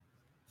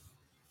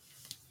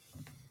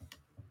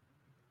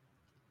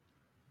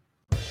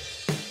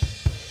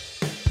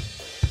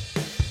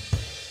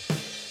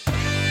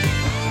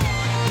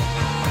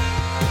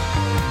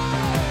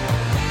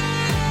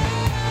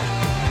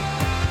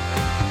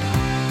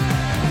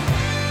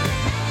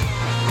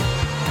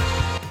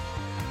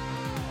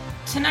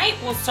Tonight,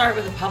 we'll start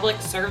with a public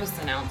service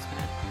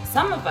announcement.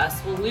 Some of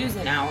us will lose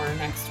an hour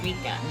next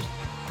weekend.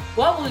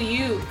 What will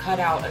you cut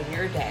out of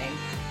your day?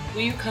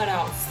 Will you cut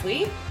out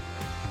sleep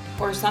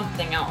or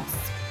something else?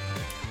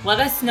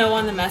 Let us know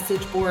on the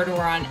message board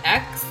or on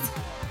X,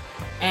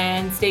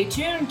 and stay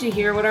tuned to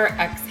hear what our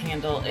X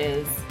handle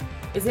is.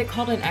 Is it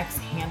called an X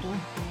handle?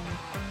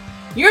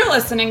 You're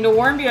listening to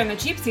Warm Beer and the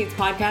Cheap Seats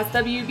podcast,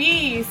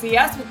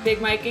 WBCS with Big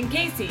Mike and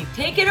Casey.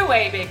 Take it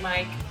away, Big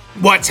Mike.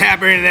 What's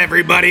happening,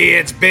 everybody?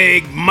 It's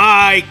Big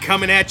Mike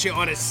coming at you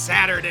on a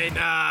Saturday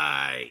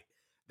night.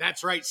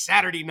 That's right,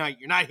 Saturday night.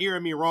 You're not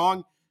hearing me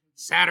wrong.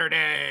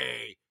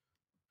 Saturday.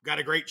 Got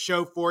a great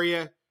show for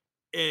you.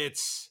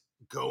 It's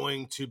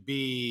going to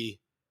be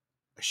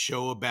a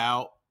show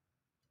about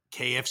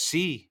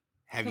KFC.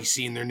 Have you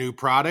seen their new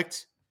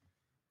product?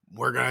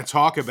 We're going to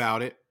talk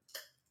about it.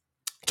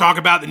 Talk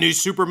about the new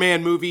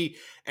Superman movie.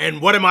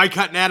 And what am I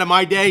cutting out of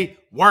my day?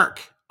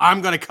 Work.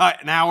 I'm going to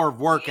cut an hour of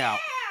work out.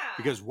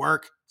 Because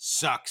work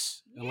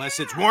sucks. Unless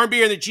it's Warm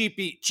Beer and the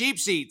Cheap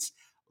Seats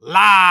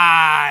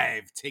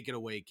live. Take it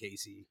away,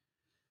 Casey.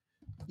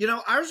 You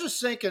know, I was just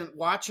thinking,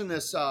 watching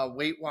this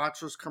Weight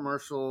Watchers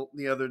commercial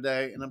the other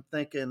day, and I'm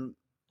thinking,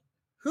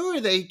 who are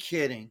they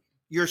kidding?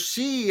 Your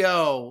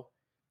CEO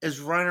is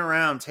running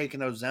around taking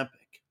Ozempic.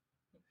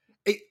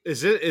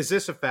 Is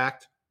this a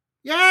fact?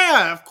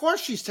 Yeah, of course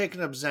she's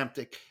taking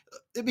Ozempic.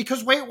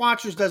 Because Weight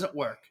Watchers doesn't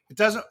work.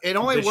 It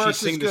only Does works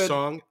she sing as good. the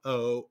song?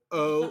 Oh,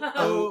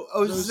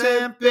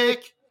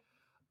 Ozempic.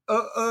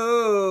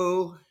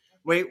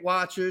 Weight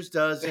Watchers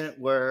doesn't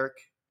work.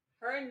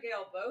 Her and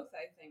Gail both,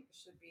 I think,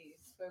 should be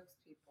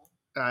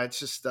spokespeople. It's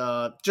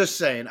just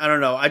saying. I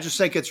don't know. I just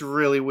think it's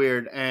really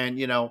weird. And,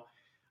 you know,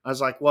 I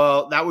was like,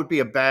 well, that would be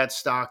a bad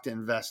stock to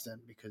invest in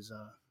because,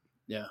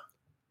 yeah.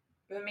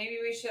 But maybe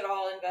we should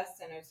all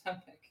invest in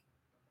Ozempic.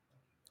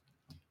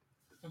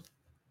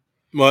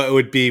 Well, it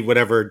would be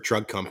whatever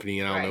drug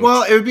company. I don't know.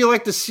 Well, it would be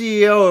like the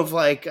CEO of,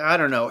 like, I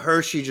don't know,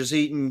 Hershey just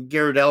eating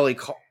Ghirardelli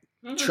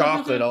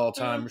chocolate all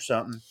the time or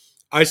something.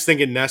 I was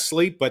thinking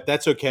Nestle, but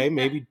that's okay.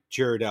 Maybe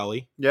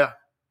Ghirardelli. Yeah.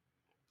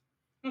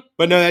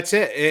 But no, that's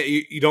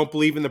it. You don't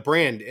believe in the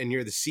brand, and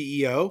you're the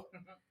CEO?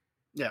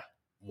 Yeah.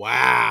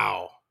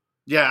 Wow.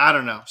 Yeah, I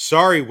don't know.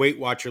 Sorry, Weight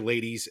Watcher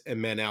ladies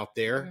and men out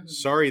there.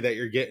 Sorry that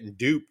you're getting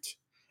duped.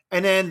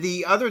 And then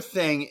the other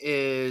thing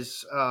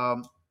is,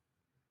 all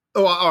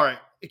right.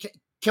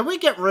 Can we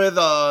get rid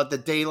of the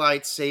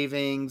daylight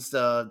savings?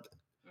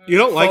 You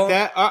don't like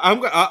that?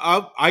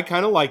 I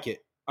kind of like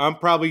it. I'm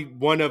probably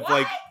one of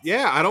I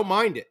don't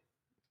mind it.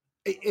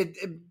 It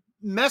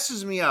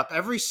messes me up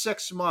every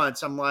 6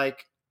 months. I'm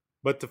like,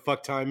 what the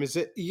fuck time is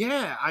it?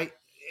 Yeah,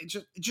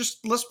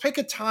 just let's pick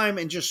a time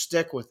and just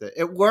stick with it.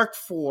 It worked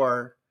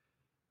for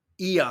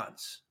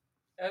eons.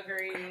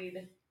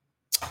 Agreed.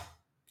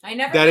 I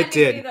never met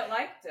anybody that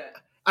liked it.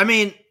 I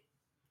mean,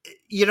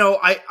 you know,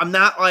 I'm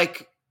not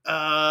like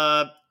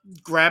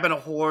grabbing a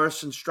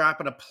horse and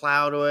strapping a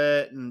plow to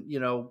it and, you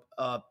know,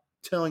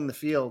 tilling the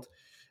field.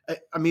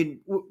 I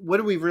mean, what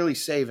are we really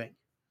saving?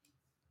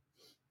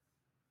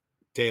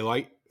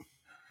 Daylight.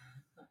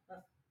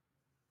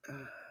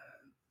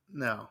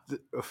 No,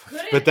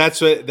 but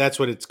that's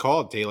what it's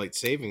called, daylight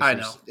savings. I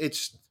know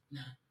it's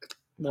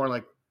more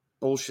like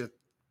bullshit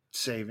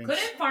savings.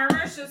 Couldn't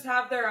farmers just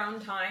have their own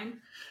time?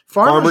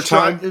 Farmers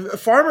drive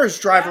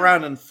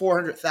around in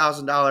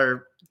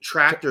 $400,000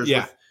 tractors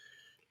with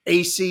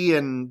AC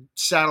and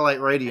satellite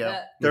radio.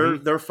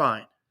 They're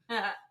fine.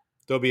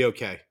 They'll be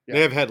okay. Yeah.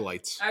 They have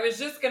headlights. I was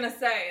just gonna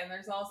say, and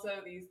there's also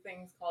these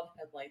things called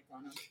headlights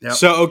on them. Yep.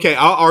 So okay,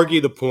 I'll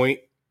argue the point.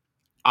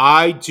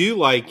 I do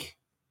like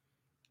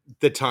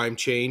the time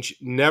change.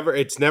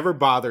 It's never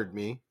bothered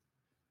me.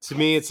 To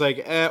me, it's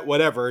like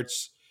whatever.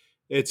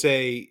 It's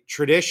a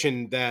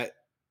tradition that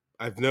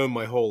I've known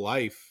my whole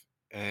life,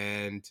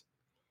 and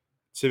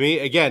to me,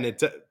 again,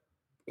 it's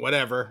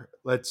whatever.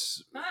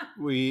 It's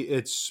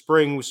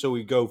spring, so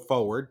we go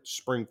forward.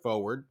 Spring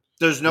forward.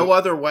 There's no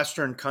other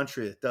Western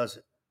country that does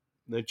it.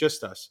 It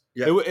just us.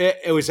 Yeah.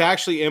 It was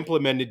actually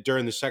implemented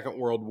during the Second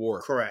World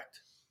War.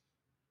 Correct.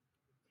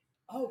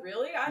 Oh,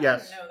 really? I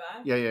Yes. didn't know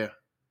that. Yeah.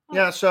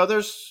 Yeah, so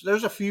there's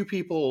a few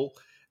people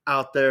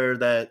out there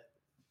that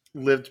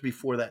lived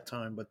before that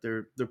time, but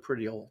they're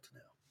pretty old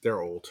now.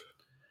 They're old,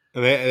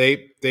 and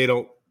they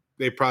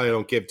probably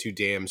don't give two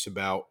damns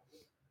about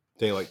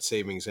daylight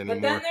savings anymore.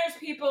 But then there's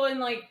people in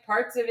like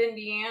parts of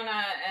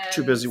Indiana and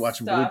too busy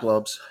watching Blue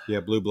Bloods. Yeah,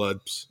 Blue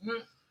Bloods.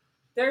 Mm-hmm.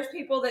 There's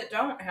people that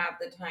don't have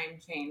the time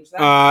change.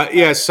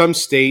 Some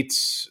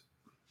states.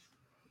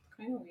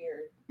 Kind of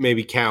weird.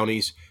 Maybe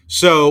counties.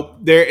 So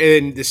they're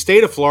in the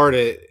state of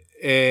Florida,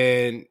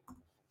 and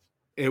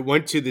it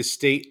went to the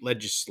state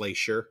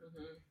legislature,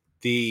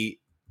 the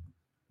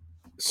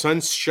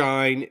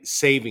Sunshine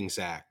Savings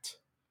Act.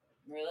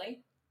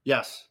 Really?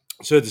 Yes.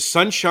 So the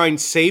Sunshine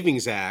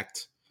Savings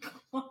Act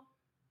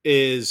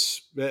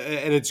is,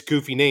 and it's a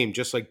goofy name,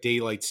 just like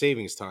daylight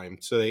savings time.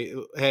 So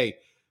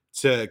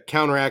to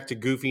counteract a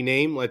goofy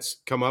name, let's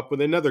come up with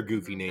another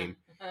goofy name.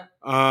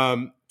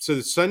 So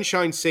the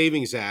Sunshine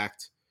Savings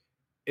Act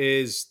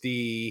is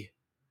the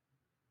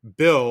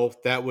bill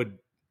that would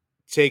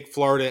take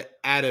Florida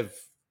out of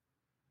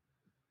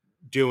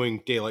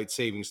doing daylight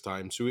savings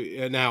time. So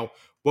now,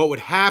 what would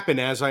happen,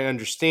 as I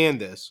understand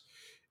this,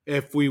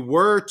 if we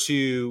were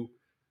to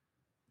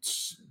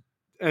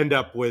end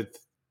up with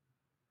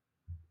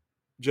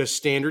just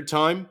standard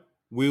time,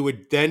 we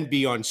would then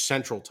be on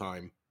Central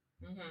Time,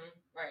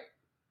 Right.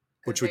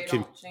 which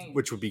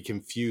would be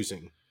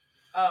confusing.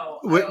 Oh,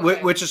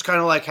 okay. Which is kind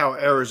of like how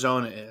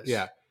Arizona is.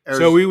 Yeah.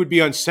 So we would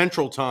be on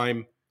Central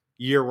Time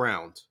year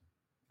round.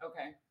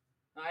 Okay.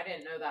 I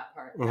didn't know that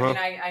part. Uh-huh.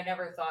 I mean, I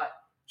never thought.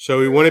 So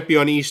we wouldn't be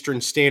on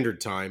Eastern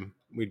Standard Time.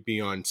 We'd be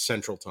on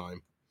Central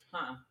Time.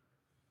 Huh.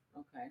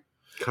 Okay.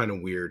 Kind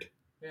of weird.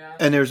 Yeah.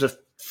 And there's a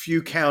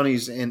few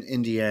counties in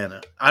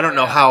Indiana. I don't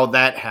know how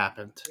that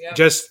happened. Yep.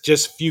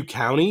 Just few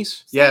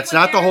counties? Yeah, it's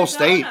not the whole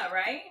state.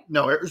 Right?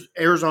 No,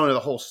 Arizona, the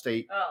whole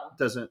state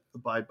doesn't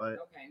abide by it.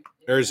 Okay.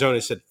 Arizona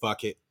said,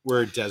 "Fuck it,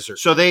 we're a desert."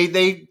 So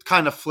they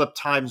kind of flip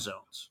time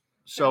zones.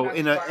 So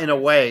in a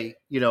way,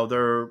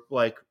 they're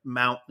like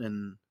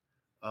mountain,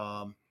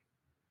 and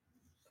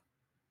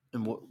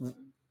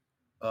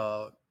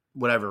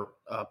whatever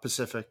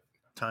Pacific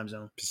time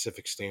zone.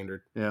 Pacific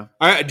Standard. Yeah.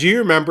 Do you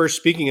remember?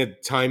 Speaking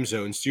of time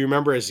zones, do you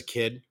remember as a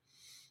kid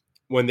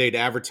when they'd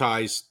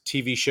advertise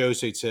TV shows?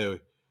 They'd say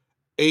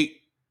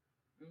 8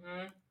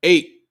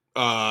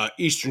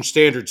 Eastern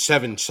Standard,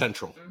 7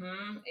 Central.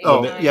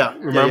 Yeah.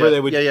 Remember they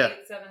would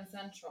 8, 7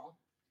 Central.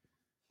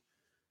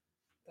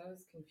 That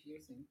was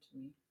confusing to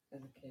me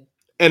as a kid.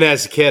 And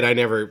as a kid, I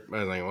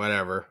was like,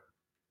 whatever.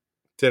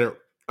 Didn't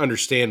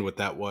understand what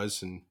that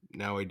was, and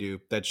now I do.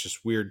 That's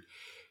just weird.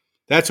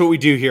 That's what we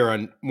do here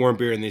on More and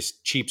Beer in these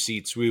cheap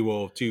seats. We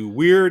will do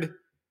weird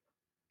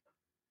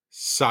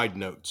side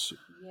notes.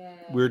 Yeah.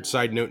 Weird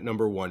side note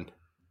number 1.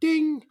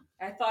 Ding.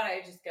 I thought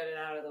I'd just get it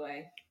out of the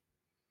way.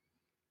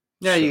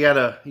 Yeah, you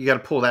gotta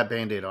pull that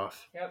Band-Aid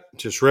off. Yep.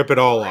 Just rip it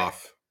all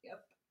off.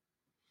 Yep.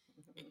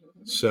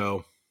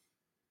 So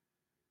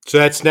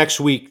that's next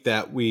week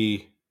that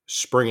we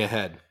spring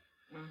ahead.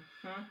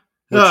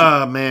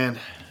 Oh man.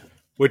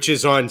 Which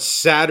is on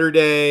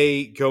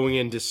Saturday going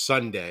into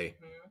Sunday.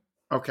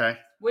 Okay.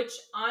 Which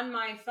on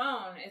my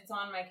phone, it's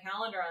on my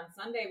calendar on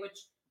Sunday, which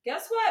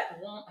guess what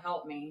won't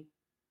help me?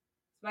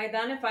 By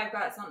then, if I've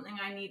got something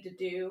I need to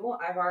do,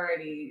 I've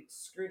already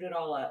screwed it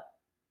all up.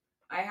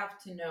 I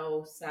have to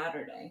know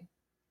Saturday.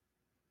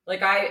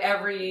 Like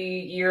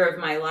every year of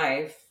my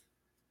life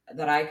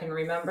that I can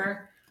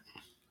remember,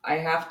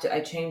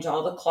 I change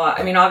all the clock.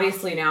 I mean,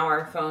 obviously now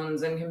our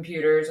phones and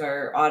computers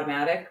are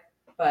automatic,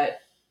 but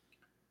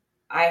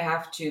I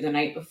have to, the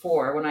night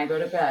before when I go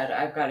to bed,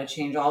 I've got to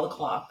change all the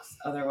clocks.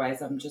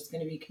 Otherwise, I'm just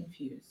going to be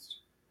confused.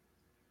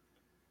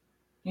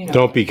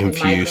 Don't be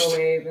confused.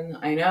 Microwave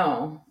I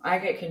know. I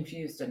get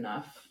confused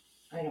enough.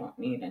 I don't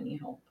need any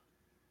help.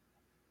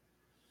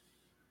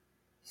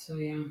 So,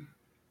 yeah.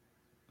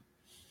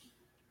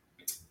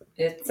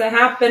 It's a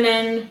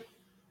happening.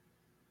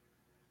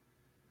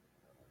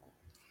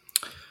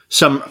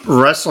 Some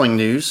wrestling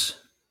news.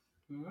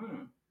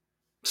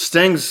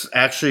 Sting's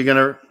actually going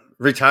to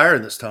retire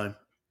this time.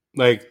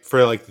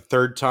 For the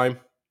third time?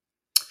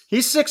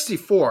 He's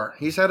 64.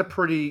 He's had a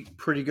pretty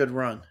good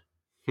run.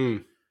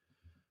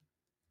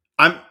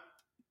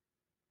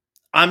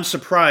 I'm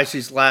surprised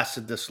he's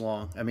lasted this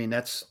long. I mean,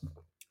 that's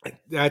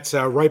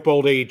a ripe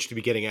old age to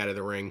be getting out of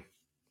the ring.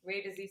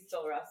 Wait, is he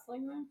still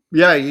wrestling then?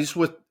 Yeah, he's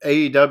with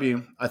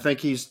AEW. I think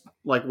he's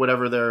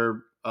whatever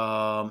their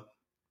I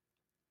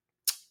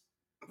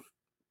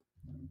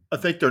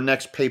think their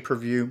next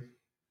pay-per-view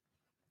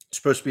is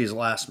supposed to be his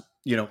last,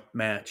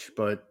 match,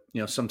 but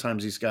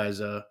sometimes these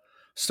guys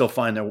still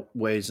find their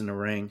ways in the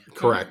ring.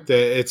 Correct.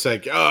 It's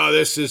like,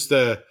 this is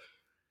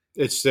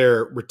it's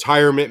their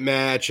retirement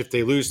match. If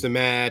they lose the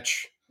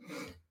match,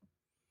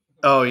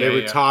 they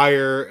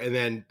retire, and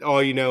then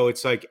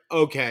it's like,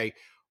 okay,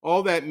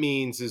 all that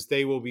means is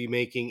they will be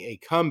making a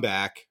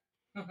comeback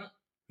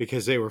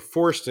because they were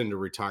forced into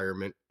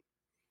retirement.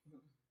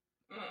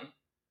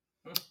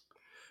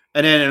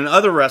 And then in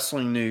other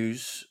wrestling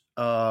news,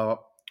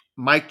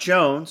 Mike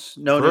Jones,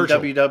 known in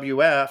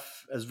WWF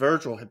as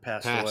Virgil, had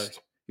passed away.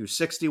 He was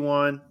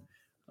 61.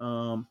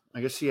 I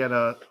guess he had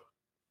a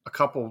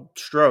couple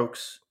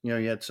strokes. He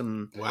had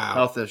some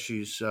health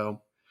issues.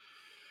 So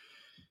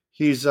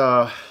he's, he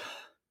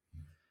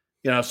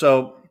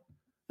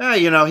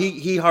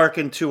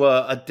hearkened to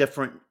a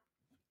different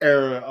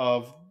era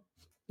of,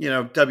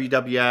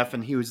 WWF,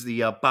 and he was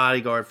the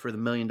bodyguard for the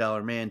 $1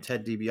 Million Man,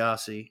 Ted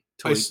DiBiase,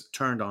 till he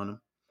turned on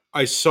him.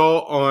 I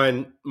saw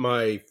on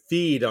my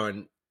feed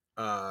on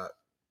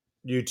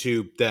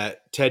YouTube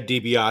that Ted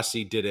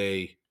DiBiase did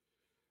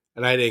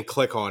and I didn't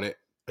click on it.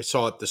 I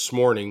saw it this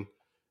morning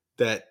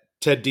that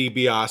Ted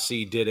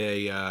DiBiase did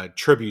a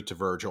tribute to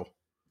Virgil.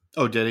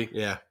 Oh, did he?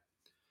 Yeah.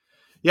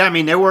 Yeah, I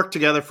mean, they worked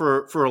together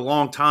for a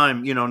long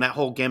time. And that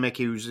whole gimmick,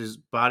 he was his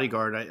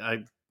bodyguard.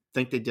 I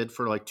think they did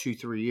for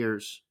 2-3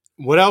 years.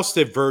 What else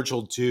did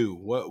Virgil do?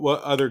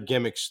 What other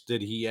gimmicks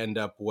did he end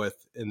up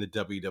with in the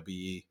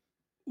WWE?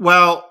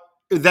 Well,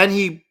 then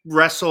he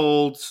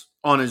wrestled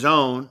on his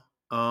own.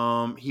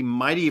 He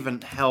might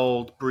even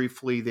held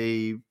briefly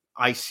the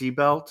IC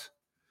belt.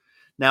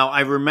 Now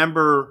I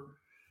remember.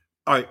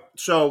 All right,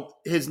 so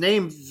his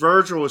name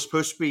Virgil was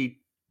supposed to be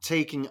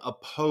taking a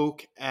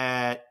poke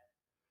at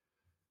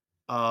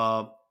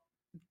uh,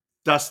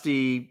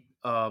 Dusty.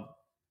 Oh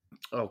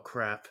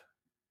crap!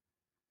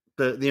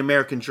 The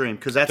American Dream,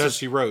 because that's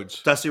Dusty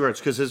Rhodes. Dusty Rhodes,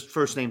 because his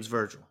first name's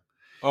Virgil.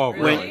 Oh,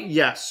 Really? really?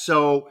 Yes.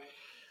 So,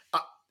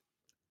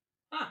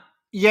 Huh.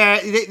 yeah,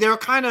 they were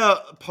kind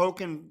of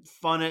poking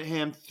fun at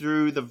him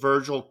through the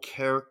Virgil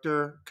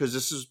character, because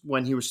this is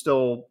when he was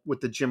still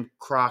with the Jim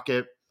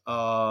Crockett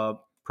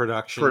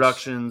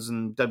productions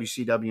and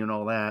WCW and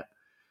all that.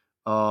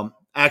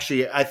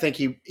 Actually, I think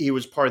he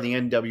was part of the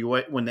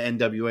NWA when the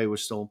NWA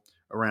was still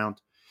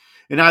around.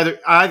 In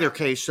either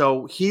case,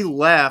 so he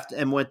left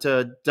and went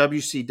to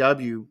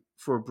WCW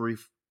for a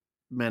brief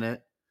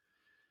minute,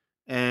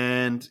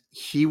 and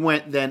he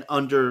went then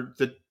under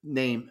the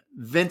name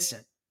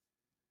Vincent,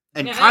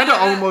 and kind of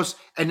almost,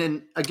 and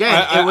then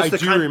again, it was I the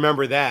do kind.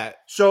 remember that.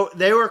 So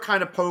they were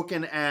kind of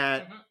poking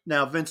at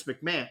now Vince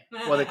McMahon.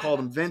 Well, they called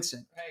him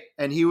Vincent, Right.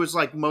 and he was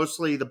like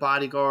mostly the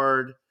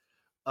bodyguard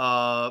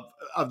of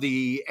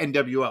the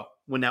NWO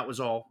when that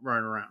was all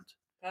running around.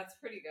 That's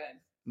pretty good.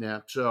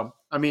 Yeah, so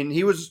I mean,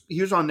 he was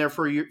on there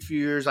for few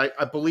years. I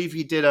believe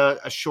he did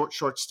a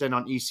short stint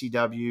on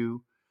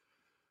ECW,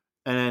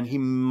 and he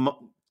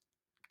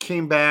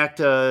came back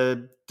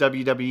to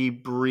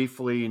WWE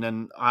briefly, and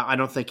then I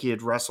don't think he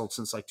had wrestled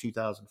since like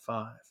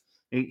 2005.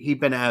 He'd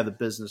been out of the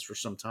business for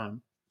some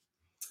time.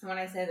 When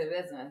I say the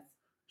business,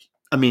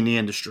 I mean the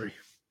industry.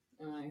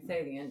 when I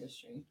say the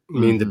industry. I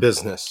mean, the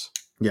business.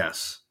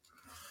 Yes.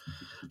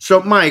 So,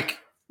 Mike,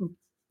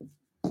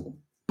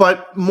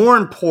 but more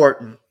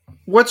important,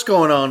 what's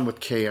going on with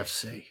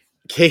KFC?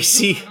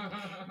 Casey.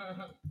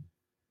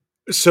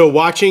 So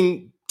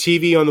watching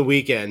TV on the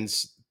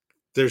weekends,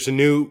 there's a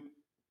new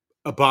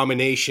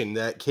abomination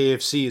that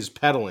KFC is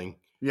peddling.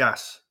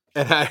 Yes.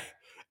 And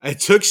I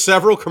took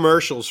several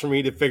commercials for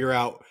me to figure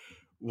out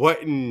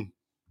what in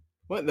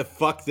the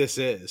fuck this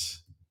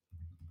is.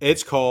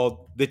 It's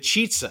called the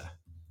Chizza.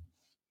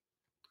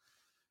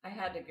 I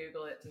had to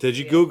Google it. Did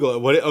you Google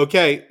it? What?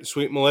 Okay,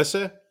 sweet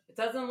Melissa. It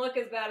doesn't look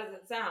as bad as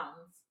it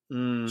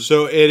sounds.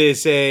 So it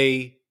is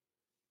a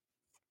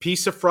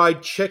piece of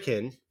fried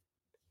chicken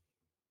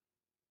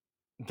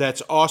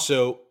that's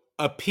also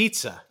a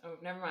pizza. Oh,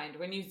 never mind.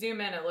 When you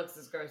zoom in, it looks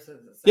as gross as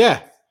it sounds.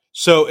 Yeah.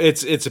 So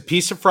it's a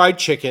piece of fried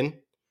chicken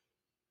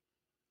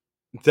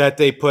that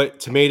they put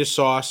tomato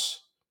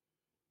sauce,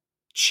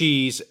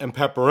 cheese, and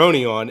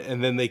pepperoni on,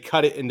 and then they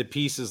cut it into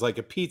pieces like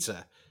a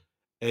pizza.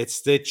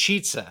 It's the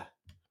Chizza.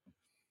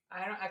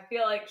 I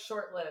feel like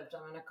short-lived.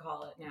 I'm gonna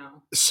call it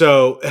now.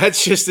 So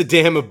that's just a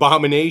damn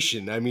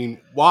abomination. I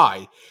mean,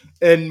 why?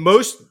 And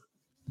most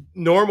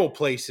normal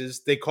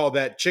places they call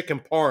that chicken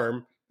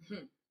parm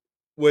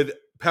with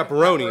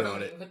pepperoni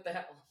on it. What the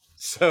hell?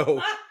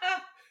 So,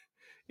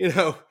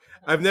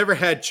 I've never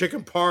had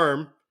chicken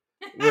parm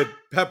with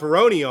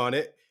pepperoni on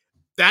it.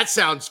 That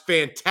sounds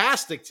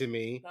fantastic to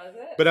me. Does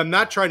it? But I'm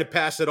not trying to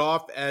pass it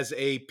off as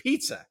a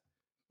pizza.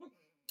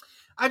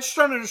 I just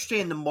don't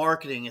understand the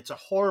marketing. It's a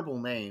horrible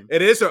name.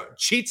 It is a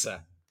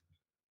Chizza.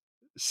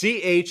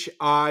 Chizza.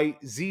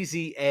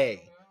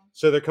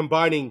 So they're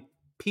combining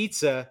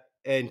pizza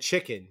and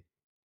chicken.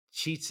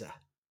 Chizza.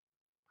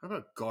 How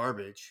about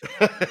garbage?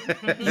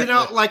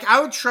 Like I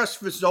would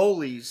trust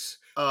Fazoli's.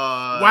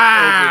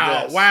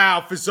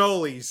 Wow,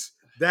 Fazoli's.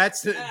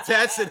 That's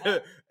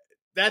the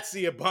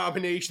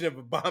abomination of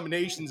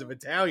abominations of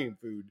Italian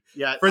food.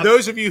 Yeah. For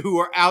those of you who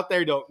are out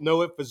there don't know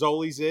what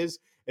Fazoli's is,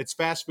 it's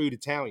fast food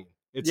Italian.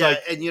 It's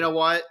and you know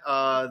what?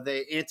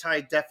 The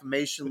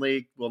Anti-Defamation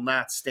League will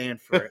not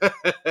stand for it. But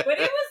it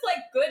was like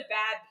good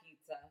bad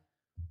pizza.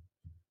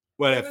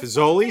 What, at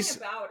Fazoli's?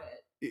 About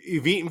it.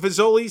 You've eaten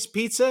Fazoli's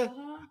pizza?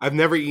 Uh-huh. I've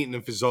never eaten a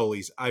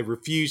Fazoli's. I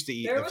refuse to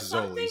eat There a was Fazoli's.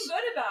 something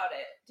good about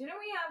it. Didn't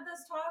we have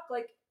this talk?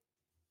 Like,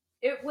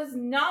 it was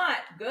not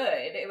good.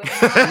 It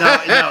was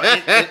not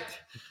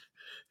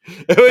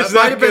It was that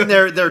might have been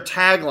their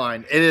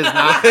tagline. It is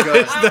not good.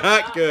 It's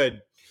not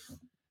good.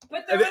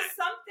 But there was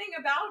something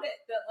about it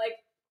that, like,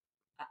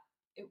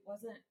 it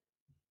wasn't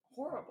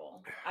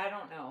horrible. I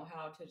don't know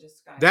how to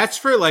describe That's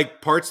for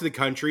like parts of the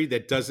country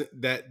that doesn't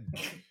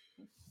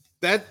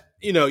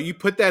you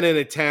put that in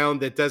a town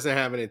that doesn't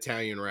have an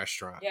Italian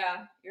restaurant.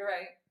 Yeah, you're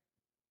right.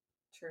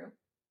 True.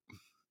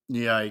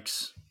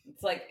 Yikes.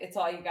 It's like it's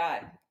all you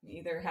got. You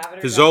either have it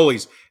or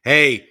Fazoli's.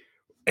 Hey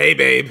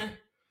babe,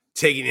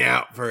 taking you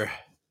out for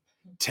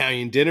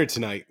Italian dinner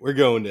tonight. We're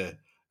going to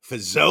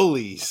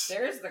Fazoli's.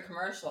 There's the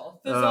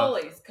commercial.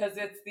 Fazoli's, because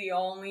it's the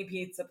only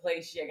pizza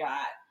place you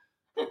got.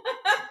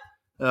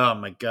 Oh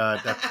my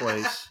God, that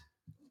place.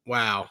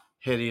 Wow.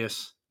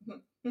 Hideous.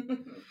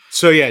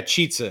 So yeah,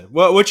 Chizza.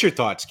 What's your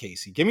thoughts,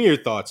 Casey? Give me your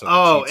thoughts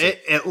on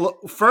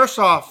Chizza. First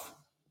off,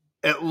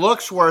 it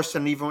looks worse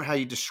than even how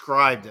you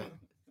described it.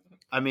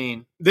 I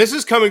mean, this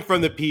is coming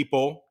from the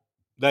people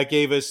that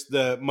gave us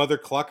the Mother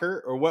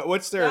Clucker, or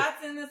what's their...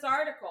 That's in this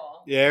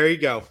article. Yeah, there you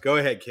go. Go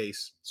ahead,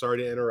 Case. Sorry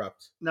to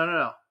interrupt.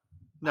 No.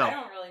 No. I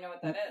don't really know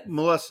what that is.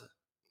 Melissa.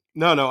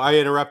 No, I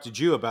interrupted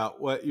you about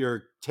what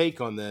your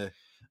take on the.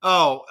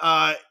 Oh,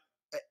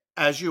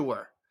 as you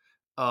were.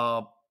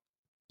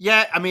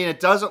 Yeah, I mean, it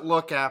doesn't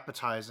look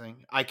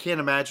appetizing. I can't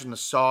imagine the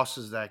sauce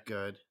is that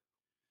good.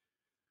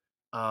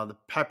 The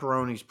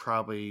pepperoni's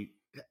probably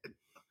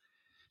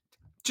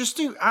just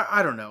do.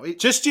 I don't know.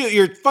 Just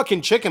your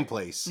fucking chicken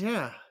place.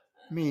 Yeah,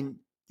 I mean,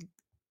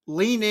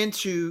 lean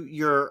into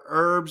your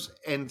herbs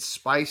and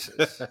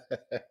spices.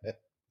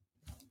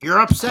 You're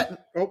upsetting.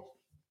 Oh,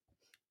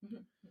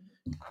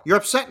 you're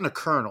upsetting the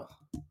Colonel.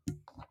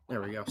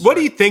 There we go. What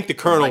do you Sorry. think the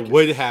Colonel mic is-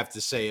 would have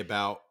to say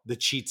about the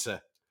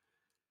Chizza?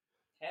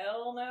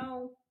 Hell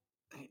no.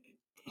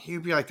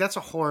 He'd be like, "That's a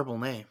horrible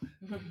name."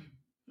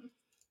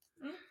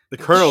 The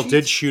Colonel Chizza.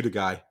 did shoot a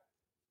guy.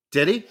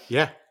 Did he?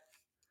 Yeah.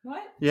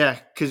 What? Yeah,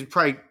 because he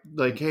probably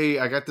like, "Hey,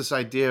 I got this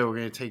idea. We're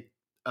gonna take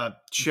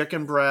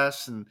chicken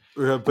breast and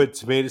We're going to put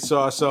tomato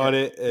sauce on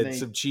it and They-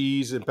 some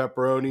cheese and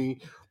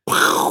pepperoni.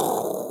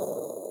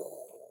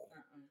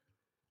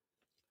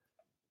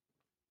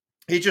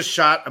 he just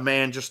shot a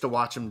man just to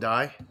watch him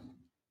die."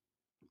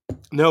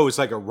 No, it's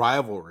like a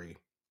rivalry.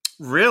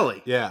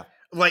 Really? Yeah.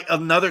 Like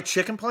another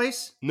chicken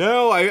place?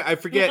 No, I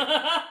forget.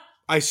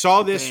 I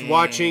saw this Damn.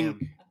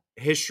 watching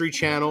History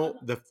Channel,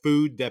 The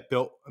Food That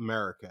Built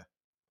America.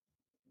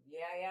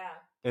 Yeah.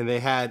 And they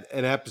had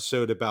an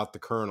episode about the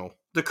Colonel.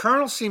 The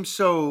Colonel seems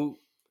so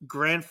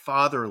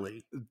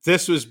grandfatherly.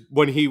 This was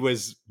when he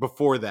was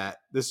before that.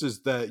 This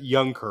is the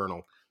young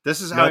Colonel.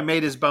 This is how Not- he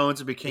made his bones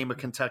and became a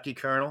Kentucky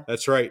Colonel.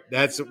 That's right.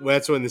 That's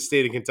when the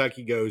state of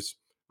Kentucky goes,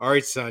 all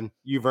right, son,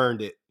 you've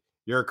earned it.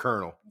 You're a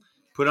colonel.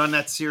 Put on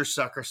that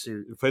seersucker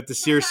suit. Put the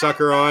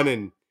seersucker on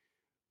and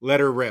let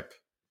her rip.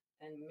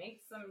 And make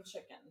some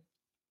chicken.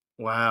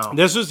 Wow.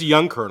 This was the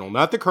young colonel,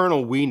 not the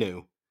colonel we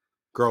knew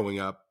growing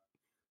up.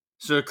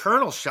 So the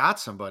Colonel shot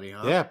somebody,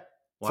 huh? Yeah.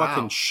 Wow.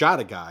 Fucking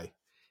shot a guy.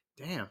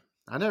 Damn.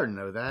 I never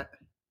know that.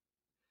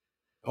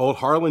 Old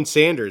Harlan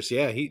Sanders.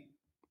 Yeah,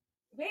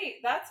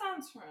 Wait, that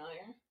sounds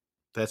familiar.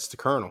 that's the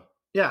colonel.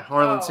 Yeah,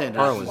 Harlan Oh, Sanders.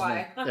 That's Harlan.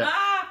 why. Yeah.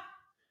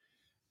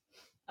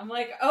 I'm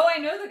like, oh, I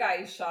know the guy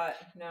you shot.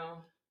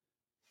 No.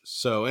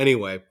 So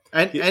anyway,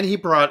 And he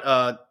brought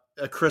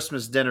a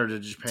Christmas dinner to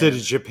Japan. to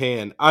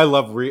Japan. I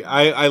love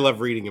I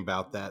love reading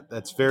about that.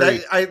 That's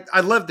very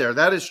I live there.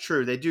 That is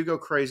true. They do go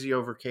crazy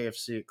over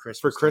KFC at Christmas.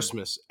 for time.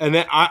 Christmas. And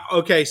then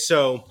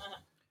so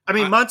I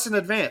mean, months in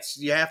advance.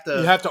 You have to.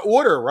 you have to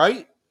order,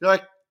 right? They're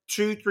like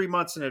 2-3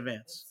 months in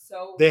advance.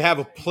 So They have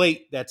a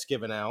plate that's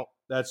given out.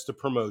 That's the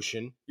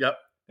promotion. Yep.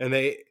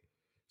 And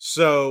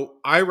so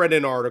I read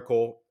an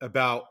article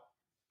about,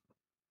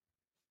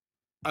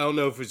 I don't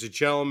know if it was a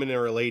gentleman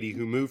or a lady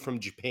who moved from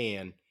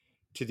Japan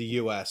to the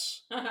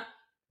US.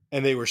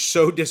 And they were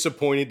so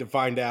disappointed to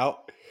find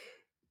out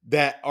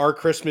that our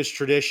Christmas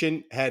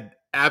tradition had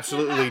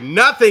absolutely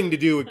nothing to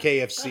do with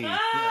KFC.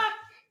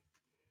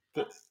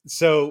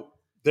 So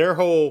their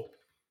whole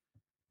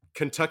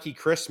Kentucky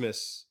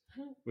Christmas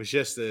was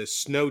just a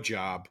snow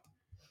job.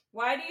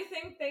 Why do you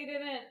think they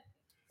didn't?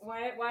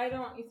 Why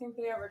don't you think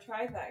they ever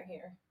tried that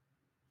here?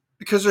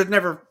 Because it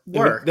never It would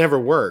worked. never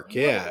work,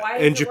 Wait, yeah. why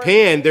In does it work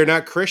Japan, here? they're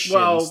not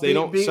Christians. They be-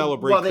 don't be-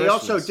 celebrate Well, they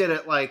Christmas. also did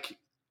it like,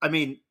 I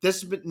mean,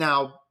 this has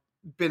now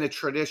been a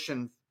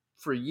tradition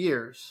for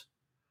years.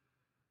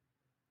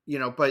 You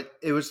know, but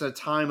it was a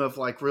time of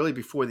like really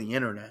before the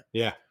internet.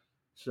 Yeah.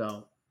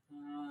 So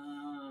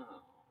Oh.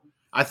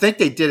 I think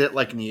they did it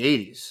like in the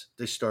 80s.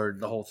 They started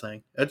the whole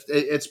thing.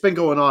 It's been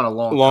going on a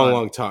long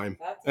long time. time.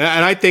 That's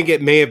And I think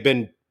it may have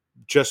been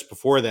just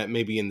before that,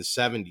 maybe in the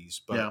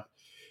 70s. But Yeah.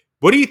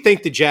 what do you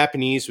think the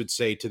Japanese would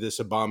say to this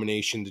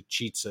abomination, the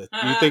Chizza?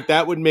 Do you think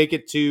that would make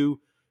it to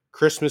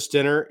Christmas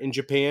dinner in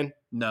Japan?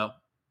 No.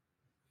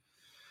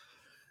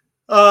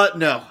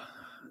 No.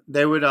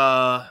 They would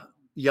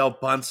yell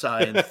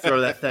bonsai and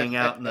throw that thing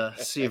out in the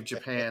Sea of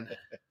Japan.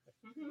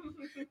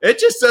 It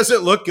just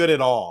doesn't look good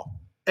at all.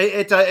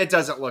 It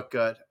doesn't look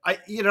good. I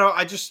mean,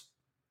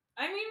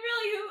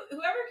 really,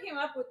 whoever came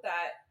up with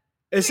that,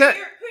 Is put that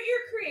your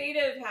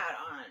creative hat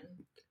on.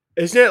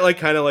 isn't it like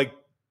kind of like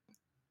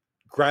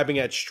grabbing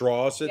at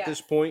straws at Yeah.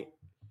 this point?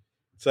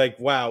 It's like,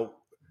 wow.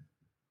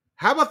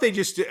 How about they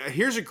just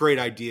here's a great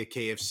idea,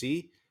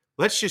 KFC.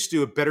 Let's just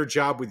do a better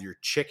job with your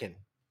chicken.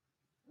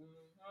 Mhm.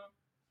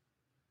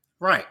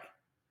 right.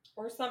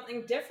 Or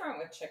something different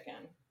with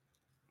chicken.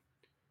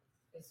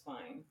 It's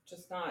fine,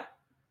 just not.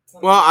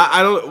 something Well,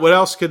 I don't. different. What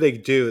else could they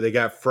do? They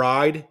got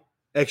fried,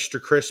 extra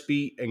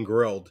crispy, and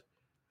grilled.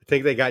 I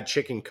think they got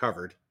chicken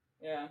covered.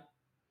 Yeah.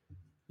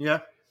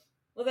 Yeah.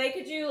 Well, they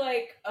could do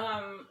like,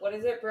 what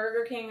is it?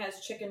 Burger King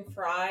has chicken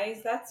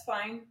fries. That's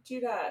fine. Do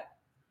that.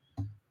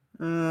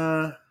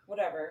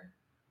 Whatever.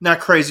 Not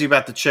crazy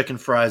about the chicken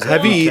fries.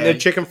 Have you Okay. eaten a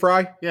chicken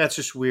fry? Yeah, it's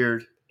just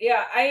weird.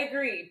 Yeah, I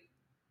agree.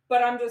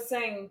 But I'm just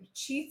saying,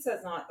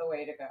 Chizza's not the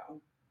way to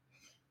go.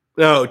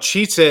 No,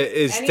 Chizza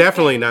is Anything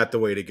definitely not the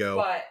way to go.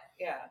 But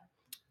yeah,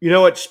 You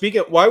know what?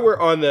 Speaking, while we're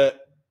on the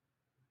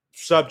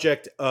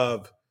subject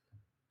of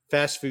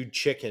fast food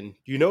chicken,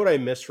 do you know what I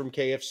miss from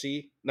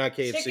KFC? Not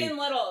KFC. Chicken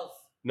Littles.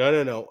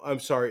 No. I'm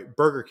sorry,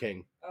 Burger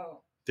King.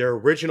 Oh, their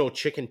original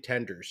chicken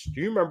tenders.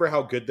 Do you remember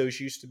how good those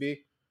used to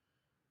be?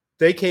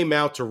 They came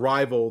out to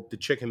rival the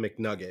chicken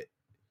McNugget.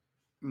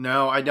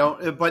 No, I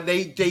don't. But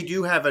they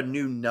do have a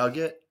new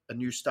nugget, a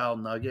new style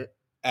nugget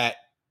At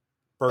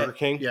Burger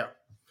King. Yeah.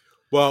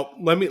 Well,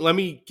 let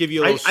me give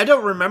you a little. I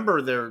don't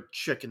remember their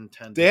chicken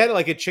tender. They had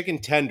like a chicken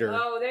tender.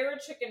 Oh, they were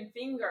chicken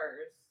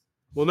fingers.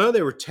 Well, no,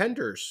 they were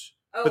tenders,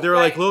 Oh, but they were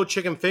like little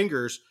chicken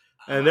fingers,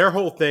 and their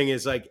whole thing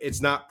is like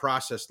it's not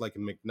processed like a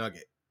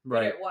McNugget.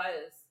 But it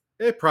was.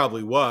 It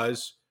probably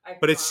was,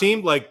 but it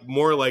seemed like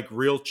more like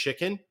real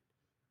chicken.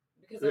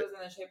 Because it was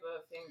in the shape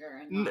of a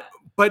finger and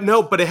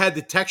not. But it had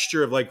the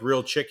texture of like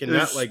real chicken,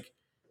 not like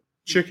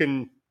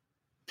chicken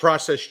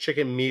processed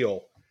chicken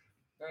meal.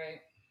 Right.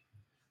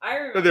 I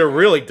remember. They're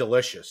really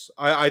delicious.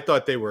 I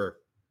thought they were.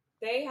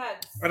 They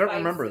had spices. I don't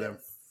remember them.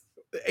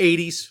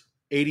 80s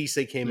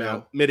they came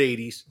out, mid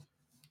 80s.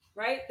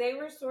 Right? They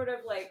were sort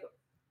of like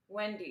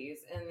Wendy's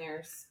in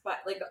their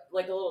like a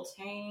little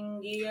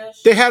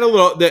tangy-ish. They had a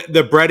little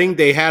the breading.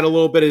 They had a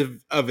little bit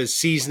of a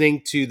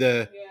seasoning to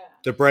the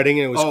breading, and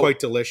it was quite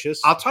delicious.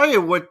 I'll tell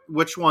you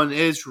which one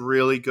is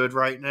really good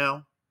right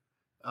now.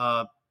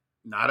 Not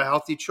a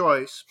healthy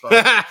choice,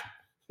 but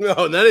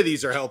no, none of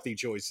these are healthy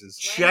choices.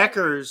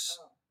 Checkers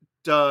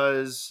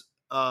does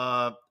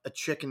a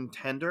chicken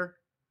tender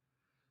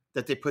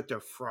that they put their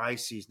fry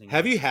seasoning.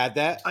 Have you had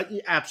that?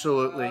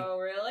 Absolutely. Oh,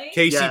 really?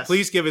 Casey,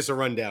 please give us a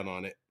rundown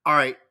on it. All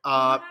right.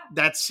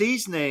 That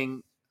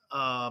seasoning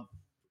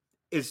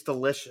is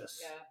delicious.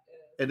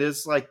 Yeah, it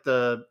is like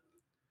the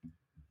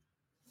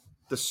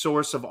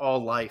source of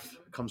all life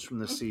comes from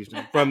the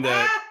seasoning. From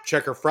the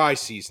checker fry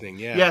seasoning,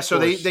 yeah. Yeah, so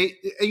they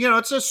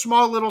it's a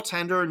small little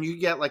tender, and you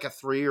get like a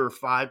 3 or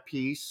 5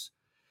 piece.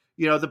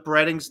 The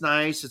breading's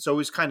nice. It's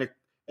always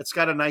it's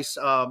got a nice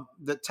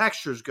the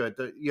texture's good.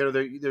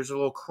 There's a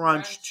little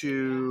crunch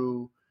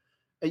to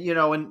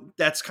and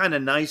that's kind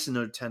of nice in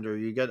the tender.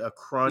 You get a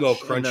crunch,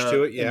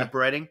 to it, in the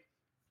breading.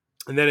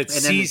 And then it's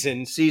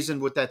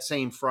seasoned with that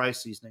same fry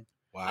seasoning.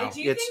 Wow.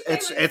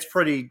 It's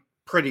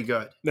pretty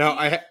good. Now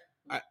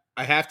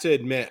I have to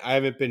admit I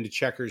haven't been to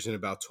Checkers in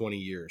about 20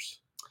 years.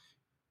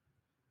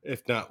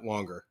 If not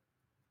longer.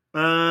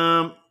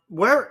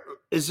 Where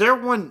is there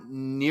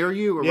one near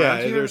you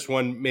around here? There's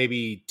one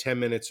maybe 10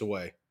 minutes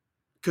away.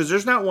 Because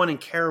there's not one in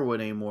Carrollwood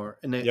anymore.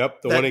 And that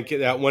one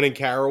in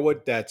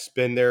Carrollwood that's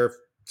been there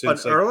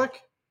since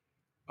Ehrlich?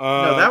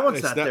 No, that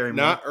one's not there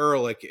anymore. Not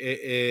Ehrlich. It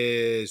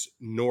is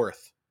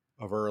north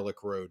of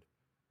Ehrlich Road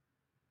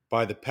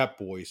by the Pep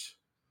Boys.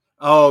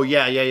 Oh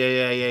yeah.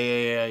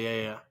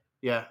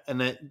 Yeah, and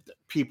that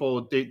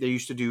people they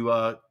used to do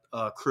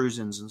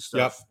cruisins and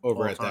stuff. Yep,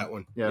 over at that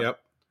one. Yep.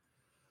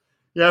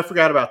 Yeah, I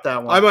forgot about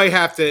that one. I might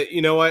have to.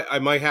 You know what? I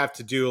might have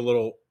to do a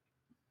little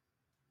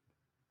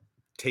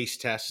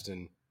taste test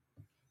and.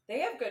 They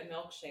have good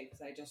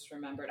milkshakes. I just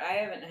remembered. I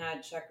haven't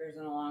had Checkers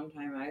in a long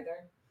time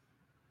either.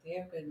 They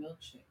have good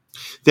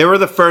milkshakes. They were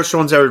the first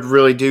ones that would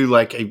really do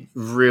like a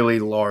really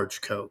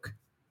large Coke.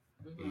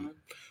 Mm-hmm.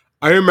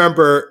 I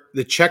remember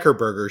the Checker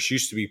burgers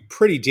used to be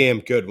pretty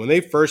damn good when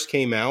they first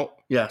came out.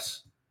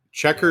 Yes,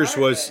 Checkers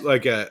was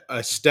like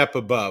a step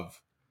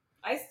above.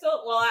 I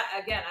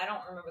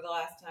don't remember the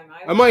last time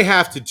I might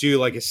have to do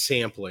like a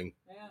sampling.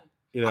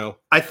 Yeah.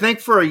 I think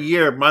for a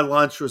year my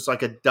lunch was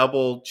like a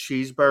double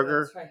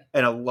cheeseburger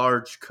and a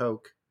large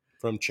Coke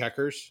from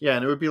Checkers. Yeah,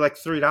 and it would be like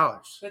 $3.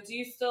 But do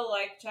you still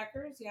like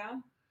Checkers? Yeah.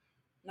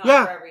 Not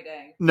for every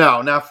day.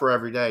 No, not for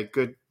every day.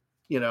 Good.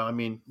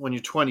 When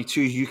you're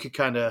 22, you could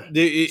kind of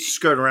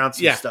skirt around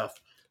some stuff.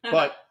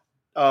 But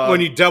when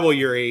you double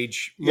your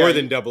age, more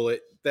than double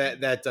it,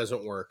 that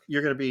doesn't work.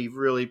 You're going to be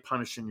really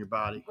punishing your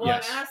body. Well,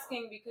 I'm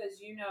asking because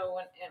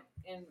when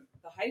in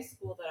the high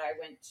school that I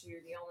went to,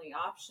 the only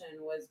option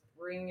was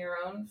bring your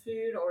own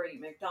food or eat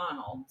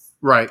McDonald's.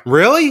 Right.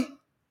 Really?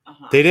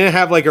 Uh-huh. They didn't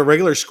have like a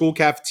regular school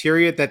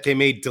cafeteria that they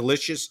made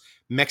delicious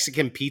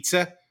Mexican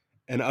pizza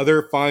and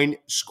other fine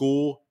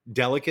school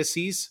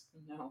delicacies?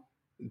 No.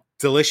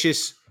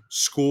 Delicious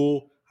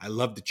school. I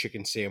love the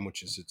chicken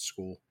sandwiches at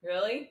school.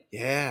 Really?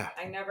 Yeah.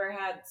 I never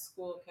had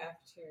school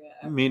cafeteria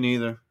ever. Me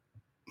neither.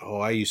 Oh,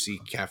 I used to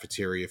eat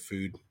cafeteria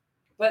food.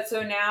 But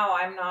so now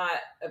I'm not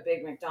a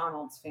big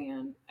McDonald's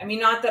fan. I mean,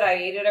 not that I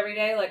ate it every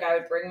day. Like I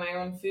would bring my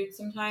own food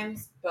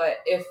sometimes. But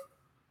if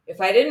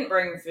I didn't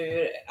bring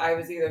food, I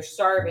was either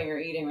starving or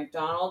eating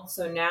McDonald's.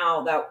 So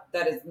now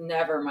that is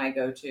never my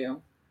go-to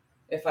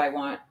if I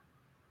want.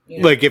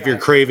 Like if you're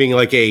craving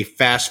like a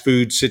fast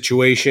food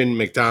situation,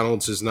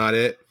 McDonald's is not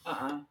it.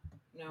 No.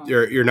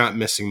 You're not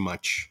missing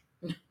much.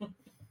 No.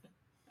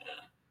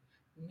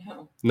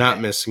 Not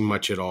missing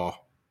much at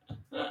all.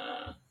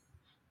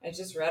 I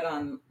just read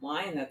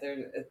online that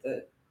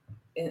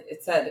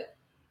it said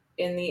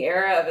in the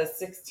era of a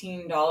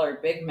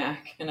 $16 Big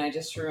Mac, and I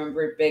just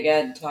remembered Big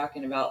Ed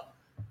talking about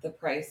the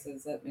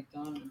prices at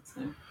McDonald's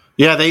now.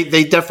 Yeah,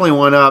 they definitely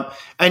went up,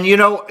 and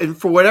and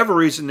for whatever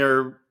reason,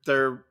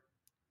 their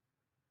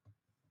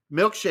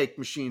milkshake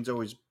machine's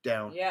always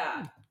down.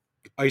 Yeah.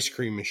 Ice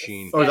cream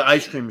machine. Or the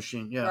ice cream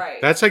machine, yeah.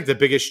 Right. That's like the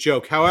biggest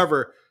joke.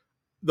 However,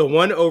 the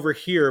one over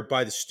here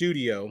by the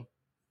studio,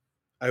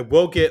 I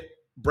will get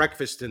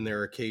breakfast in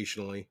there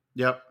occasionally.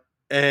 Yep.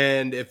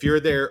 And if you're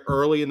there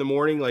early in the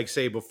morning, like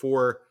say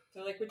before,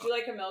 They're like, would you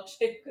like a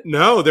milkshake?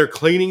 no, they're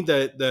cleaning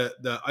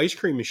the ice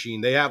cream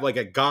machine. They have like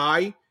a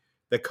guy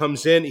that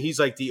comes in. He's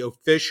like the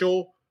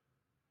official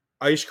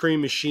ice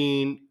cream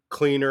machine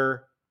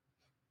cleaner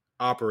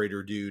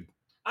operator dude.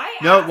 I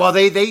No, asked, well,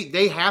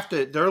 they have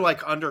to. They're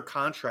like under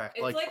contract.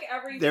 it's like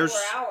every 4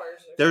 there's- hours.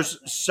 Or There's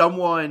something.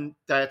 someone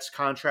that's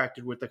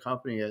contracted with the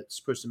company that's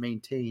supposed to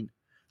maintain.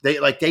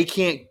 They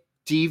can't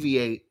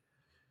deviate.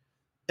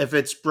 If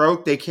it's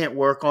broke, they can't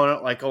work on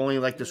it. Like only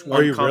like this one.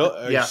 Are you real?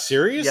 Are you Yes.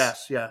 serious?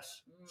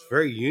 Yes. It's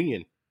very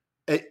union.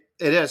 It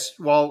is.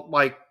 Well,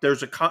 like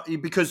there's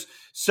because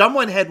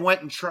someone had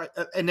went and tried,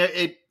 and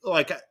it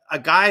like a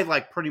guy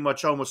like pretty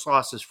much almost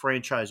lost his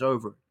franchise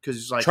over because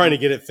he's like Trying to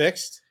get it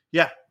fixed?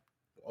 Yeah.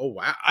 Oh,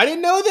 wow. I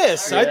didn't know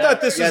this. Yeah. I thought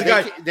this was a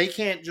guy. They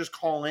can't just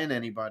call in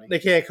anybody. They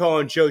can't call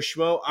him Joe Schmo.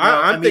 No,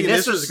 I'm thinking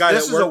this was a guy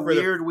this that is a worked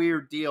for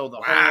weird deal. The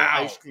Wow.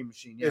 whole ice cream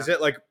machine. Yeah. Is it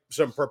like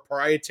some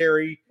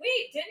proprietary?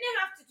 Wait, didn't it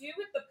have to do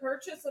with the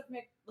purchase of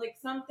like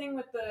something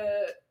with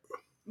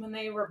when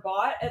they were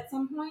bought at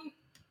some point?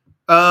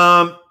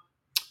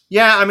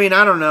 Yeah. I mean,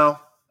 I don't know.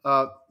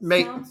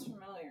 Sounds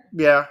familiar.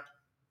 Yeah.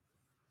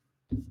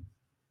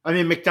 I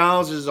mean,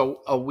 McDonald's is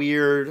a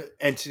weird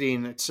entity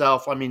in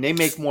itself. I mean, they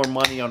make more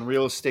money on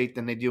real estate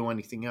than they do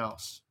anything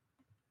else.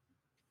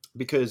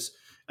 Because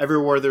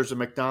everywhere there's a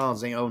McDonald's,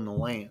 they own the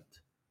land.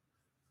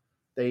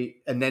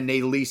 And then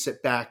they lease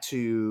it back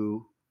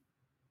to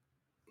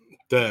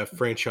The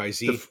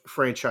franchisee. the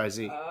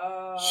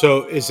franchisee.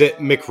 So is it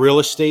McReal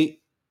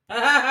Estate?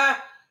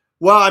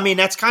 Well, I mean,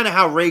 that's kind of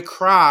how Ray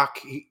Kroc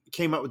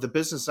came up with the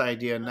business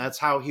idea, and that's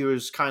how he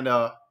was kind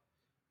of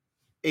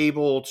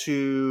able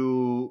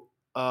to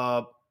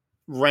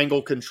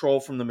wrangle control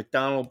from the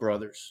McDonald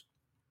brothers.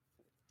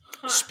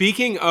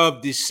 Speaking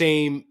of the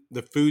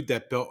food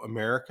that built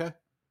America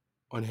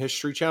on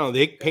History Channel,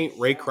 they paint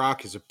Ray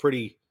Kroc as a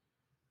pretty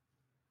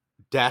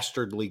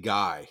dastardly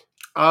guy.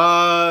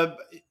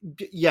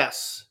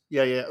 Yes.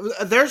 Yeah.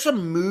 There's a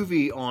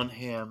movie on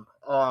him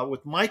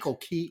with Michael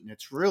Keaton.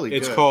 It's really good.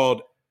 It's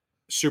called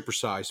Super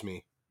Size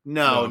Me.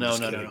 No. I'm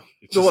just kidding.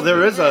 It's Well,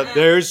 just-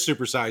 there's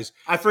Super Size.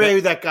 I forget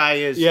who that guy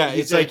is. Yeah,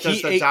 He's it's like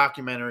just he a ate-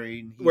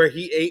 documentary. Where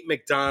he ate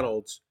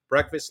McDonald's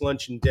breakfast,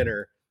 lunch, and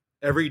dinner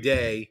every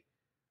day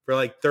for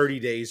like 30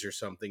 days or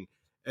something.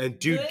 And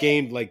dude Really?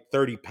 gained like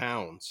 30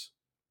 pounds.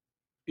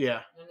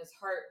 Yeah. And his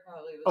heart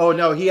probably was. Oh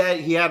no, he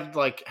had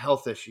like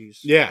health issues.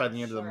 Yeah. By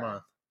the end of the Sure.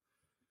 month.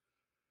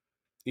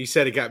 He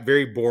said it got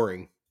very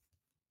boring.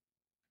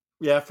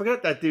 Yeah, I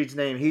forget that dude's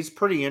name. He's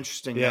pretty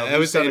interesting. Yeah, though. that He's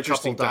was an done a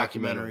interesting couple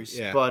documentary, documentaries.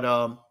 yeah. But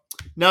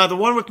no, the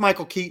one with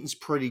Michael Keaton's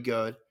pretty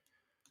good.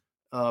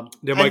 Did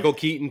and Michael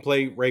Keaton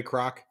play Ray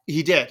Kroc?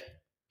 He did.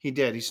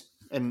 He's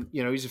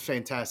he's a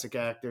fantastic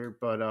actor,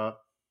 but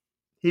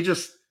he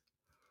just.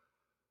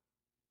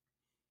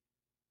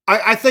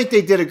 I think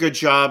they did a good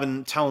job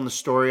in telling the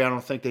story. I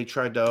don't think they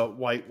tried to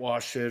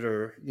whitewash it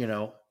or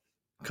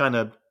kind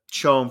of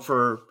show him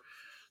for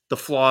the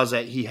flaws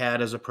that he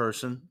had as a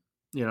person.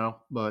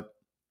 But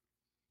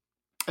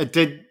it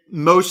did.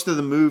 Most of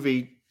the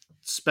movie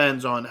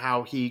spends on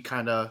how he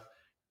kind of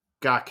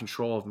got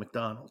control of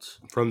McDonald's.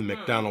 From the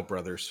McDonald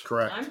brothers.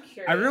 Correct. I'm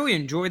curious. I really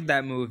enjoyed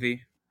that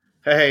movie.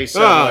 Hey,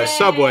 Ah, Subway.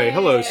 Subway.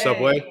 Hello, Yay!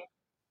 Subway.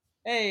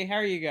 Hey, how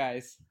are you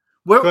guys?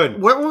 What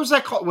Good. was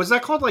that called? Was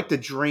that called like The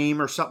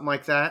Dream or something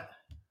like that?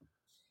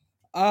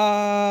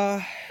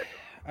 I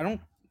don't.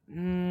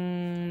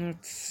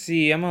 Let's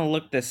see. I'm gonna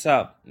look this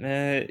up.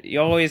 You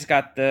always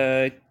got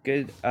the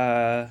good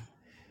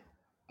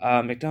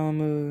McDonald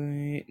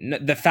movie.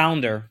 The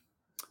Founder.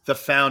 The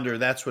Founder.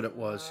 That's what it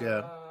was.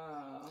 Yeah.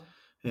 Oh.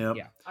 Yeah.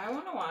 Yeah. I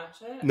want to watch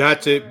it.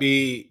 Not to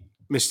be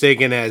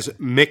mistaken as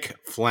Mick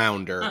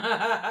Flounder.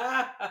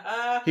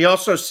 He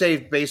also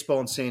saved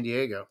baseball in San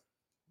Diego.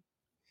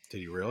 Did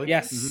he really?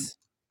 Yes.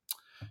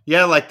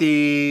 Yeah, like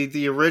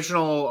the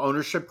original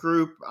ownership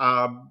group,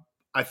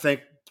 I think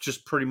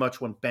just pretty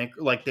much went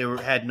bankrupt. Like they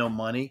had no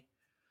money,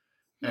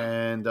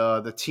 and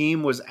the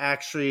team was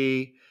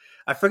actually,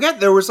 I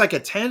forget, there was like a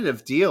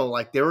tentative deal,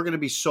 like they were going to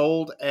be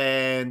sold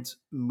and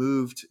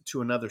moved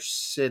to another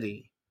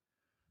city.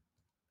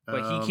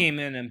 But he came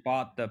in and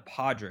bought the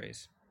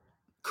Padres.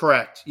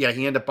 Correct. Yeah,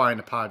 he ended up buying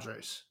the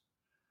Padres,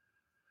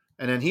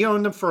 and then he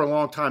owned them for a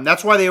long time.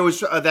 That's why they always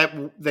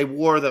that they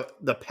wore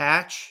the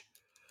patch.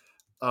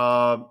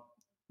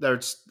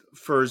 That's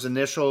for his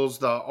initials,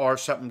 the R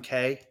something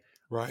K,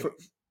 Right.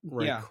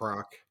 Ray Yeah.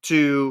 Kroc.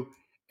 to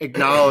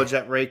acknowledge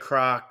that Ray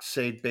Kroc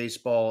saved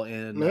baseball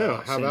in Yeah,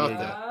 how San about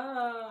Diego. that?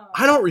 Oh.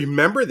 I don't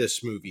remember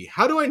this movie.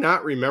 How do I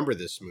not remember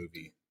this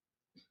movie?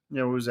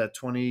 What was that,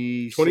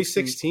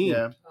 2016?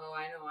 Yeah. Oh,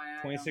 I know.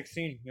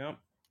 2016. Yep.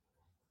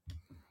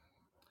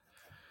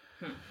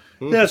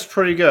 Yeah, it's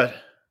pretty good.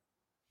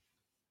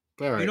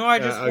 All right. You know what I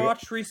just okay.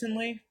 watched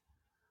recently?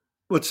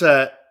 What's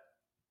that?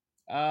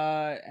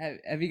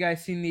 Have you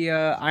guys seen the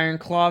Iron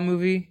Claw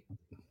movie?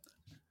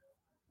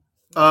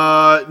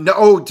 No.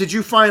 Oh, did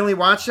you finally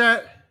watch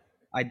that?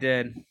 I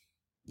did.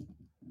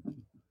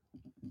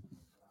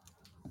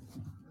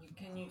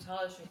 Can you tell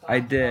us your I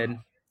thoughts without did.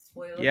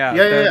 spoilers? Yeah,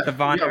 Yeah, yeah, the yeah.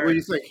 Von Yeah. What do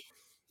you Erich. think?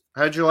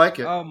 How'd you like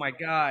it? Oh my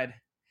god,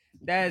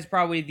 that is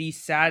probably the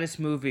saddest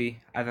movie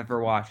I've ever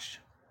watched.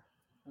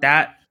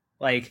 That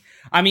like,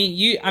 I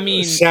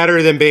mean,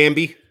 Sadder than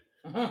Bambi.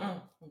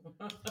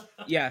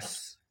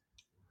 yes.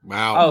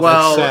 Wow, Oh, for that's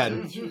Well,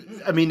 sad. sure.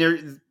 I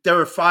mean, there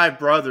were five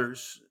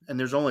brothers, and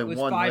there's only It was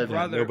one five living.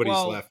 Yeah, brother. nobody's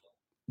Well, left.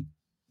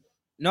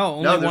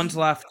 no, No, only there's one's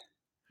left.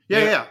 yeah,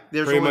 Yep, yeah.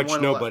 There's pretty only much one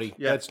left. nobody.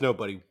 Yeah. That's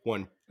nobody.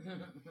 One.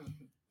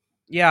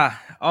 Yeah.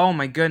 Oh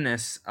my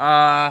goodness.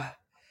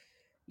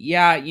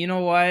 Yeah, you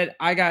know what?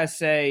 I gotta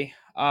say,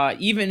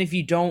 even if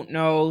you don't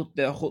know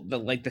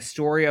the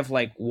story of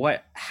like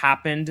what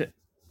happened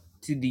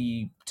to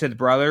the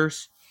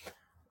brothers,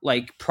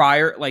 like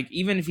prior, like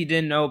even if you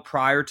didn't know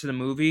prior to the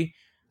movie,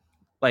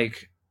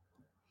 like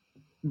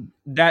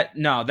that,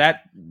 no,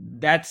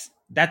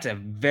 that's a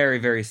very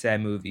very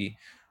sad movie.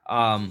 Did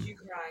Um. you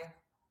cry?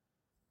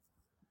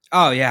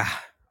 Oh yeah.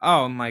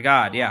 Oh my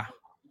God. Oh. Yeah.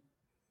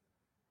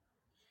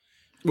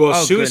 Well,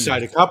 Oh suicide.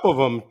 goodness. A couple of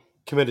them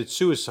committed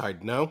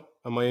suicide. No,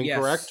 am I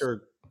incorrect? Yes,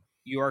 Or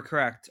you are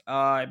correct.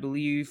 I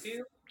believe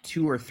Two?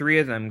 two or three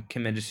of them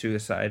committed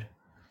suicide.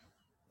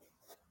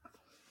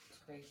 It's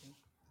crazy.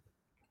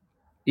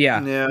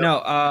 Yeah. Yeah.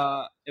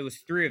 No, it was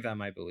three of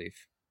them, I believe.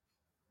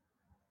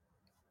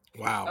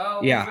 wow.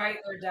 Oh, he's Yeah. right.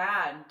 Their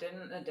dad.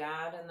 Didn't the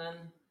dad and then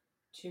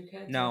two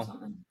kids or No.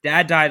 something?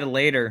 Dad died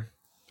later.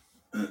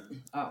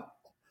 Oh.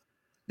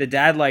 The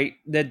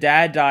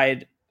dad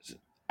died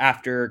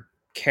after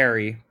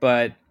Carrie,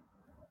 but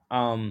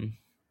um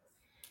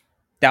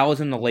that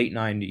was in the late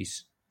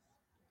 90s.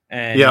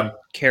 And Yep.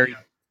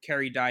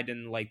 Carrie died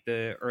in like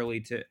the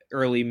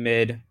early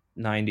mid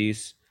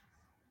 90s.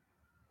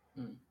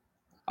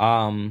 Hmm.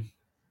 Um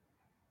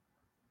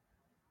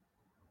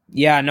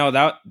Yeah, no,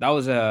 that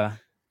was a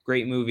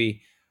great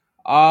movie.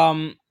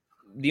 Um,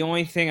 the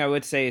only thing I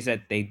would say is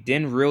that they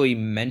didn't really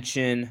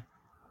mention,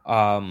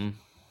 um,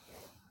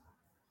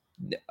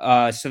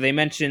 so they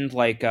mentioned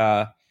like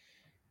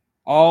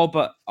all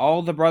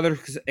the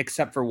brothers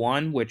except for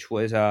one, which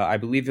was I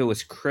believe it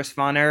was Chris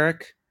Von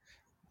Erich.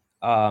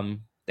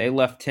 They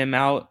left him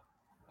out.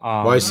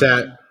 Why is Um,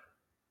 that?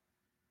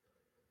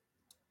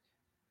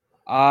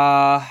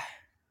 uh,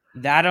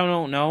 that I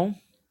don't know,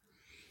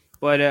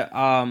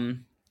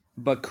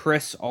 but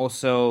Chris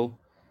also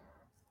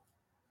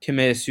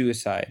committed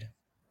suicide.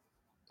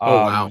 Oh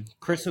wow.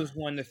 Chris was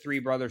one of the three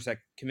brothers that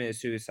committed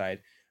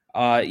suicide.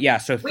 Yeah,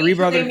 so three Wait,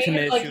 so they brothers made it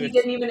committed like he suicide.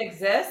 didn't even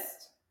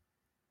exist?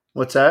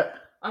 What's that?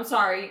 I'm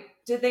sorry.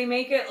 Did they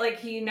make it like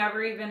he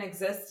never even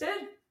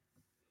existed?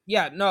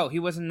 Yeah, no, he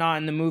was not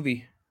in the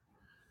movie.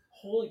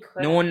 Holy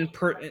crap.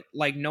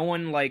 No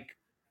one like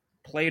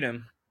played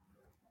him.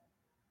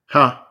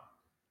 Huh.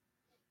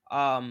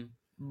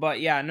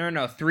 But yeah,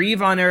 no. Three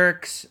Von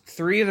Erichs,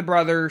 three of the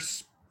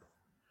brothers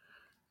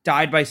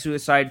died by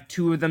suicide.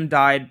 Two of them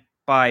died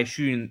by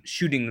shooting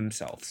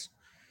themselves.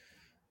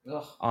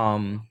 Ugh.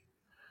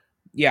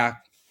 Yeah.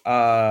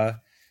 Uh,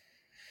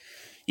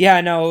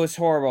 yeah, no, it was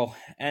horrible.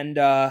 And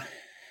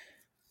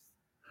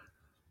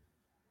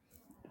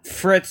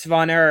Fritz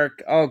von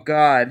Erich. Oh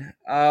God.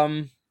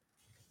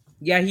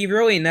 Yeah, he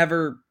really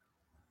never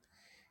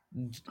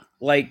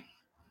like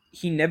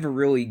he never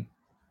really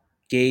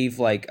gave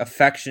like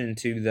affection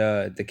to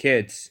the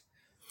kids.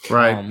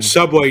 Right.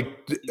 Subway,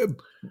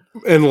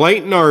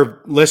 enlighten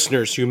our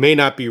listeners who may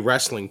not be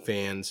wrestling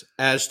fans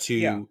as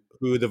Yeah. to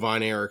who the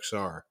Von Erichs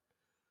are.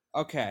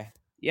 Okay.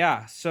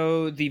 Yeah.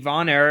 So the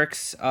Von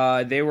Erichs,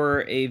 they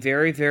were a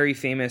very very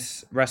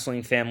famous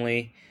wrestling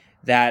family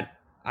that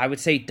I would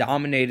say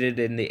dominated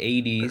in the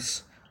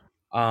 80s.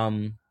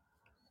 Um.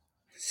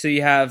 So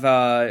you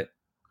have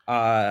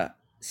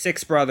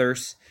six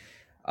brothers.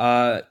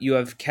 You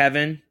have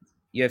Kevin,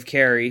 you have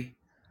Carrie,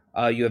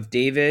 you have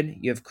David,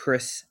 you have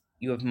Chris,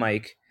 you have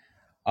Mike,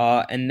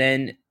 and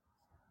then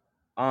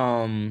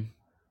um,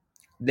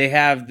 they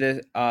had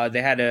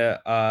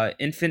a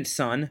infant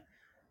son,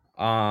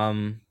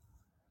 um,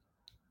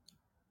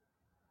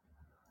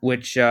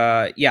 which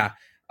Jack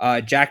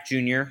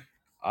Jr.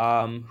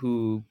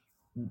 Who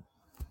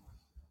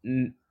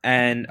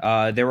and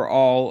they were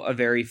all a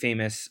very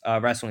famous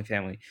wrestling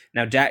family.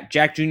 Now Jack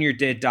Jr.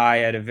 did die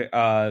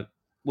at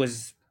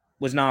was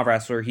not a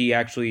wrestler. He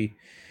actually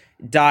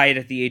died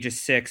at the age of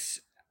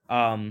 6,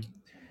 um,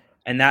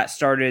 and that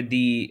started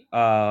the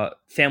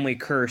family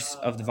curse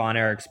of the Von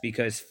Erichs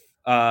because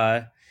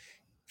 5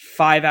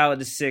 out of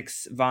the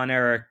 6 Von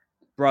Erich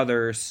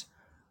brothers,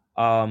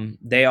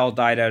 they all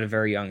died at a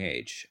very young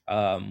age.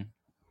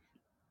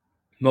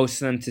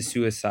 Most of them to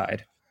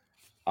suicide.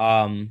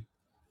 Um,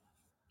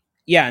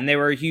 yeah, and they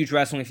were a huge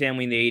wrestling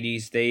family in the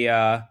 80s.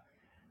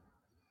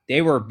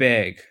 They were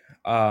big.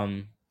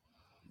 Um,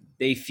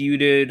 they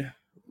feuded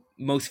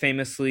most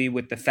famously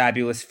with the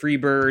Fabulous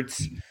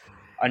Freebirds,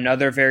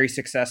 another very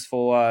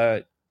successful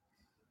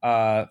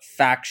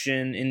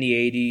faction in the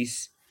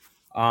 80s.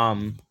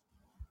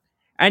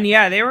 And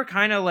yeah, they were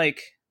kind of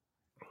like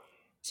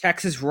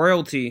Texas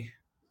royalty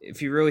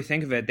if you really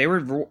think of it. They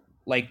were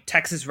like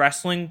Texas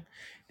wrestling.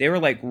 they were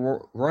like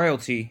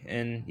royalty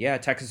in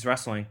Texas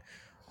wrestling,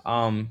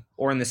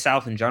 or in the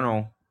South in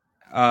general.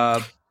 Uh,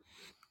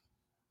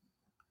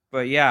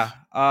 but yeah,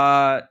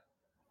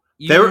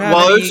 you There, have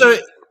any?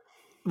 it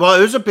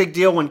was a big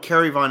deal when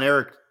Kerry Von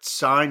Erich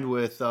signed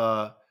with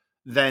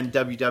then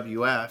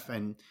WWF,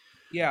 and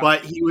Yeah,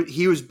 but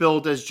he was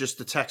billed as just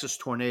the Texas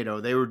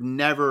Tornado. They would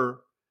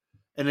never,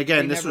 and they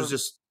again, this was never.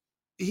 just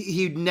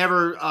he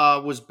never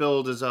was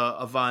billed as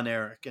a Von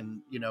Erich,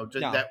 and No, he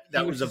that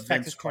was was a just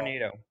Texas Vince call.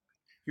 Tornado.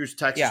 He was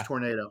Texas Yeah,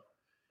 Tornado.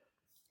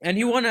 and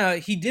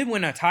he did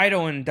win a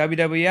title in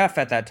WWF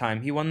at that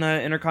time. He won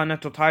the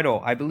Intercontinental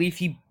title. I believe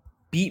he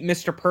beat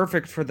Mr.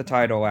 Perfect for the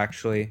title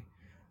actually.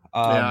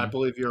 Yeah, I Um,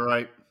 believe you're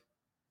right.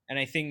 and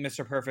I think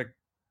Mr. Perfect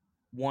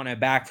won it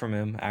back from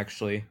him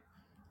actually.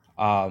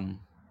 Um,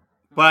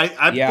 But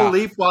I yeah.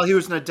 believe while he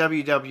was in the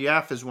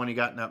WWF is when he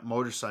got in that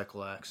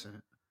motorcycle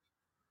accident.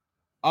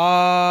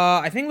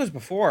 I think it was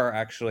before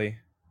actually.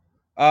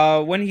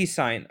 When he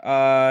signed.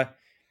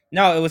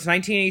 No, it was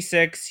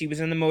 1986. He was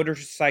in the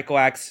motorcycle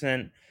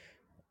accident.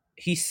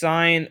 He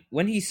signed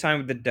with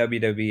the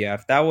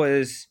WWF. That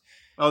was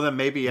Oh, then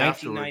maybe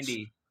afterwards.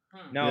 1990.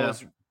 Hmm. No, it Yeah,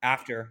 was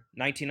after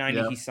 1990.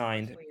 yeah, He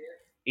signed. Weird.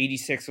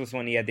 86 was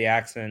when he had the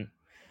accident.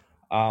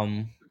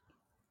 Um,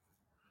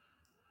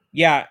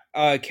 yeah.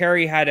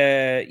 Kerry had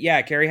a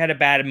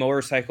bad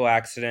motorcycle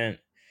accident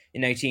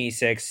in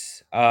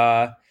 1986.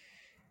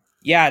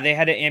 Yeah, they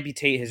had to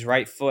amputate his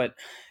right foot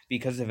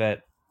because of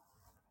it.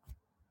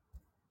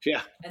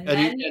 yeah. And And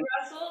then he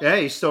wrestled? yeah,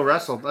 he still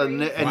That's wrestled, crazy.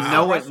 and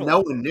Still Wow. wrestled.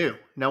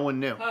 no one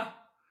knew. Huh.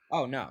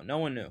 Oh no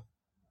one knew.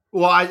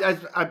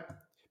 Well,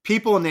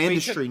 people in the So he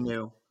took industry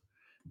knew,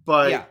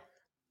 but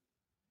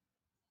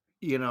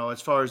yeah.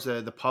 as far as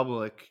the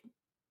public,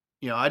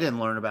 I didn't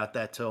learn about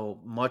that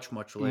till much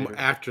later.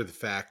 After the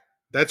fact.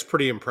 That's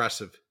pretty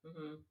impressive.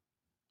 Mm-hmm.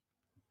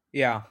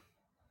 Yeah.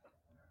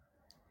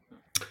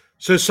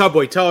 So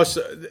Subway, tell us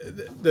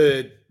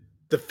the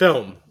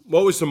film.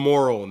 What was the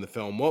moral in the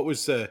film? What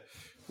was the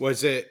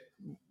was it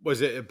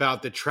was it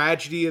about the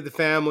tragedy of the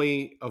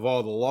family of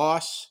all the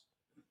loss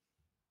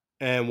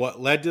and what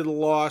led to the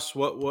loss?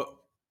 What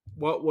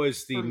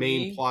was the For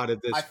main me, plot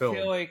of this I feel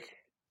film? like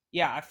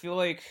I feel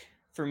like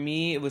for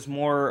me it was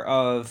more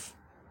of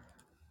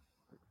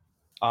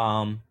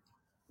um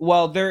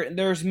well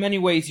there's many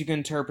ways you can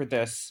interpret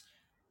this.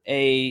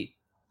 A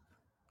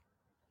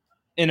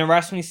In a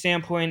wrestling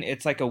standpoint,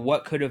 it's like a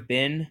what could have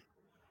been,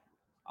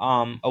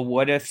 a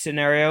what if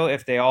scenario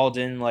if they all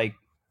didn't like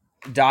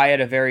die at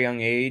a very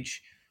young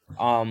age.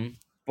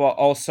 But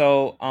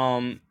also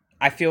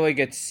I feel like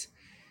it's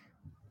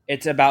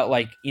about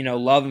like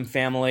love and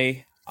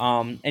family,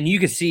 and you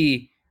can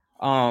see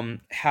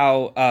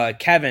how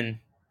Kevin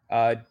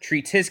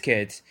treats his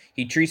kids.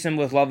 He treats them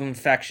with love and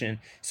affection,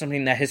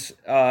 something that his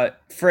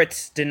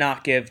Fritz did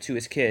not give to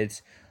his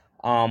kids.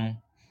 um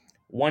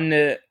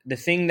the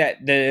thing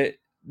that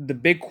the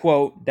big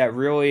quote that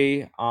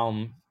really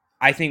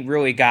I think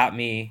really got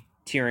me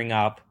tearing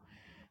up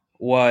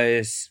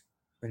was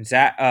when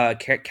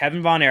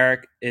Kevin Von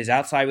Erich is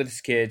outside with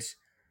his kids.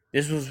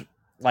 This was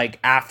like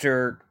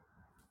after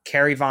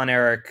Kerry Von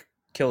Erich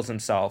kills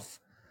himself.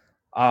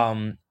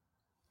 Um,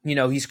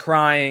 he's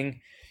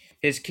crying.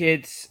 His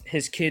kids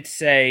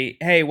say,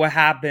 "Hey, what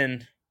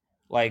happened?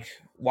 Like,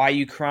 why are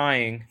you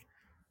crying?"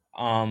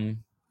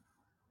 Um,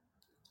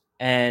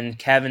 and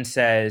Kevin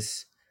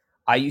says,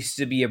 "I used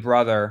to be a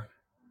brother.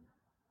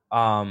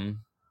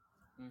 Um,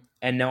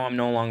 and now I'm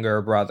no longer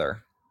a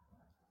brother."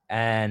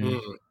 And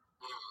Mm,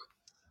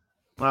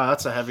 Wow,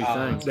 that's a heavy thing.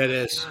 Oh, that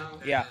is. no.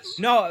 yeah,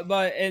 no,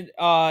 but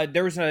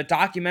there was a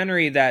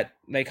documentary that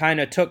they kind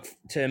of took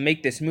to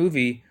make this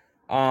movie.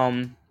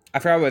 I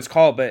forgot what it's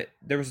called, but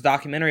there was a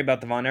documentary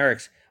about the Von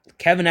Erichs.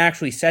 Kevin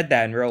actually said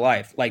that in real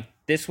life. Like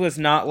this was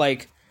not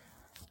like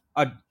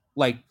a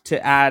like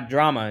to add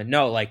drama.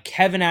 No, like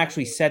Kevin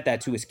actually said that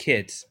to his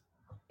kids.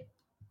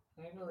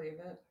 I believe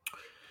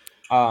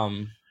it.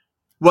 Um,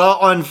 Well,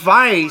 on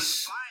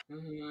Vice,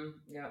 Mm-hmm.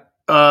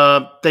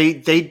 Yep.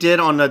 they did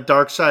on the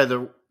Dark Side of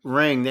the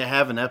Ring. They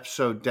have an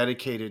episode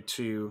dedicated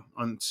to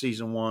on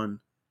season 1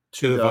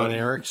 To the Von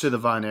Erichs? to the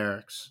Von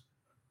Erichs,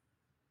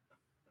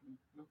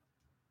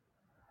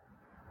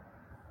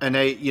 and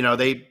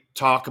they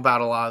talk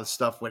about a lot of the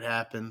stuff what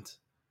happened.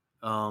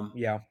 Um,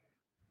 yeah,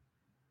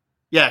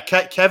 yeah,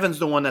 Kevin's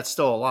the one that's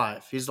still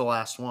alive. He's the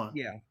last one.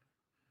 yeah,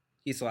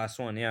 he's the last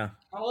one. Yeah,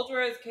 How old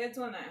were his kids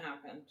when that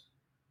happened?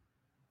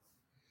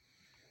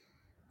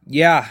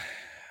 yeah.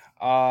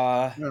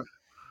 Uh, Yeah.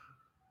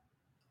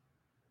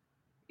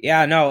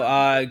 yeah,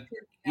 no, Kids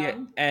yeah,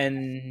 young?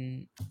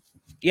 and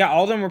yeah,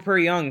 all of them were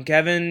pretty young.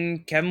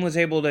 Kevin was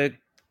able to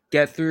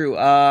get through,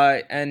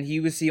 and he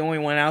was the only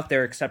one out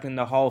there accepting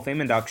the Hall of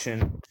Fame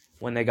induction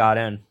when they got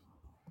in.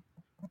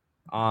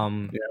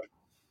 Um,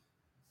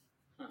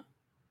 Yeah.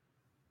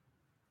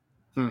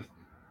 Hmm.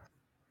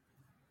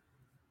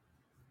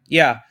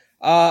 yeah.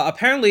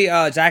 Apparently,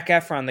 Zac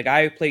Efron, the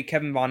guy who played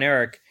Kevin Von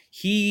Erich,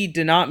 he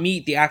did not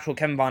meet the actual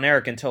Kevin Von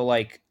Erich until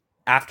like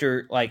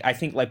after, like I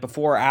think like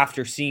before or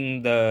after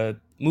seeing the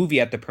movie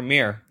at the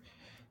premiere.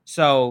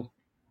 So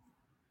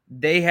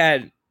they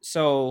had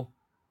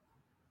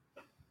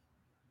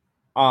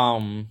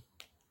um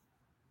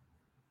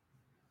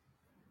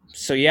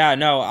so yeah,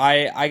 no,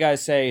 I gotta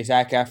say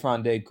Zac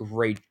Efron did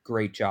a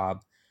great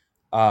job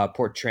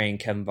portraying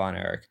Kevin Von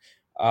Erich.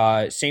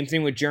 Same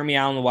thing with Jeremy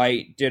Allen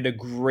White, did a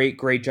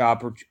great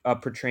job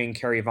portraying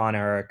Carrie Von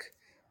Erich.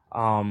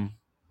 Um,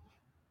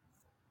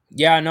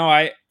 yeah, no,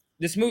 I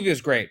this movie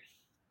is great.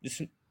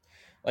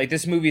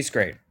 This movie is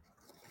great.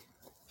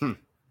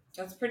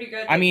 That's pretty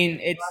good. I That you mean,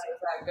 thought it was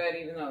that good,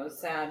 even though it was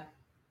sad.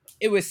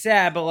 it was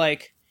sad, but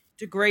like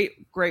it's a great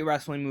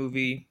wrestling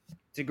movie.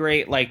 It's a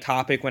great like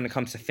topic when it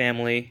comes to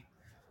family.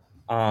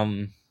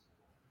 Um,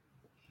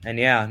 and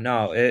yeah,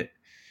 no,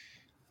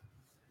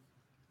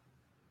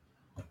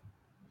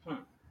 Hmm.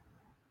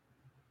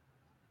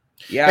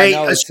 yeah, Hey,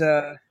 no, it's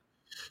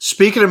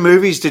speaking of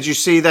movies, did you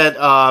see that?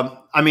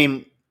 I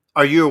mean,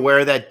 are you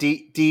aware that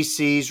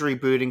DC's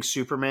rebooting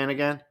Superman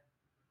again?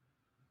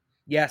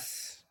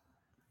 yes,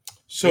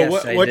 So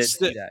yes, I did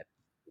see that.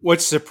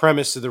 what's the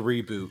premise of the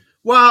reboot?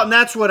 Well, and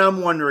that's what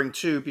I'm wondering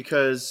too,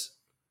 because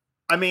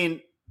I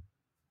mean,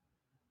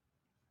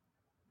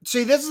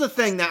 see, this is the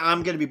thing that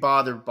I'm going to be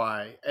bothered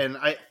by, and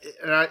I,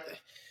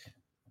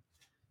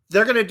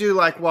 they're going to do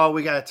like, well,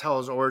 we got to tell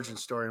his origin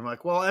story. I'm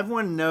like, well,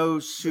 everyone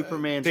knows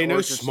Superman's They know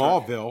origin story.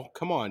 Smallville.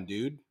 Come on,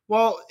 dude.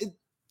 Well,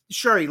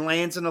 sure, he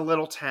lands in a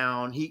little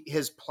town.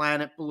 His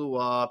planet blew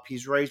up.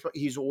 He's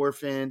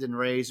orphaned and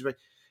raised, but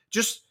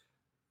just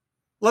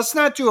let's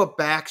not do a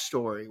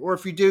backstory. Or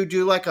if you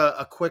do like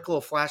a quick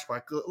little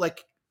flashback.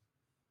 Like,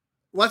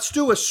 let's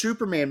do a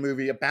Superman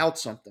movie about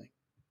something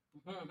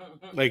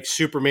Like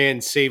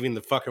Superman saving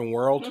the fucking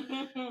world.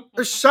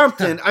 or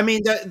something. I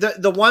mean,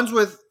 the ones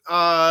with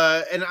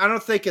and I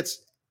don't think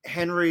it's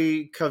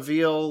Henry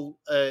Cavill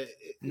his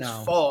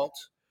No. fault.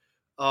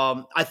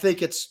 I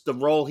think it's the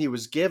role he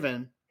was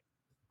given.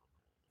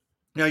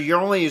 You know,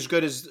 you're only as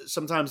good as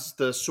sometimes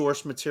the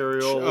source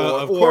material,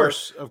 Of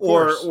course.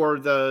 or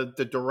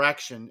the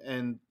direction,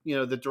 and you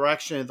know the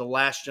direction of the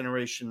last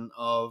generation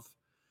of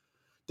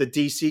the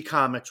DC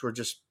comics were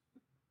just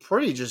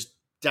just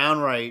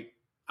downright,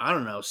 I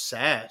don't know,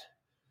 sad.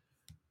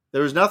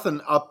 There was nothing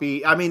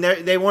upbeat. I mean,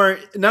 they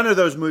weren't. None of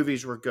those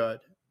movies were good.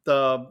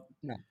 The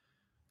No.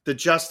 the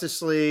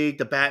Justice League,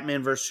 the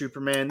Batman versus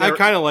Superman. I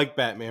kind of like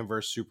Batman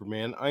versus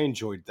Superman. I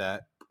enjoyed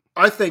that.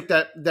 I think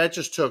that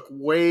just took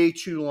way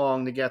too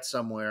long to get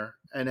somewhere,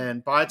 and then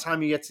by the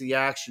time you get to the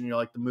action, you're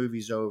like, the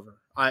movie's over.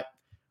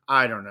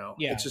 I don't know.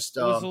 Yeah, It's just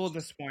it was a little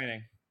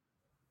disappointing.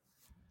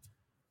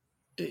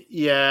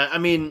 yeah. I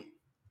mean,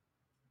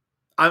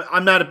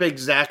 I'm not a big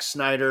Zack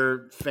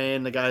Snyder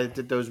fan, the guy that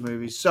did those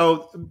movies.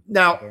 So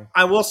now Okay.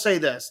 I will say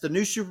this: the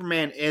new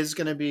Superman is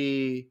going to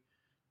be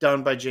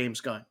done by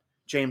James Gunn.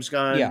 James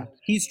Gunn. Yeah,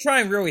 he's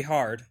trying really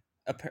hard.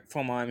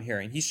 From what I'm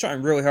hearing, he's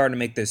trying really hard to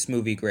make this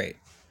movie great.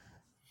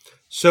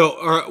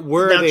 So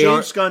where Now they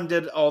James are, Gunn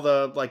did all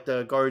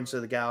the Guardians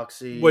of the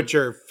Galaxy, which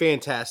are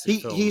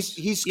fantastic films.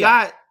 he's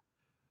Yeah. got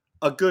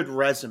a good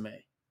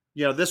resume.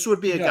 You know, this would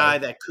be He a does. guy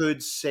that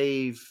could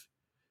save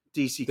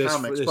DC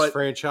Comics, this but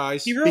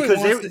franchise. He really Because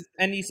wants they- to,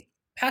 and he's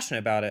passionate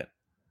about it.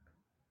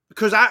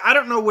 because I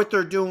don't know what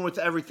they're doing with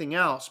everything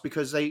else,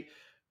 because they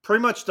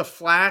pretty much, the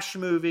Flash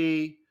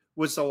movie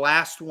was the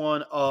last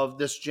one of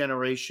this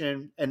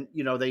generation, and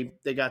you know they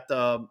got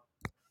the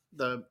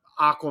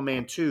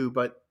Aquaman 2,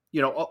 but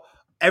you know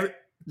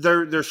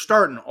they're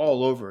starting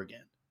all over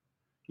again.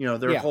 You know,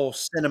 their Yeah. whole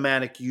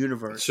cinematic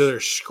universe. So they're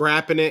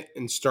scrapping it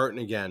and starting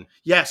again.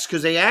 Yes,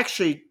 because they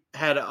actually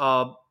had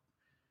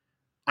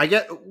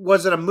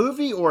was it a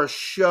movie or a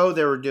show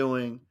they were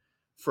doing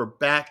for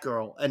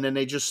Batgirl, and then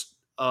they just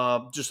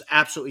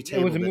absolutely It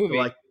tabled was a it. They're movie.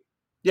 like,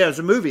 yeah, it was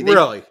a movie.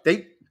 Really?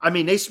 They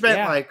spent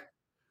Yeah. like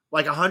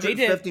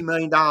 $150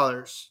 million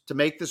to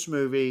make this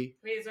movie.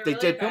 Wait, is there They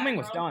really did- Filming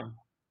was Batgirl? done.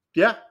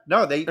 Yeah,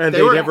 no, they And they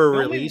they were never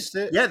filming- released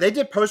it. yeah, they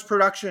did post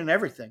production and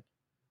everything,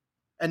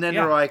 and then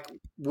Yeah. they're like,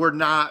 we're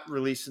not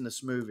releasing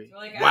this movie. They're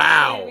like,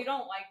 Wow. actually, we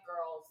don't like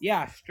girls.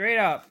 Yeah, straight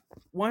up,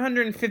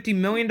 $150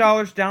 million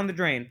down the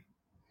drain.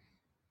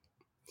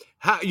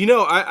 How, you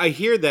know, I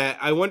hear that.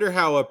 I wonder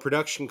how a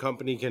production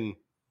company can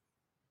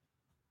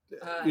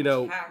you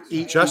know, Tax eat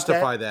rate.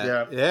 justify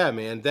that? that. Yeah,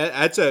 man.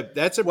 That's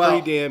a Well-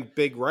 pretty damn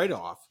big write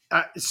off.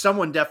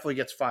 Someone definitely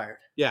gets fired.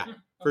 Yeah,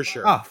 for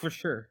sure. Oh, for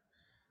sure.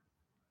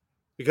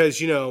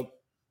 Because you know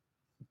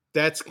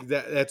that's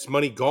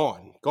money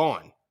gone.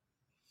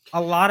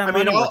 A lot of I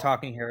mean, money all- we're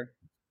talking here.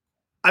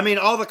 I mean,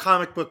 all the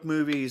comic book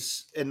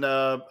movies in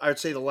I would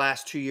say the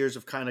last 2 years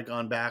have kind of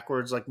gone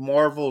backwards. Like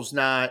Marvel's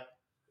not.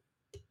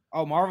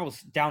 Oh,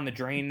 Marvel's down the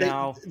drain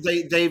now.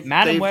 They've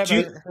Madam they've- Web, do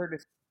you- I heard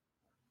it.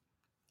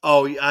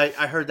 Oh,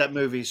 I heard that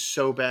movie's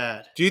so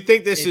bad. Do you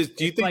think this It's- is?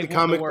 Do you it's think like the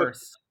one of comic book?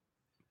 worst.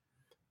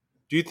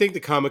 Do you think the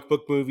comic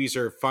book movies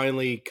are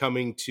finally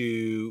coming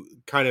to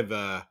kind of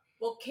a?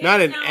 Well, kids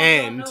Not an now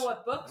end, don't know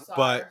what books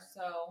but- are,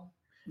 so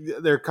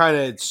They're kind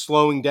of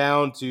slowing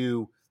down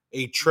to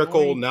a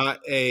trickle, Really? not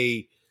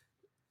a,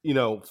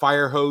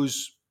 fire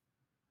hose.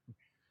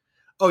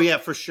 Oh yeah,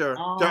 for sure.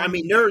 I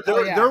mean, they're Oh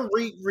they're yeah, they're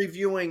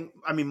reviewing.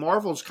 I mean,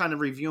 Marvel's kind of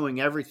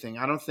reviewing everything.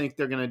 I don't think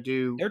they're gonna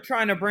do. they're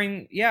trying to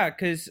bring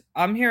because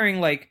I'm hearing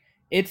like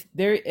it's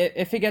there.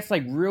 If it gets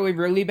like really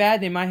really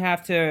bad, they might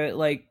have to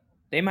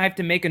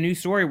make a new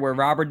story where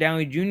Robert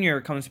Downey Jr.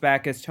 comes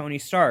back as Tony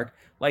Stark.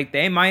 Like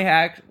they might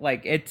act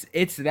like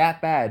it's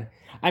that bad.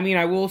 I mean,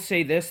 I will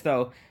say this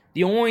though: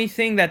 the only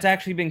thing that's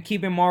actually been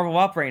keeping Marvel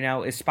up right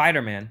now is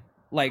Spider-Man.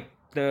 Like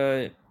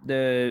the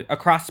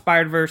Across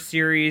Spider-Verse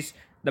series,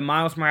 the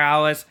Miles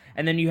Morales,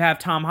 and then you have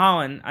Tom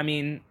Holland. I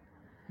mean,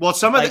 Well,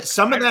 like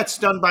some of that's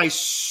done by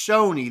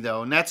Sony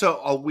though, and that's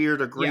a weird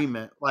yeah,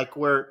 agreement. Like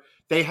where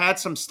they had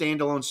some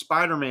standalone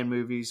Spider-Man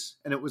movies,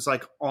 and it was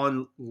like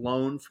on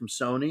loan from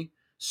Sony.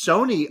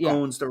 Sony yeah.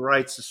 owns the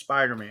rights to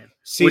Spider-Man,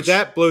 See, which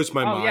that blows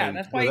my Oh yeah, mind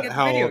that's why you with get the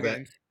how all video that.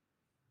 games.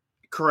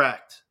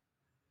 correct.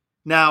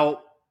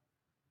 Now,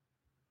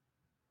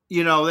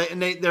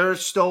 and they're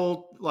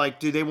still like,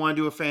 do they want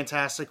to do a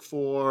Fantastic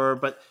Four?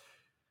 But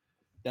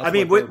I That's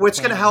mean, what they're what's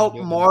going to planning on help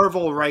doing.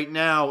 Marvel right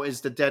now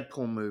is the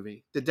Deadpool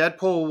movie. The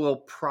Deadpool will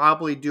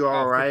probably do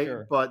all Oh, for right,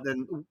 sure. but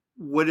then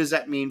what does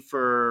that mean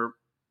for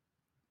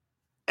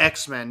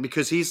X-Men?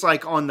 Because he's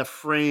like on the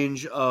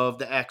fringe of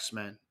the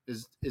X-Men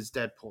is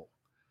Deadpool.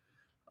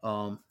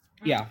 Um,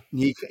 Yeah.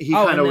 he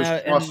Oh, kind of and always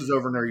and crosses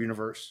over in their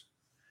universe.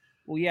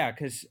 well, yeah,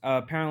 because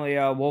apparently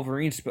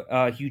Wolverine's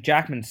Hugh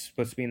Jackman's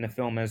supposed to be in the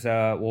film as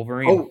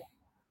Wolverine. Oh,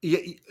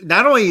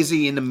 not only is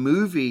he in the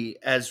movie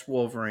as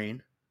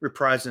Wolverine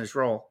reprising his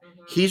role,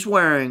 he's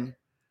wearing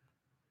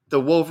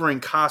the Wolverine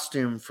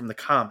costume from the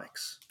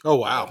comics. Oh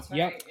wow. That's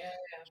Yep. right. Yeah.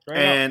 Straight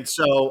up. And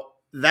so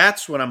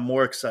that's what I'm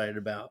more excited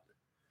about.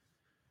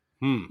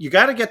 Hmm. You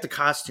got to get the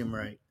costume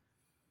right.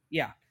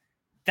 Yeah.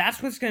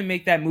 That's what's going to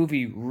make that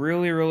movie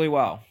really, really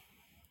well.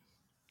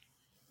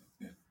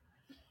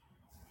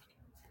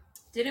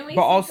 Didn't we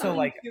But see also, something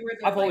like, too where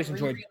they're I've like always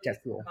enjoyed re-releasing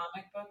Deadpool.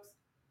 comic books?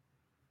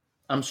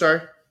 I'm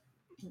sorry.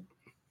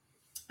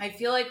 I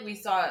feel like we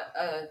saw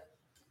a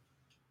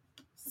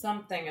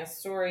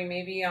story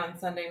maybe on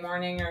Sunday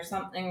morning or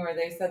something where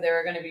they said they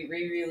were going to be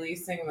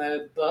re-releasing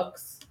the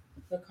books,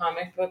 the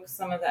comic books,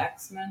 some of the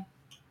X-Men.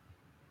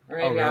 Or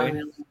Oh, maybe I really?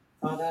 only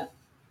saw that.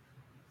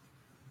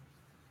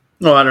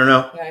 No, I don't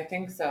know. Yeah, I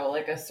think so.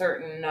 Like a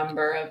certain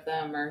number of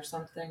them or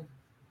something.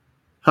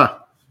 Huh?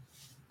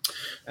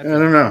 I That's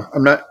don't know.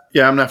 I'm not.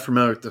 Yeah, I'm not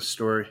familiar with this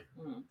story.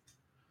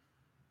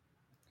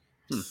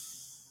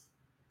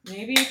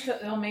 Maybe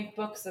they'll make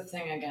books a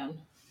thing again.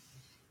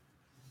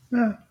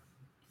 Yeah,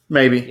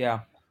 maybe. Yeah.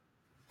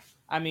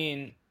 I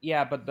mean,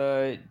 yeah, but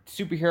the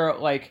superhero,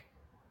 like,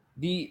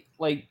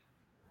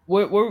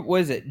 what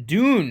was it?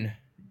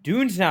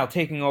 Dune's now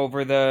taking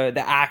over the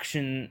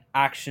action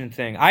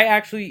thing. I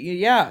actually,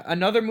 yeah,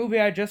 another movie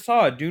I just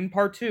saw, Dune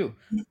Part 2.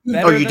 Oh,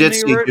 Better you than did the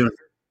see Dune.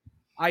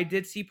 I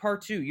did see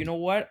Part 2. You know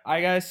what?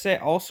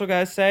 Also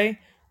gotta say,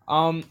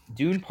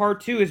 Dune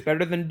Part 2 is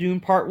better than Dune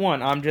Part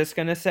 1. I'm just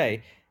gonna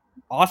say.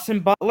 Austin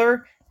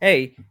Butler,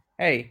 hey,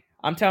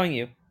 I'm telling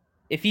you,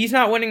 if he's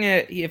not winning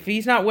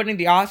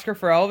the Oscar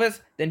for Elvis,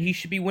 then he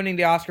should be winning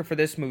the Oscar for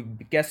this movie.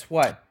 But guess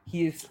what?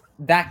 He is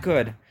that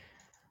good.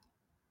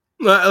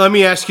 Let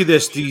me ask you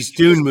this: these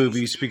Dune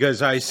movies,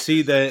 because I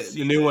see the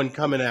new one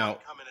coming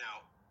out.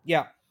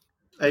 Yeah.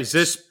 Is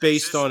this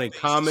based on a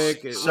comic?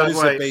 What is it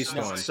Subway, based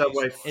on?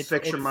 Subway, It's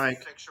fix your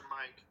mic.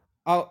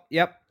 Oh,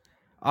 yep.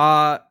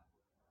 Uh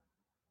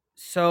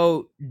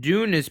so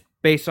Dune is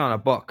based on a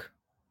book.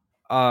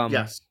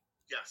 Yes,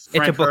 It's a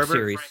Frank book Herbert.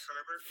 series.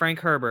 Frank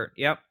Herbert,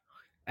 yep.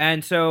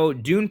 And so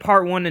Dune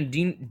Part 1 and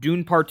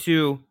Dune Part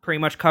 2 pretty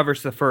much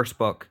covers the first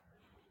book.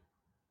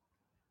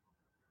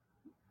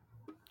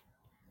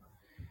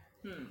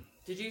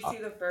 Did you see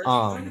the first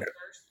Um, one?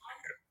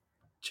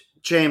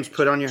 James,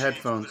 put on your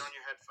headphones.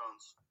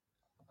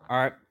 All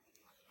right.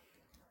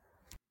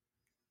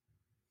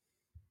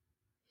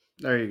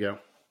 There you go.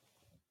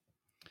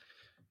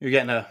 You're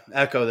getting an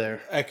echo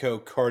there.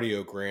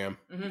 Echocardiogram.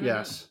 Mm-hmm.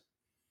 Yes.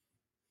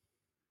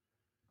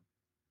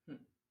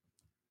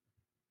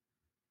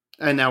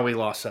 And now we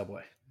lost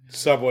Subway.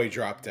 Subway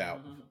dropped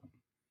out.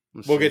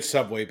 We'll get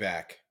Subway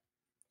back.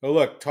 Oh,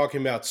 look,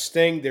 talking about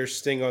Sting. There's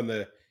Sting on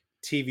the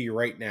TV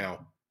right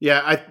now.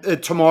 Yeah,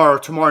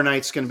 tomorrow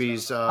night's going to be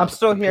his I'm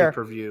still here.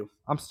 pay-per-view.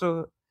 I'm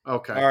still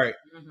Okay. All right.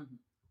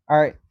 all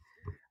right.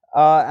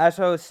 As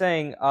I was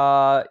saying,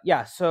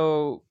 yeah.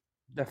 So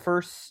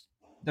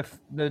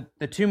the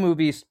two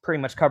movies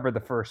pretty much cover the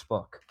first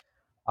book.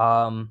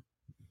 I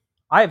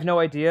have no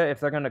idea if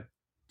they're gonna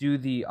do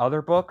the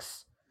other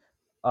books.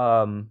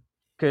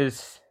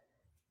 Because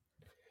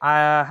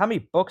how many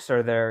books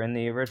are there in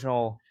the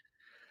original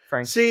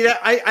Frank? See, that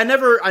I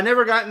never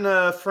got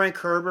into Frank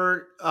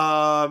Herbert.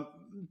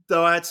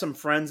 Though I had some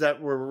friends that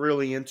were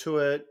really into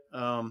it.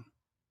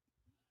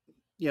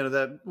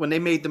 That when they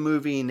made the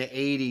movie in the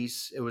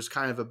 '80s, it was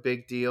kind of a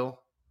big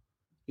deal.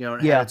 It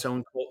Yeah. had its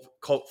own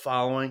cult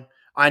following.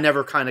 I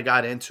never kind of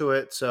got into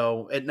it,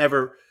 so it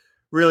never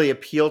really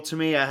appealed to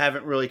me. I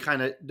haven't really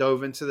kind of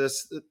dove into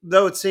this,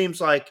 though. It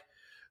seems like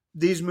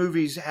these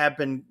movies have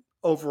been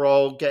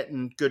overall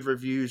getting good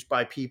reviews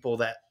by people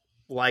that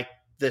like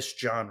this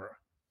genre. I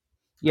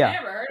Yeah.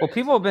 never heard Well, of it.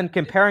 people have been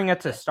comparing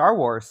it to Star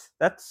Wars.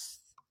 That's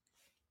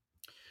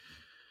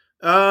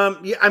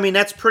Yeah, I mean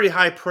that's pretty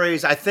high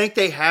praise. I think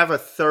they have a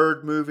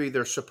third movie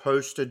they're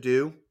supposed to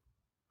do.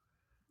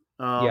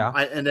 Yeah.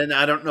 And then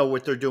I don't know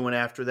what they're doing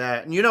after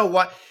that. And you know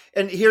what?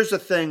 And here's the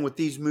thing with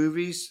these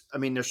movies. I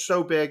mean, they're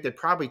so big they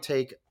probably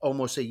take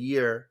almost a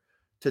year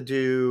to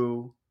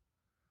do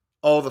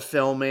all the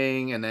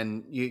filming, and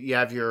then you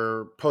have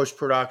your post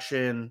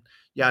production,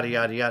 yada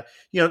yada yada.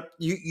 You know,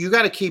 you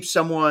got to keep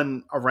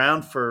someone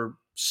around for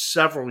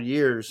several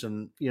years,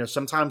 and you know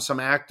sometimes some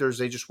actors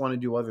they just want to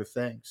do other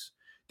things.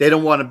 They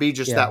don't want to be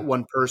just Yeah. that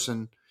one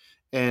person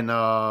in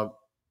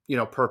you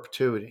know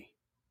perpetuity.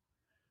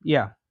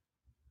 Yeah.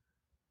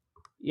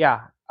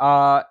 Yeah.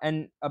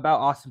 And about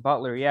Austin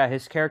Butler, yeah,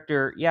 his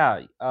character, yeah.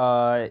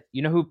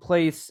 You know who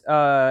plays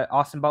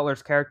Austin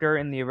Butler's character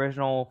in the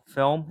original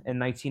film in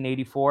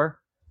 1984?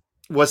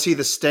 Was he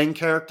the Sting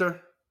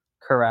character?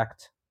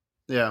 Correct.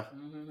 Yeah,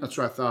 Mhm. that's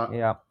what I thought.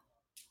 Yeah.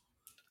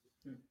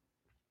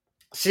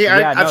 See,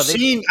 Yeah, I've no,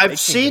 seen they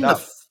changed it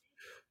up.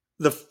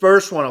 the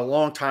first one a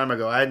long time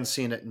ago. I hadn't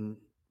seen it in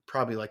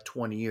probably like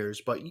 20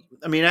 years, but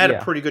I mean, I had a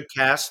Yeah. pretty good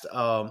cast.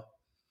 Uh,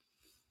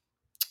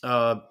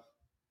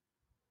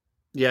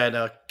 yeah,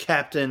 and,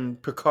 Captain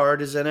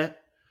Picard is in it,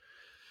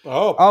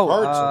 Oh, Oh,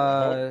 Picard's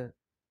in it,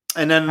 huh?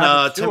 and then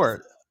Patrick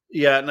Stewart.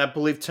 yeah, and I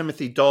believe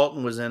Timothy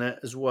Dalton was in it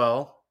as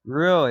well.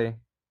 Really?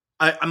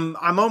 I'm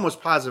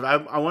almost positive.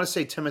 I want to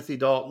say Timothy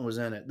Dalton was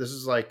in it. This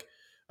is like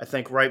I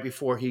think right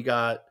before he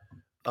got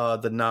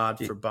the nod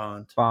for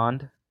Bond,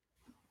 Bond.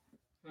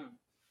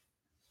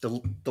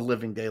 the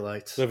Living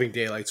Daylights. Living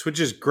Daylights, which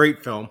is a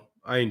great film.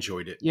 I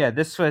enjoyed it. Yeah,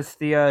 this was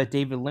the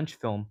David Lynch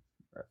film.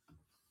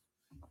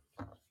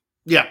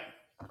 Yeah.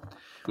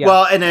 Yeah.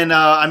 Well, and then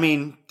I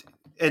mean,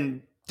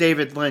 and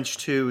David Lynch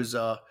too is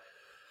an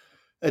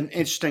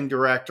interesting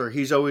director.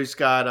 He's always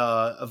got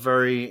a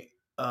very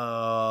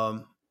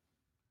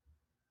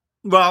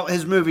well,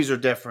 his movies are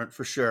different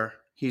for sure.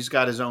 He's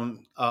got his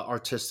own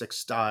artistic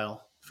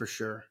style for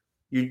sure.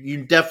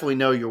 You definitely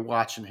know you're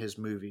watching his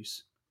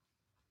movies.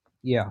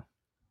 Yeah.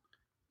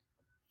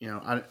 You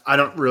know, I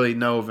don't really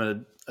know of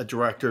a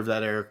director of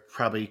that era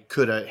probably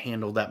could have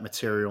handled that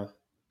material.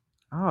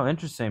 Oh,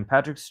 interesting.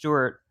 Patrick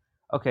Stewart.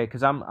 Okay,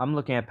 because I'm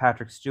looking at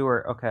Patrick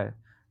Stewart. Okay,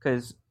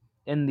 because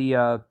in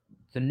the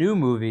new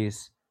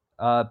movies,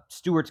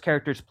 Stewart's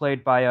character is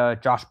played by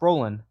Josh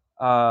Brolin,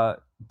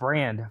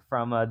 Brand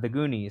from The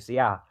Goonies.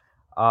 Yeah.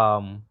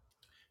 Um.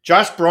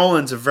 Josh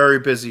Brolin's a very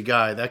busy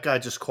guy. That guy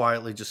just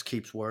quietly just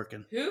keeps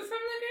working. Who from the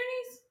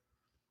Goonies?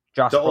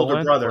 Josh The older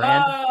Brolin, brother.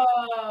 Brand.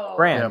 Oh,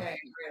 Brand. okay,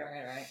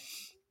 right.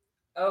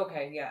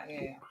 Okay, yeah.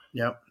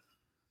 Yep.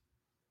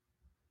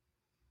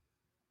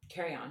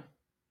 Carry on.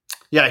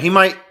 Yeah, he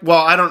might. Well,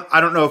 I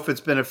don't know if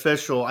it's been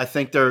official. I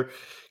think they're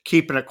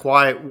keeping it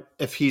quiet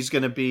if he's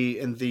going to be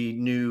in the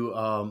new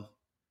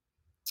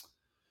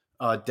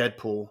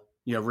Deadpool.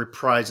 You know,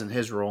 reprising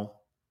his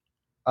role.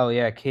 Oh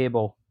yeah,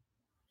 Cable.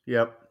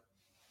 Yep.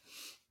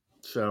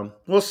 So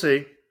we'll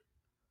see.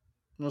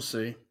 We'll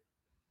see.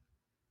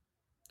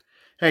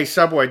 Hey,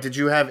 Subway, did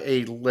you have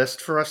a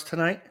list for us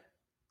tonight?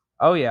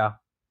 Oh yeah,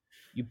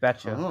 you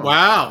betcha. Oh.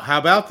 Wow, how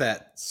about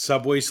that?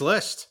 Subway's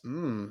list.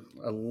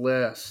 A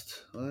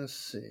list. Let's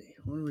see.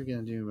 What are we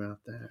going to do about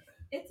that?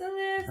 It's a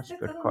list. That's a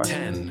it's good a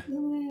question.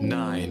 10,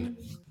 9,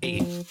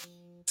 8,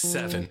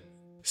 7,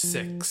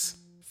 6,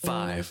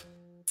 5,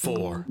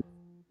 4,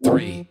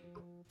 3,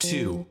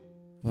 2,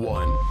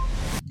 1.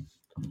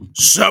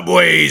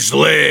 Subway's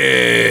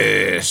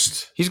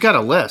list. He's got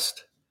a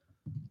list.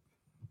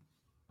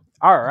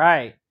 All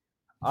right.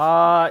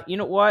 You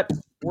know what?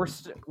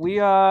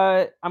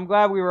 I'm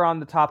glad we were on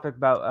the topic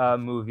about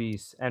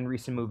movies and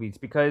recent movies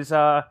because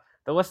the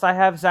list I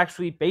have is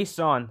actually based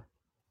on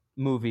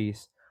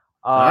movies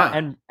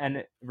and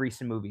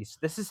recent movies.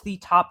 This is the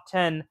top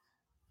 10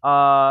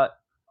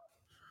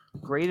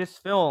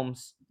 greatest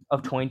films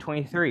of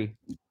 2023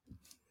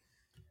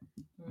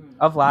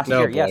 of last Oh,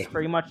 year. boy. Yes,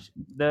 pretty much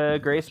the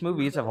greatest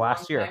movies of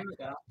last year.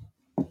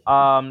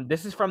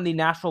 This is from the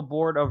National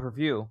Board of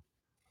Review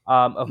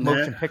of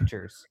Motion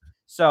Pictures.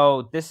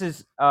 So this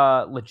is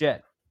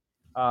legit.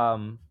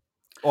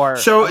 Or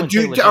So I wouldn't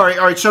say legit. all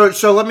right.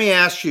 So let me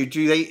ask you: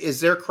 is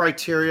there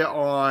criteria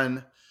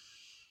on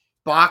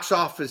box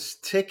office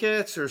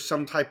tickets or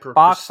some type of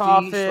box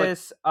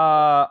prestige?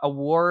 office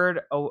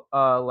award?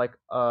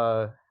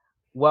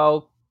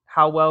 Well,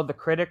 how well the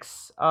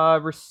critics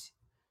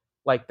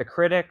like the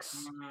critics.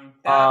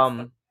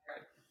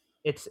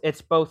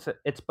 It's both.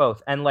 It's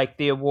both, and like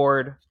the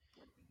award,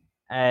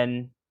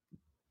 and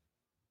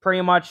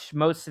pretty much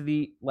most of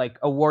the like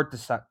award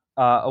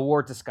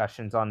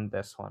discussions on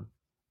this one.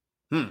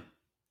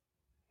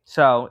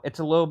 So it's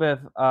a little bit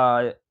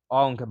of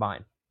all in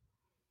combined.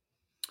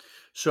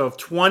 So of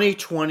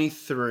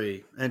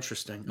 2023,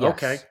 interesting. Yes.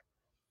 Okay.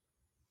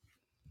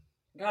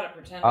 Gotta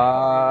pretend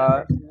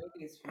I can remember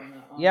movies from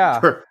that one.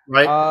 Yeah.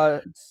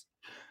 Right.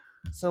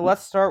 So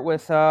let's start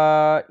with you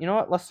know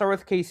what? Let's start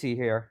with Casey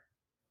here.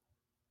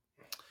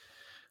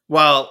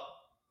 Well,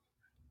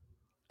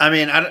 I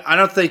mean, I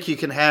don't think you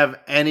can have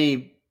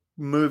any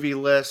movie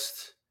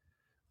list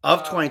of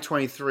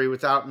 2023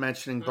 without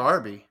mentioning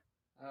Barbie.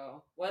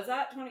 Oh, was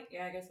that 20?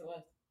 Yeah, I guess it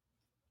was.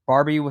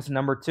 Barbie was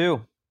number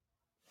 2.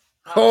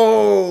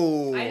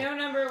 Oh, I know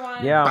number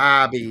 1. Yeah.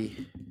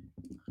 Bobby.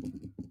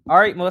 All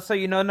right, Melissa,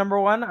 you know number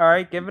 1. All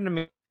right, give it to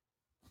me.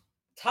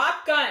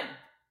 Top Gun.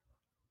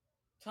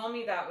 Tell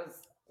me that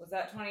was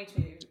that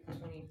 22?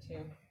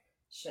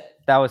 Shit.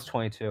 That was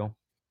 22.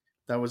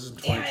 That was in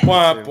Damn it.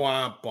 2022.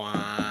 Bwah, bwah,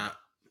 bwah.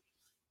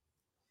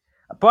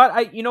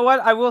 But you know what?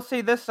 I will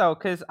say this though,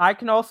 because I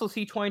can also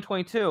see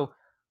 2022.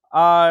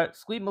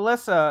 Sweet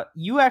Melissa,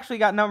 you actually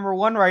got number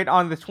 1 right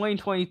on the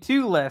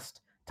 2022 list.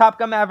 Top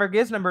Gun Maverick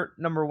is number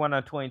 1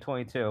 on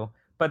 2022,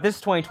 but this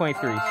is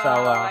 2023. So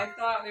I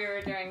thought we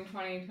were doing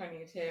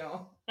 2022.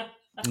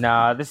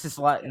 nah, this is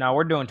no,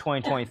 we're doing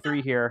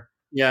 2023 here.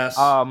 Yes.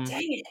 Dang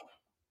it!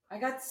 I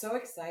got so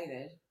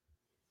excited.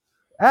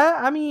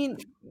 I mean,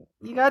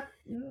 you got.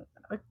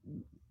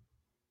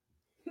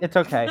 It's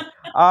okay.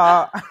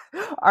 All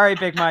right,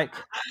 Big Mike.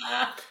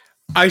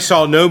 I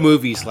saw no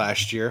movies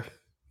last year,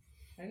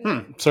 so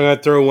I'm gonna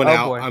throw one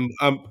out. Boy.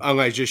 I'm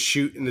gonna just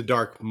shoot in the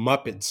dark.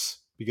 Muppets,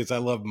 because I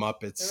love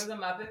Muppets. There was a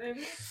Muppet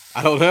movie?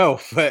 I don't know,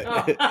 but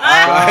Oh. the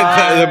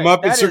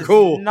Muppets that are is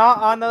cool. Not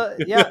on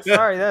the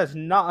sorry, that is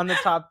not on the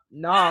top,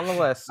 not on the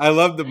list. I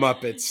love the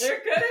Muppets. There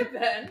could have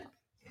been.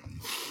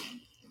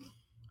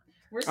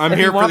 I'm If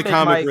here you for want the Big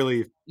comic Mike,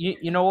 relief.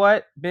 You know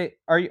what?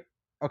 Are you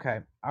okay?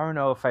 I don't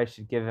know if I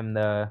should give him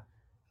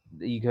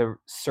you could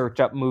search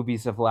up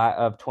movies of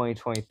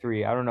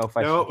 2023. I don't know if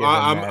I should give him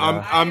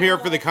that. I'm here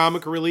for the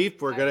comic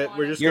relief. We're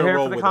just You're gonna here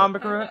roll for the with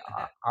comic it. relief.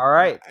 All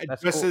right,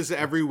 that's Just cool. as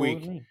every That's cool with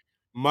week. me.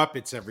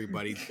 Muppets,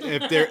 everybody.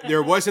 If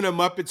there wasn't a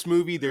Muppets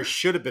movie, there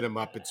should have been a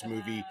Muppets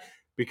movie,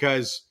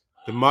 because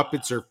the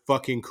Muppets are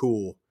fucking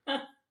cool.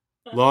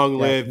 Long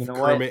live you know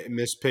Kermit and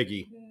Miss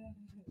Piggy.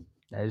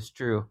 That is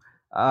true.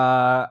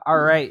 All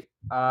right,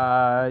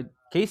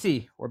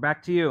 Casey, we're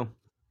back to you.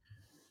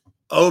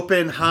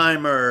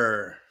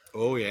 Oppenheimer.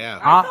 Oh yeah.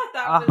 I thought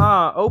that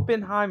was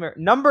Oppenheimer,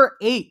 number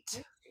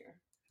 8.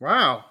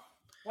 Wow.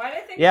 Why did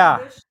I think Yeah.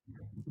 of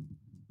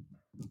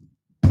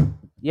this?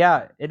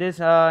 Yeah, it is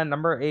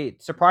number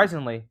 8.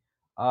 Surprisingly,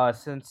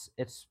 since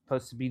it's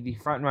supposed to be the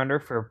front runner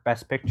for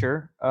Best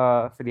Picture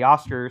for the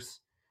Oscars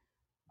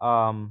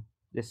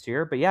this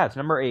year. But yeah, it's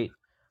number 8.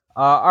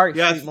 All right,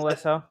 Yeah, Sweet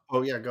Melissa.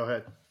 Oh yeah, go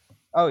ahead.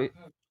 Oh,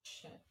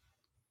 Shit.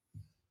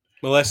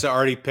 Melissa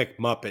already picked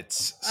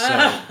Muppets, so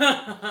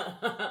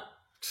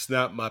it's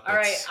not Muppets. All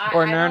right.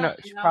 or I no,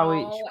 don't she know.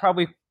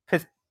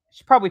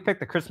 probably picked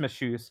the Christmas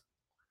shoes.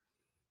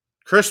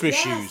 Christmas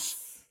Yes. shoes.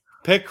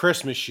 Pick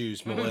Christmas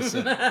shoes,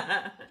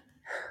 Melissa.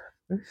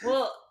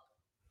 Well,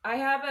 I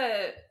have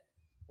a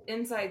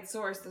inside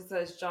source that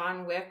says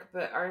John Wick,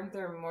 but aren't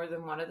there more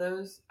than one of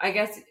those? I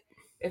guess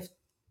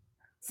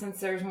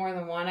since there's more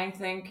than one, I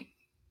think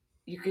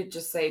you could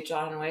just say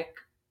John Wick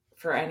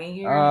for any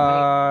year.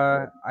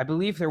 I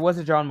believe there was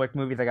a John Wick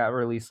movie that got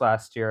released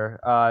last year.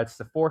 It's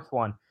the 4th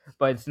one,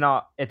 but it's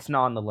not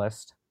on the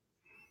list.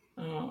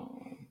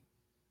 Oh.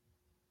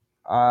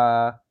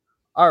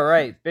 All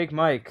right, Big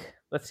Mike.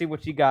 Let's see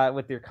what you got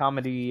with your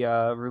comedy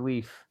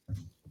relief.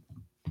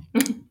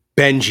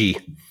 Benji.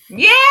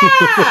 Yeah.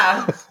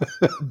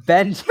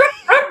 Benji.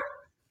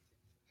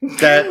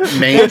 That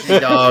mangy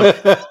dog.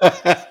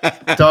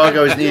 Dog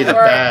always needed a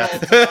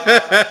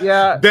bath.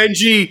 Yeah.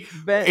 Benji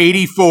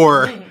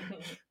 84.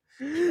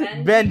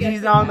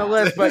 Benji's not on the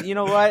list, but you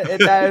know what?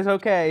 That is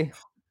okay.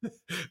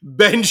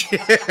 Benji.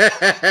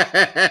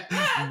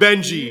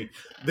 Benji,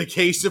 the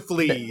case of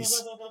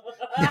fleas.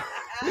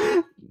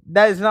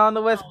 That is not on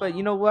the list, but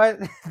you know what?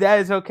 That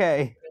is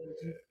okay.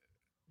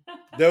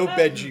 No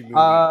Benji movie.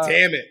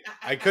 Damn it.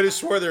 I could have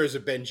swore there was a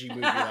Benji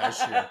movie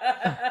last year.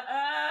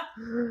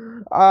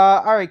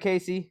 All right,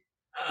 Casey.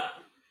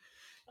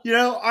 You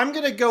know, I'm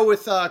gonna go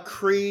with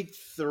Creed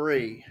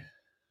 3.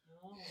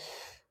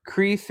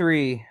 Creed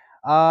 3.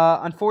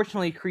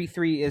 Unfortunately, Creed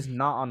 3 is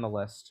not on the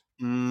list.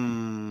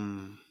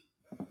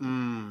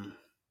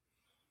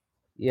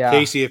 Yeah.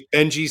 Casey, if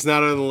Benji's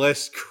not on the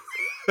list,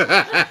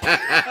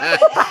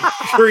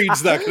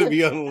 Creed's not going to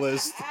be on the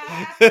list.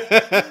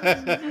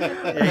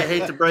 Yeah, you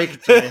hate to break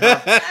it to me, huh?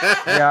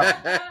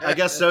 Yeah. I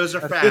guess those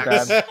are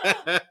That's too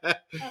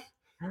facts.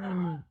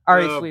 All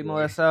right, Oh, Sweet boy.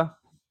 Melissa.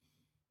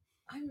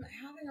 I'm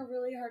having a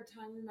really hard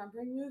time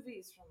remembering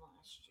movies from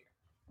last year,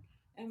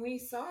 and we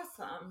saw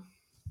some.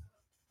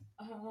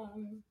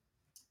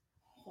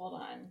 Hold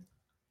on.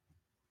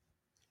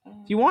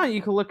 If you want,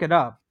 you can look it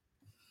up.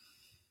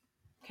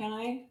 Can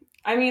I?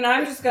 I mean,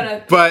 I'm just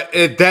gonna. But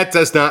that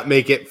does not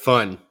make it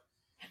fun.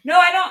 No,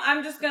 I don't.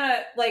 I'm just gonna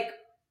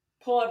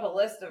pull up a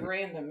list of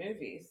random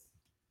movies,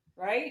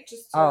 right?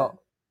 Just to... Oh.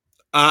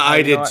 I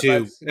you know did what, too,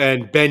 let's-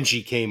 and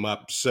Benji came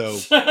up. So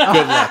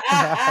good luck.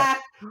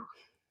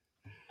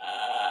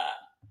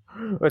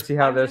 Let's see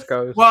how this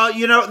goes. Well,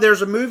 you know,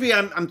 there's a movie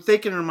I'm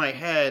thinking in my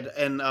head,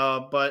 and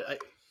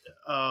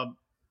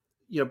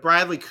you know,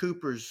 Bradley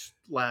Cooper's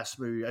last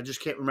movie. I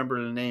just can't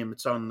remember the name.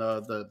 It's on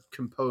the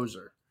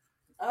composer.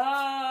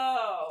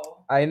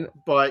 Oh.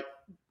 but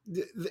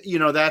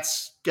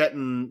that's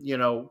getting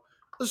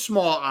a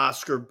small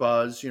Oscar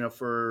buzz,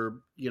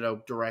 for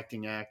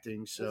directing,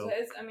 acting. So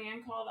Was A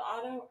Man Called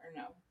Otto or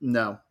no?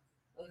 no,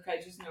 Look, I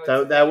just know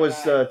it's that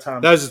was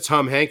That was a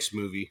Tom Hanks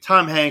movie.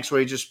 Tom Hanks, where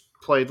he just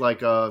played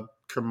like a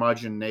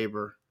curmudgeon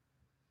neighbor.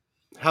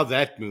 How'd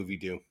that movie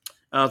do?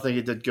 I don't think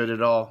it did good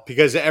at all.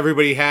 Because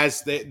everybody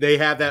they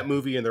have that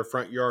movie in their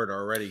front yard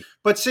already.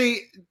 But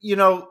see,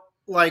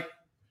 like,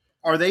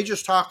 are they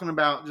just talking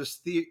about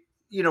just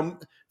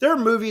there are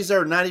movies that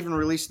are not even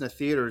released in the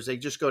theaters. They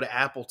just go to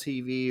Apple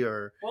TV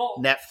or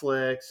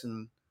Netflix,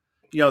 and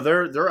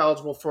they're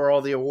eligible for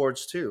all the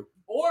awards too.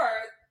 Or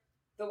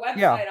the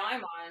website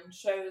I'm on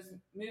shows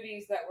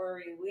movies that were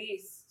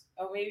released.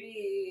 Oh,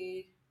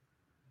 maybe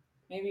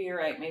you're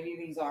right. Maybe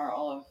these are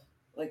all of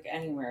like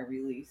anywhere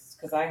released,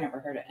 because I never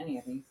heard of any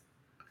of these.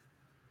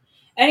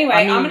 Anyway,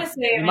 I'm gonna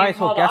say A Man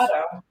Called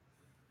Otto.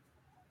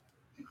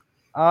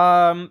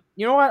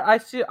 You know what? I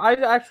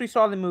actually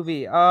saw the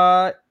movie.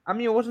 I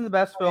mean, it wasn't the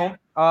best film.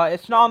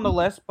 It's not on the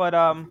list, but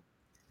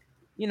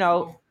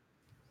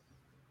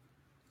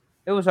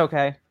it was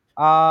okay.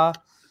 A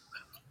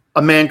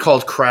Man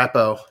Called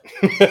Crapo.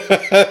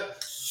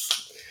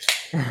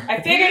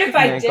 I figured if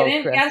I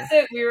didn't guess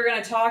it, we were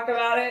gonna talk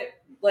about it,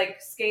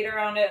 like skate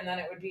around it, and then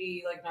it would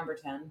be like number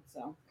 10.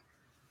 So.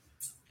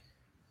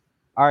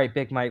 All right,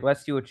 Big Mike,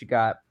 let's see what you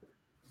got.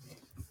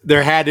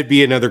 There had to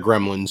be another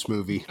Gremlins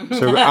movie,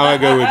 so I'm gonna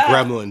go with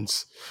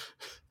Gremlins.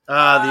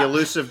 The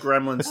Elusive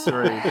Gremlins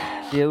 3.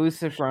 The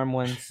Elusive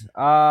Gremlins.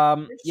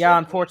 Yeah,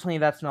 unfortunately,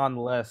 that's not on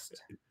the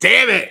list.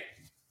 Damn it!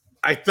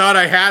 I thought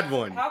I had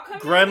one.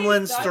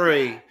 Gremlins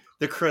 3.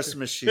 The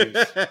Christmas shoes.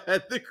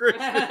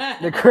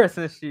 The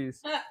Christmas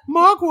shoes.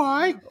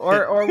 Mogwai.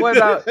 Or what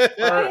about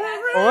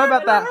what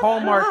about that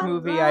Hallmark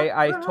movie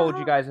I told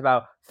you guys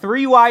about?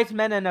 3 Wise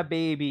Men and a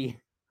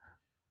Baby.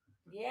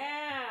 Yeah.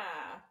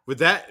 With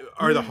that,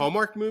 are the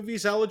Hallmark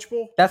movies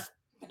eligible?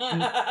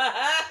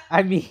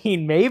 I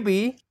mean,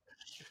 maybe.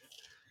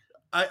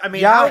 I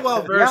mean, how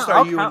well versed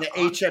are you in the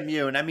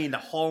HMU? And I mean the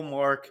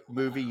Hallmark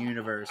movie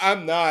universe.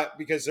 I'm not,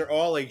 because they're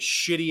all like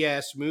shitty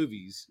ass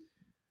movies.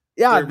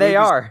 Yeah, they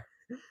are.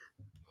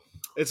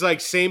 It's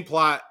like same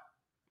plot,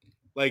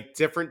 like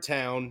different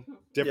town,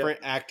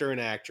 different actor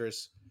and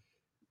actress.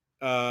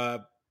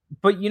 But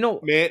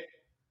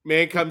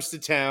man comes to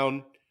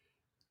town,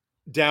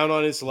 down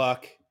on his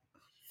luck,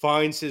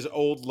 finds his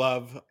old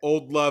love.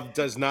 Old love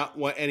does not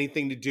want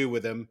anything to do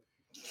with him.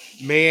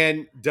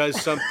 Man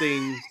does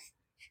something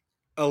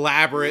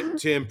elaborate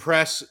to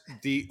impress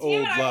the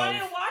old love. I want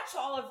to watch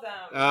all of them.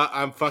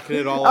 I'm fucking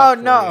it all up.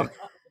 Oh no.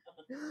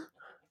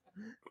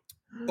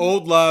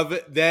 Old love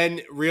then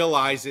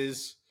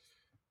realizes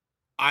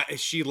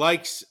she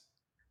likes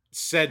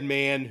said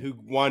man who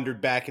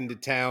wandered back into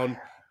town,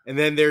 and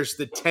then there's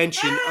the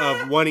tension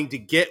of wanting to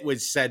get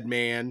with said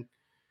man.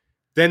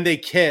 Then they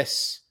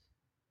kiss,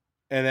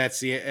 and that's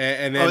the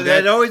and then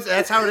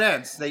that's how it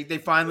ends. They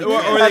finally or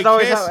that's they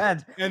always kiss, how it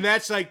ends. and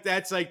that's like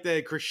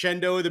the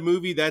crescendo of the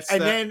movie. Then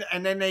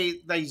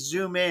they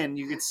zoom in.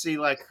 You can see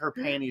like her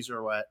panties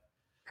are wet.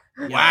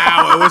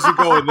 Wow, I wasn't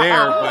going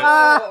there, but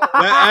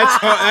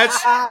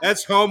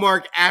that's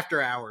Hallmark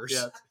After Hours.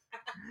 Yeah.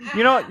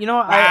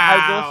 Wow,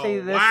 I will say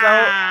this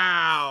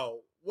though.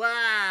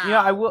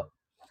 Wow.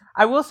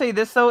 I will say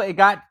this though. It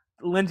got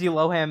Lindsay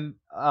Lohan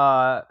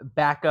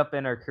back up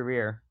in her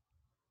career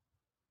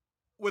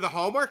with a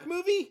Hallmark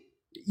movie.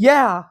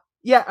 Yeah,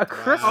 a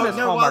Christmas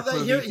Hallmark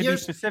movie to be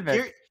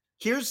specific.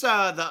 Here's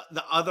the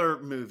other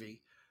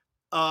movie.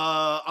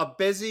 A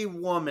busy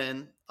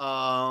woman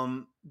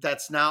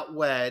that's not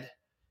wed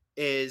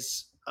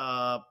is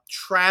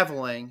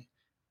traveling,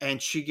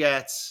 and she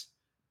gets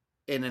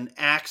in an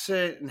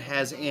accident and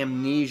has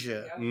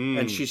amnesia,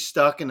 and she's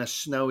stuck in a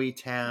snowy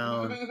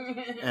town,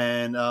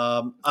 and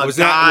a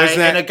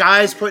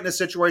guy's put in a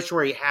situation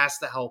where he has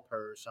to help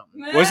her or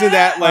something. Wasn't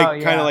that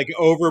like kind of like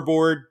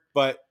Overboard,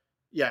 but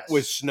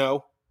with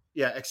snow?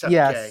 Yeah, except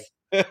gay.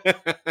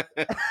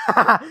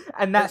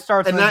 And that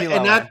starts and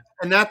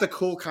not the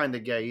cool kind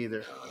of gay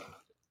either.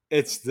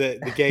 It's the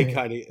gay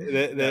kind of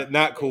the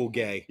not cool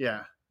gay.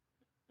 Yeah.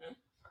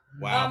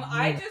 Wow.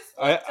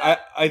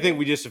 I think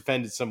we just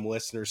offended some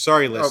listeners.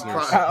 Sorry,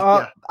 listeners.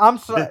 I'm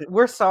sorry.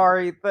 We're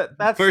sorry, but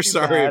we're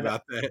sorry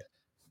about that.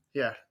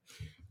 Yeah.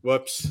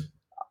 Whoops.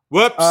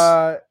 But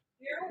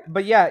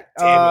yeah,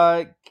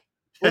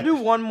 we'll do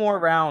one more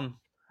round.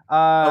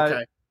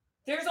 Okay.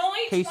 There's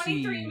only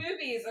 23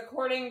 movies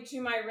according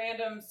to my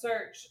random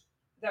search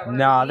that were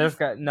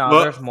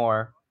there's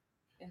more.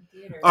 In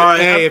theaters. All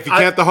right, hey, if you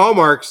count the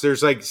Hallmarks,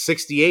 there's like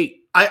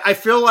 68. I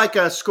feel like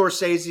a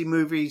Scorsese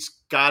movie's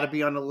got to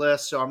be on the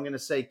list, so I'm going to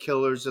say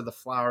Killers of the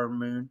Flower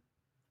Moon.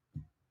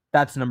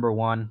 That's number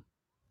 1.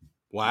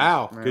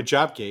 Wow, good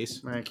job, Case.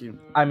 Thank you.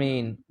 I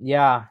mean,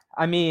 yeah.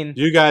 I mean,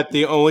 you got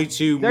the only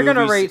 2 they're movies. They're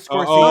going to rate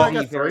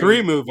Scorsese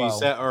 3 movies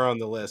that are on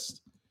the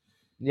list.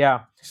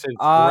 Yeah. Since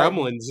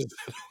Gremlins.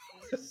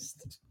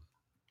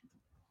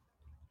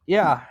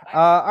 Yeah.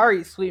 All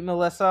right, sweet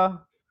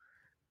Melissa.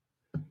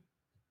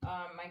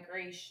 My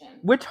Migration.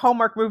 Which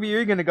Hallmark movie are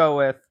you gonna go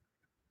with?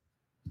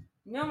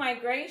 No,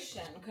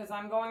 Migration, because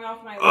I'm going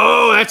off my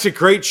Oh, list that's a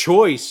great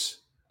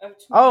choice. of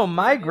Oh, 20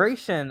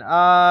 Migration.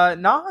 Not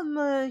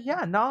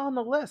on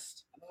the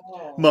list.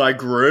 Oh.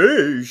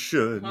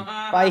 Migration. But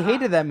I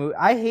hated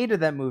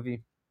that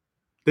movie.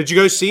 Did you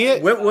go see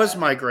it? What was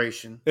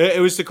Migration?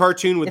 It was the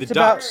cartoon with It's the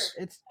about ducks.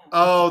 it's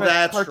Oh, about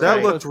that's cartoon That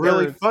right. with looked those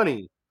really birds.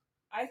 funny.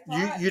 I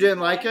thought You didn't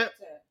like liked it?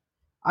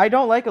 I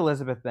don't like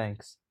Elizabeth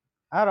Banks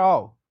at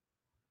all.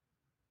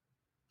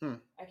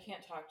 I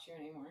can't talk to you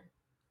anymore.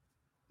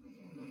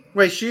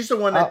 Wait, she's the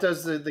one that Oh.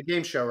 does the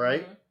game show,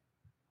 right? Mhm.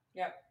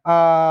 Yep.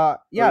 Yeah,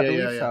 yeah, I believe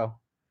yeah. so.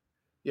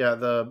 Yeah,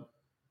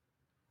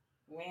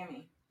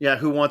 Whammy.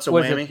 Who wants a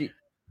Was whammy? it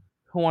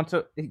who wants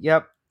to?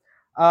 Yep.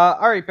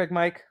 All right, Big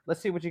Mike.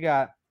 Let's see what you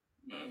got.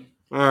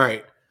 All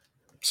right.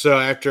 So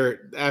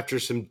after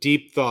some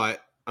deep thought,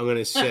 I'm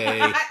gonna say,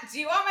 Do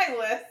you want my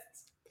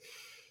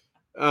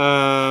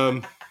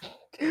list?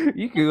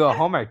 You could go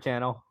Hallmark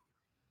Channel.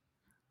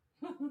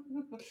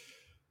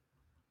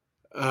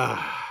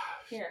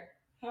 Here,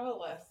 have a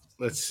list.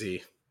 Let's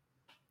see.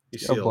 You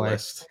see Oh, the boy.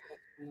 list.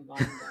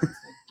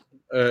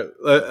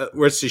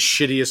 What's the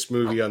shittiest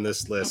movie on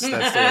this list?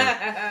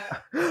 That's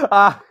the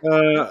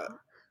one.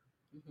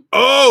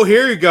 Oh,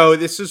 here you go.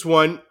 This is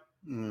one.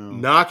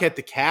 Knock at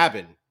the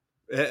Cabin.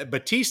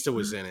 Batista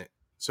was in it.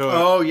 So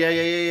Oh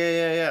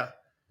yeah.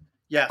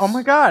 Yes. Oh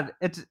my God!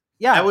 It's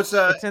That was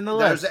it's in the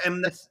list.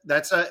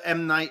 That's a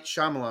M Night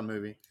Shyamalan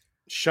movie.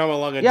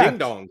 Shamalunga Yeah. Ding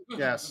Dong.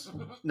 Yes.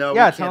 No,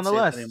 Yeah, we it's can't on the say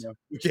it list. anymore.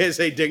 You can't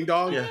say Ding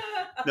Dong. Yeah.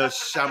 No,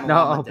 Shyamalan.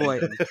 No, oh, Ding boy.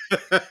 Dong.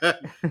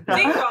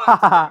 Ding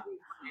dong.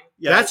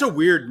 Yeah. That's a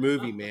weird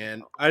movie,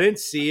 man. I didn't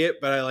see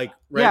it, but I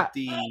read Yeah.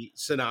 the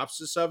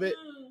synopsis of it.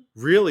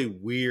 Really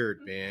weird,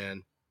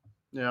 man.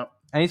 Yeah.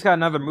 And he's got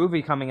another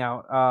movie coming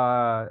out.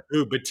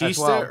 Who,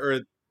 Batista well. or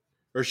M.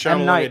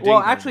 Shamalunga Night. Ding Well,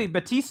 Dong? actually,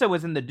 Batista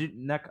was in the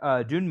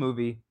Dune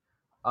movie.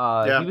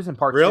 Yeah. He was in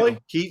part Really?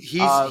 2.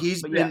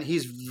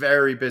 He's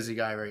very busy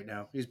guy right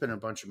now. He's been in a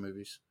bunch of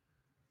movies.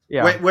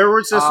 Yeah. Wait, where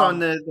was this on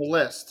the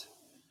list?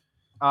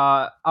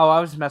 I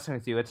was messing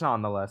with you. It's not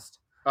on the list.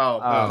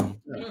 Oh,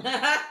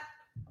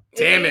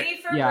 Damn Is it.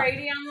 80 for Yeah.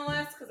 Brady on the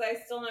list? Because I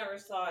still never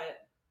saw it.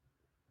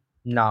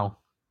 No.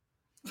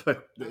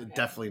 but Okay.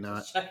 definitely not.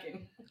 Just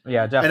checking.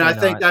 Yeah, And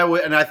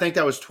definitely. I think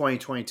that was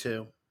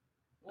 2022.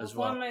 What's As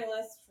well. on my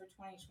list for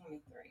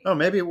 2023? Oh,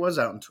 maybe it was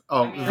out.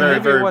 I mean, Very,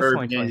 maybe very, it was very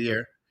beginning of the 2022.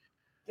 year.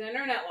 The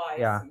internet lies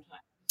Yeah.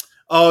 sometimes.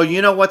 Oh,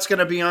 you know what's going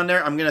to be on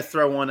there? I'm going to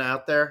throw one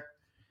out there.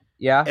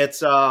 Yeah. It's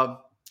the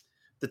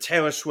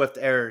Taylor Swift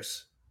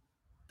Errors.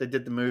 They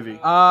did the movie.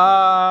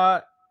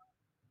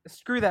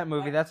 Screw that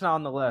movie. That's not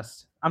on the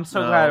list. I'm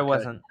so Oh, glad it okay.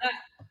 wasn't.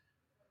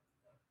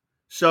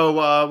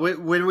 So what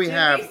do we Did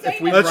have? we say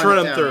If we Let's run run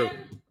it them down. through.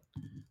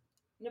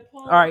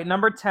 Napoleon? All right,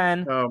 number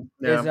 10. Oh,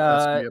 yeah, Is,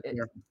 that's gonna be up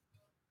there.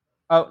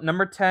 Oh,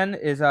 number 10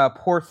 is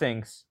Poor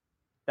Things.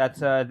 That's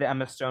the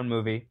Emma Stone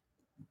movie.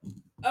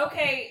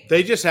 Okay,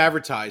 They just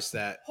advertised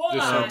that Hold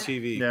just on. on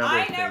TV. Yeah.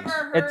 I Poor never things.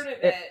 heard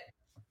of it.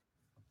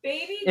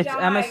 Baby It's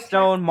died. Emma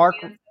Stone, Mark.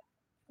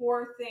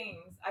 Poor Things.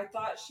 I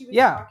thought she was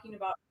Yeah. talking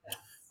about this.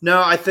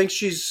 No, I think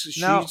she's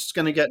No.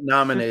 going to get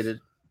nominated.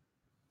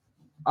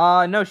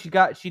 No, she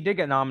did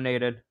get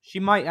nominated. She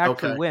might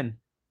actually Okay. win.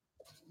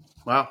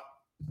 Wow.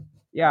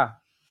 Yeah.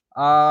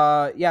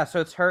 Yeah,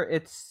 so it's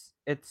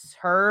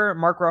her,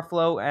 Mark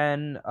Ruffalo,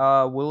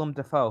 and Willem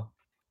Dafoe.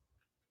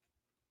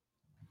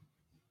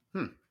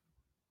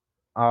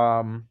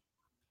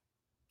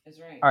 That's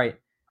right.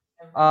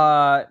 All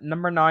right.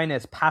 Number 9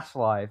 is Past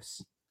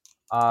Lives.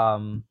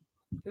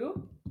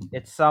 Who?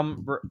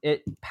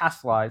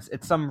 Past Lives.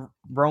 It's some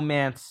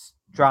romance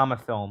drama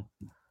film.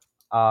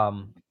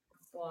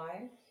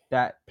 Sly.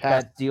 That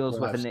Past deals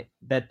with Lives.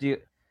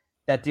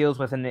 that deals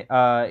with an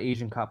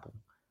Asian couple.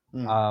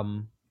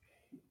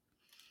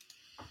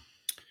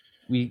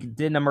 We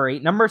did number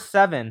 8. Number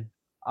 7.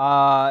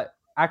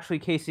 Actually,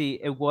 Casey,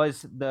 it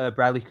was the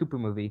Bradley Cooper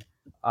movie.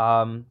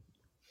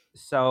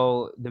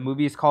 So the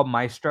movie is called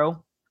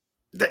Maestro.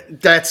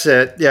 That's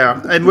it.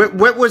 Yeah. And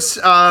what was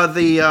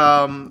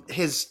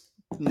his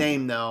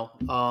name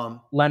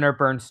though? Leonard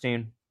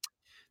Bernstein.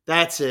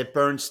 That's it.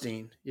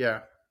 Bernstein.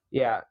 Yeah.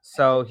 Yeah.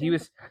 So he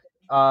was.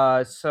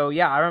 So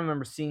yeah, I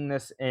remember seeing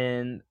this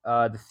in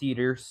the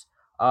theaters.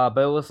 But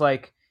it was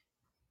like,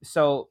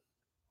 so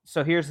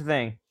here's the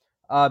thing.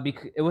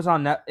 Because it was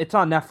it's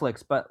on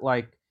Netflix, but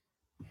like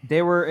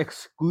they were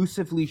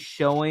exclusively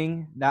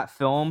showing that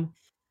film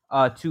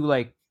to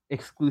like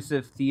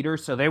exclusive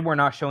theaters, so they were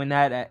not showing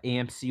that at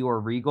AMC or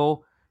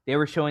Regal. They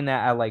were showing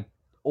that at like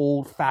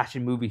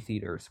old-fashioned movie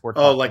theaters.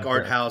 Oh, like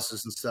art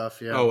houses and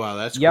stuff. Yeah. Oh wow,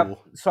 that's Yep.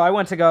 cool. So I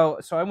went to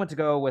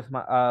go with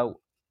my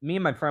me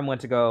and my friend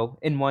went to go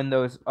in one of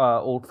those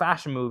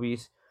old-fashioned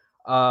movies.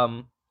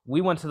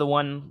 We went to the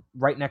one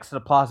right next to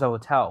the Plaza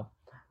Hotel,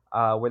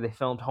 where they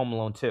filmed Home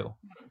Alone 2.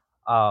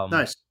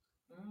 Nice.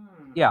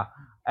 Yeah,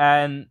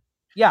 and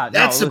yeah,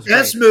 That's no, the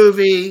best great.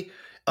 movie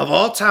of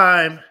all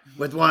time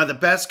with one of the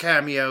best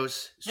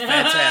cameos. It's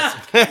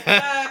fantastic.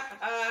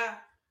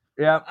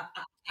 Yeah.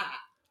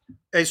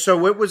 Hey, so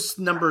what was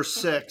number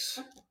 6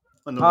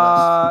 on the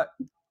list?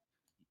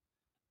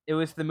 It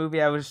was the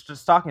movie I was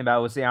just talking about.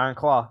 It was the Iron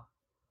Claw.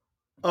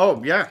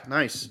 Oh, yeah,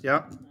 nice.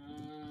 Yeah.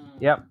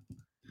 Yep.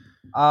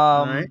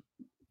 All right.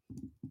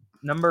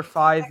 Number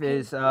 5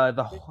 is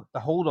the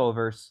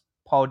Holdovers.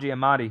 Paul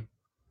Giamatti.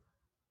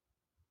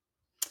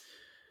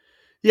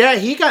 Yeah,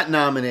 he got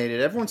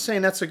nominated. Everyone's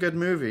saying that's a good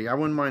movie. I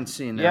wouldn't mind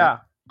seeing that. Yeah.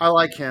 I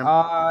like him.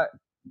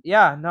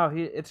 Yeah. No,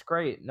 it's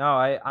great. No,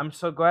 I'm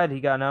so glad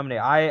he got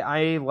nominated.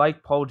 I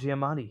like Paul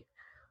Giamatti.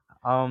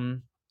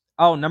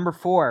 Oh, number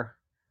 4,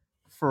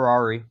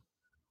 Ferrari.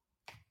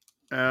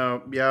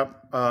 Yeah.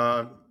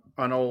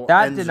 On old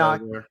That did Enzo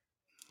not. there.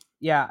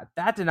 Yeah,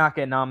 that did not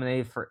get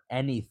nominated for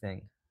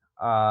anything.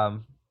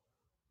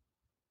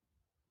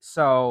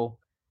 So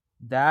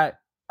that,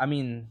 I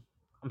mean,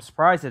 I'm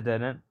surprised it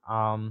didn't.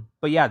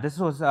 But yeah, this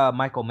was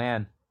Michael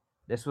Mann.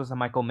 This was a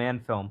Michael Mann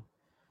film.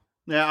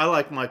 Yeah, I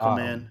like Michael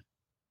Mann.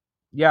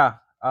 Yeah.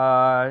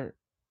 The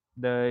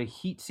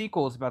Heat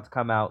sequel is about to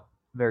come out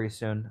very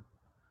soon.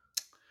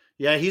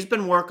 Yeah, he's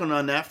been working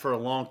on that for a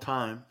long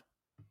time.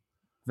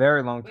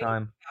 Very long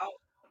time.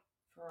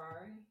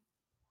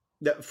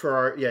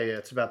 Ferrari. Yeah,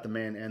 it's about the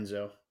man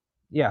Enzo.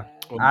 Yeah,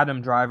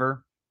 Adam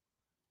Driver.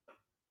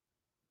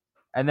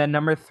 And then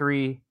number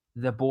 3,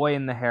 The Boy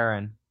and the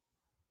Heron.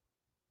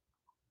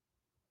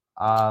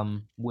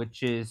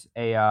 Which is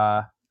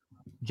a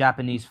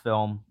Japanese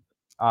film.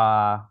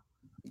 And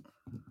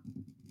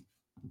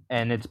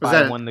it's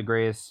by one of the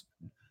greatest.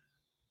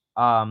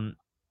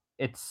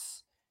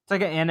 It's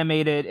like an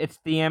animated. It's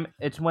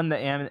one of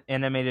the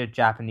animated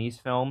Japanese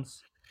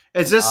films.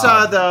 Is this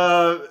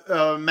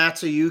the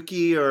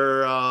Matsuyuki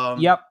or?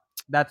 Yep,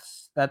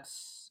 that's.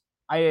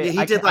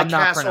 He did like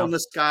Castle in the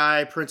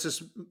Sky,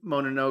 Princess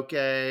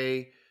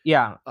Mononoke.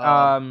 Yeah,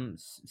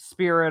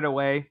 Spirit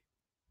Away.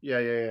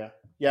 Yeah.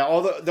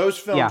 All those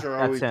films are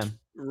always him.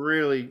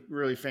 really,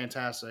 really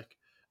fantastic.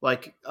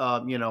 Like,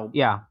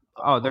 yeah.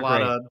 Oh, they're a lot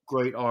great. of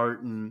great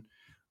art and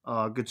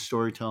good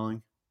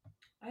storytelling.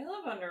 I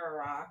live under a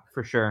rock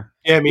for sure.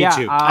 Yeah, me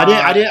too.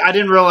 I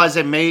didn't realize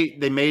they made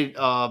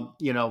because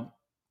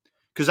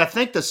I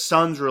think the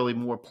son's really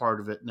more part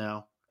of it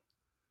now.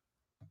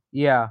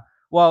 Yeah.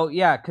 Well,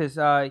 yeah, because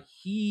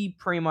he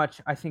pretty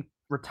much, I think,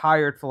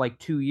 retired for like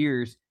 2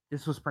 years.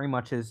 This was pretty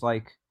much his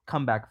like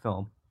comeback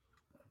film.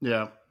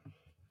 Yeah.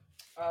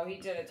 Oh, he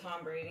did a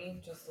Tom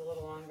Brady, just a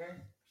little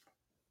longer.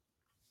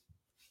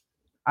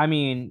 I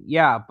mean,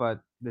 yeah, but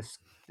this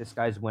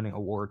guy's winning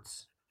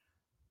awards.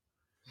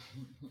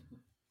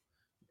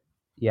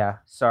 Yeah,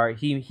 sorry.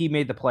 He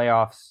made the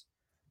playoffs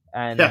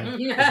and is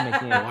making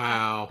it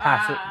wow.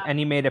 Pass it, and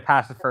he made it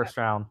past the first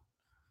round.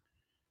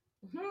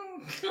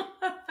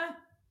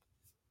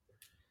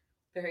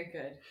 Very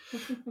good.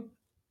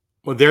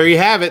 Well, there you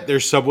have it.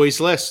 There's Subway's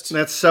list.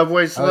 That's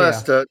Subway's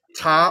list. Yeah.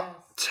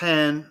 Top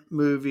 10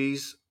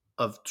 movies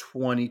of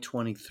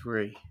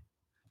 2023.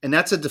 And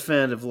that's a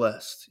definitive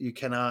list. You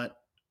cannot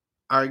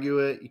argue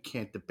it. You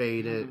can't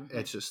debate it.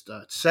 It's just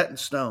set in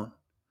stone.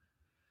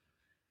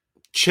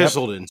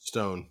 Chiseled in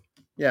stone.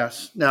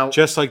 Yes. Now,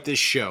 just like this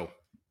show.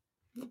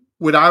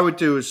 What I would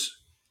do is,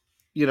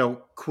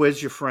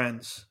 quiz your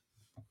friends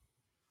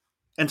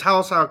and tell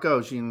us how it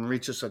goes. You can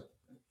reach us at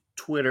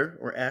Twitter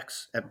or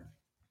X at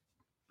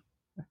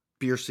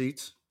Beer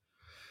Seats,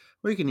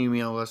 or you can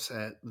email us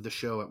at the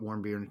show at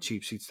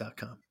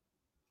warmbeerandcheapseats.com.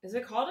 Is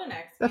it called an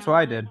X? That's what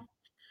I did.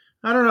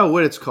 I don't know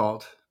what it's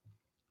called.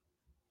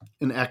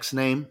 An X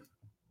name.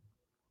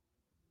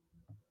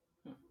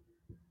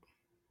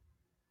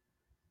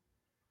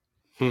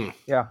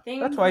 Yeah,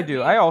 that's what I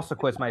do. I also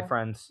quiz my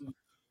friends.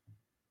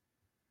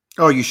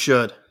 Oh, you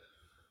should.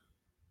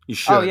 You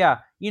should. Oh yeah,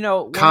 when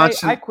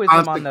I quiz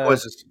them on the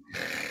quizzes.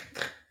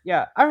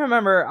 Yeah, I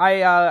remember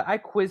I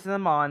quizzed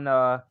them on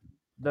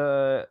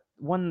the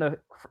one of the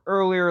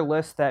earlier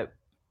lists that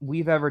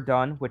we've ever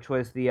done, which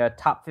was the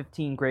top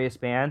 15 greatest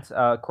bands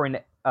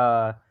according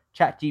to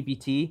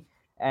ChatGPT,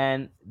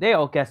 and they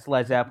all guessed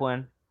Led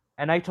Zeppelin,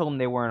 and I told them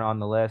they weren't on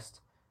the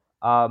list,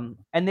 and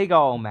they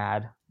got all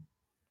mad.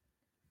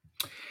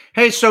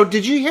 Hey, so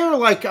did you hear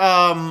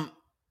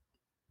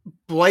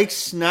Blake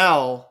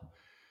Snell?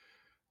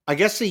 I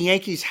guess the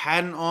Yankees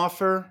had an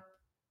offer.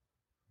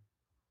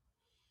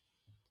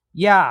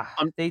 Yeah,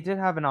 they did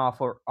have an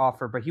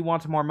offer, but he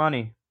wants more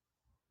money.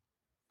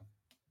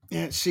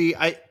 Yeah, see,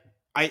 I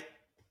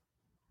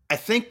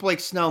think Blake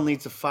Snell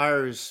needs to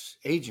fire his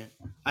agent.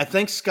 I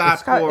think Scott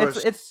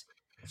Boras. It's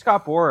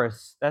Scott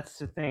Boras. That's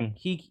the thing.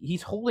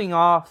 He's holding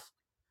off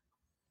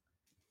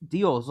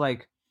deals.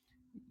 Like,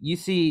 you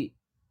see,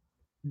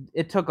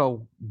 it took a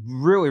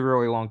really,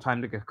 really long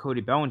time to get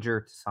Cody Bellinger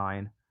to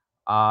sign.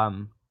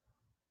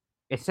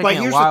 It's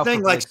taking a while. But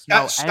here's the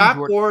thing: Scott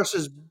Boras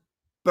has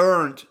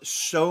burned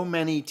so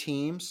many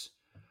teams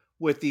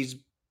with these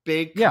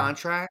big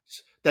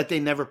contracts that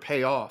they never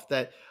pay off.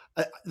 That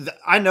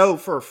I know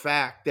for a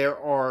fact there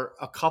are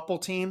a couple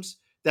teams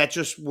that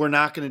just were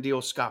not going to deal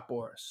with Scott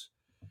Boras.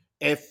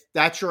 If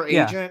that's your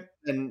agent,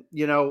 then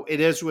it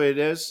is what it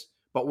is.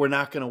 But we're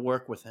not going to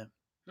work with him,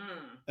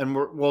 and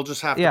we'll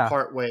just have to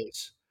part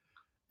ways.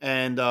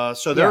 And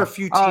so there are a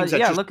few teams that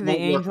yeah. just Look at the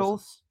won't work with him.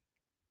 Angels.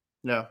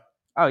 No.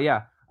 Oh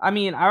yeah. I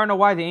mean, I don't know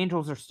why the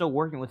Angels are still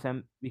working with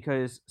him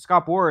because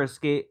Scott Boras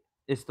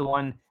is the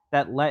one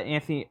that let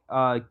Anthony.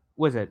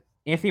 Was it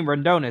Anthony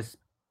Rendon is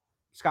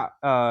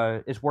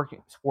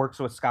works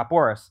with Scott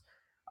Boras.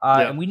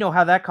 Yeah. And we know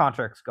how that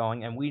contract's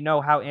going, and we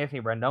know how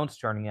Anthony Rendon's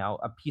turning out,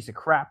 a piece of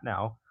crap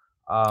now.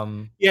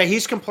 Yeah,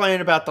 he's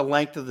complaining about the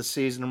length of the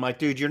season. I'm like,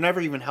 dude, you're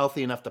never even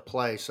healthy enough to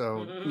play,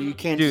 so you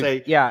can't Dude,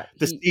 say yeah,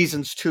 the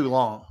season's too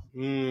long.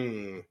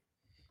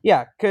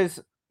 yeah,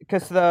 because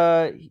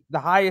the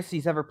highest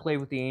he's ever played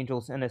with the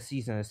Angels in a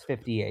season is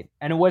 58,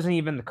 and it wasn't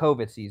even the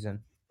COVID season;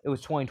 it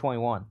was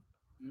 2021.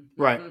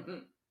 Right.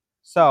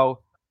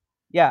 So,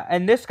 yeah,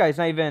 and this guy's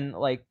not even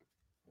like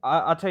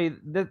I'll tell you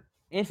that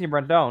Anthony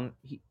Rendon,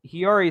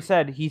 he already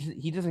said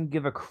he doesn't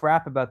give a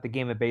crap about the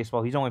game of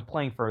baseball. He's only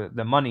playing for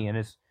the money and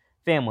his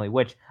family,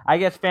 which I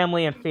guess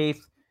family and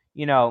faith,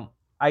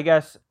 I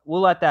guess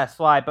we'll let that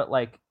slide. But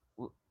like,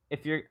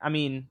 if you're, I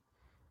mean,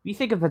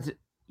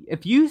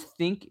 if you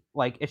think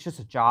like it's just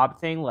a job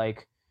thing,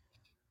 like,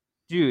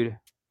 dude,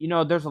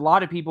 there's a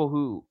lot of people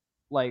who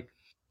like,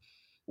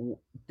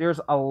 there's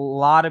a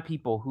lot of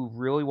people who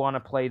really want to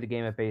play the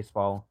game of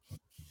baseball,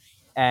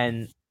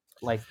 and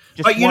like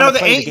just But want to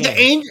play the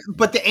game.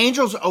 the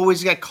Angels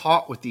always get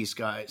caught with these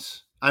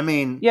guys. I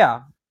mean,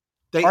 Yeah,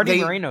 they Artie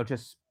Moreno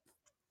just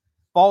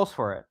falls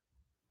for it.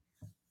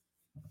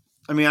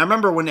 I mean, I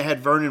remember when they had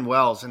Vernon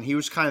Wells, and he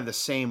was kind of the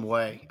same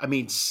way. I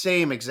mean,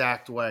 same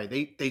exact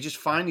way. They just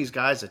find these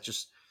guys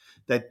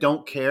that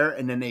don't care,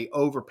 and then they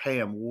overpay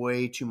them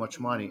way too much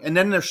money, and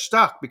then they're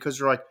stuck because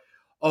they're like,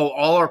 oh,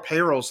 all our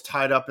payroll's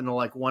tied up into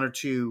like one or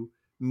two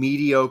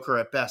mediocre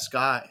at best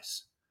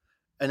guys,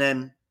 and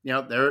then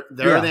there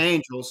are the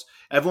Angels.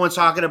 Everyone's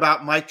talking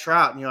about Mike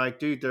Trout, and you're like,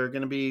 dude, they're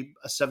going to be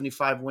a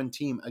 75-win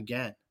team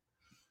again.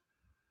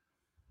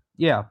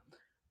 Yeah,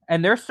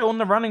 and they're still in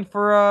the running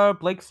for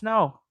Blake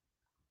Snell.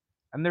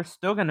 And they're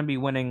still going to be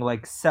winning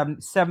like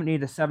 70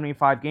 to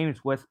 75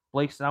 games with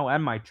Blake Snell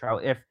and Mike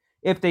Trout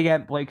if they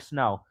get Blake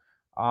Snell.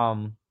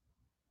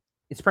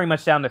 It's pretty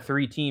much down to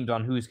 3 teams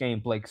on who's getting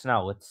Blake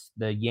Snell. It's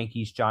the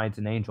Yankees, Giants,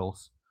 and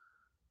Angels.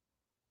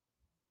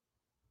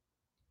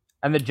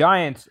 And the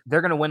Giants, they're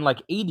going to win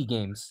like 80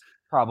 games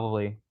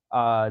probably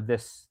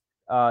this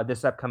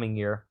upcoming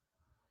year.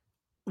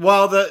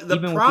 Well, the Even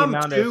with the problem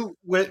amount too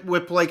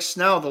with Blake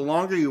Snell, the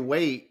longer you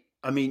wait,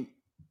 I mean,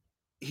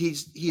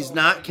 he's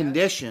not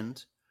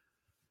conditioned.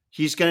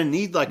 He's going to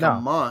need like a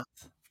month,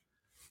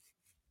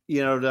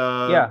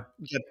 to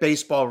get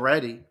baseball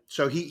ready.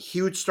 So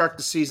he would start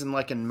the season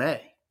like in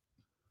May.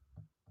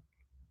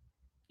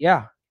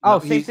 Yeah. Oh,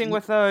 same thing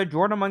with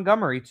Jordan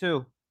Montgomery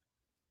too.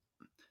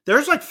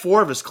 There's like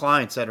 4 of his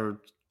clients that are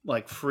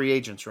like free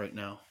agents right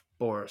now,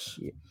 Boris.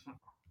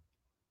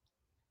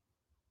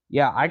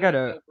 Yeah,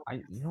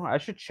 I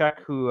should check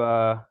who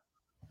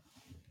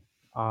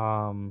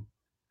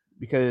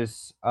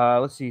because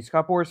let's see,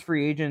 Scott Boras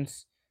free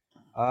agents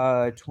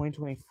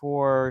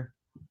 2024.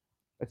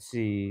 Let's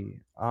see.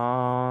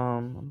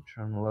 I'm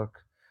trying to look.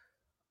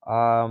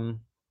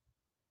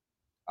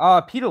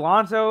 Pete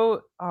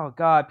Alonso. Oh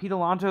God, Pete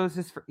Alonso is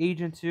his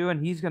agent too,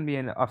 and he's gonna be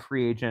a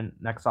free agent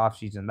next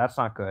offseason. That's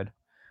not good.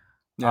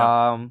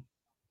 Yeah.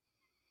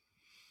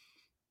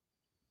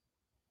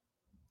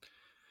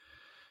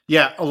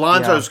 Yeah,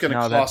 Alonso's going to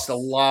cost a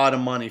lot of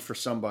money for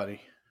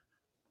somebody.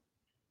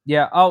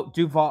 Yeah. Oh,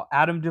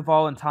 Adam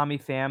Duvall, and Tommy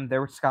Pham. They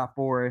were Scott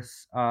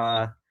Boras.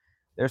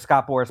 They're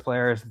Scott Boras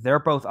players. They're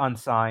both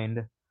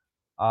unsigned.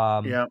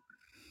 Yeah.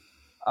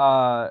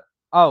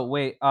 Oh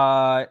wait.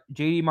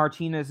 JD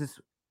Martinez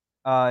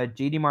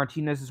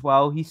as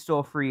well. He's still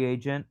a free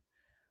agent.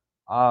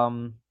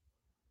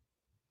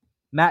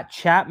 Matt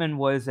Chapman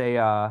was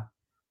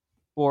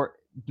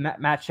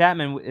Matt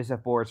Chapman is a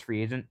Boras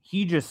free agent.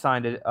 He just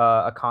signed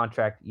a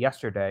contract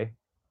yesterday,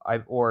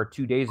 or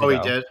 2 days ago. Oh, he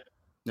did.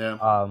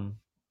 Yeah.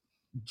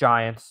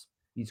 Giants.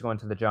 He's going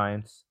to the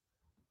Giants.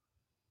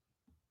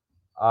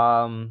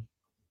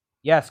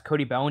 Yes,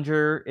 Cody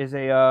Bellinger is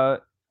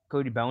a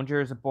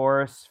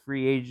Boras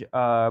free agent,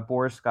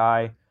 Boras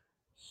guy.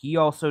 He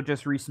also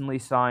just recently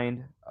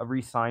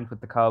re-signed with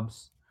the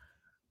Cubs.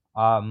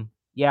 I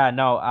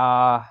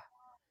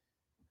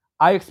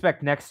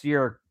expect next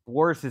year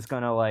Boras is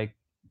gonna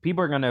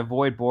people are gonna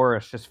avoid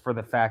Boras just for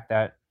the fact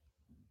that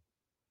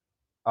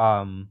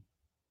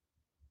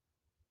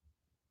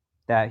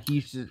that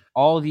he's just,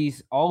 all of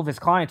his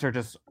clients are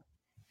just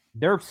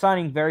they're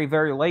signing very,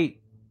 very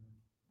late.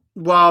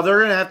 Well, they're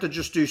going to have to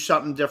just do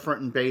something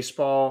different in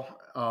baseball.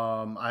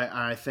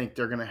 I think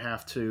they're going to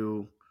have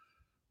to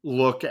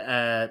look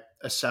at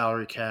a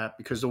salary cap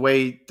because the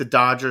way the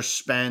Dodgers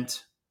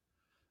spent,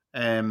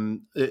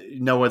 and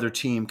no other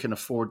team can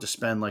afford to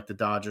spend like the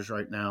Dodgers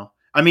right now.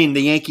 I mean,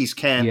 the Yankees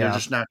can. Yeah. They're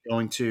just not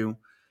going to.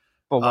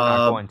 But we're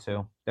not going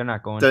to. They're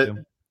not going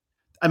to.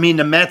 I mean,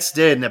 the Mets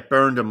did, and it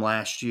burned them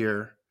last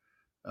year.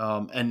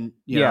 And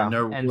they're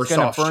and it's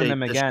going to burn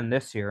them again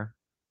this year.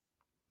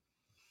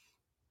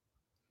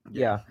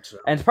 Yeah. So.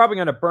 And it's probably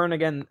going to burn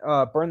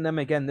them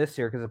again this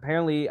year because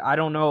apparently I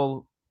don't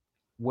know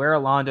where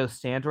Alondo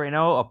stands right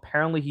now,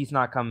 apparently he's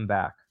not coming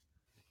back.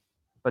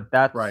 But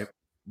that's Right.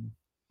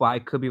 why I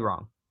could be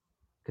wrong.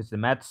 Because the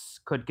Mets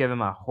could give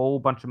him a whole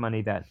bunch of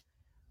money that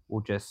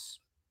will just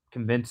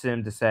convince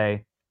him to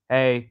say,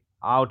 hey,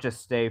 I'll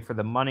just stay for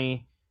the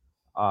money.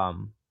 But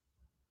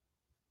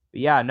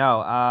yeah,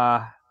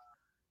 no.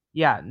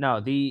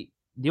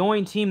 The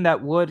only team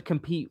that would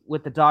compete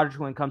with the Dodgers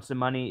when it comes to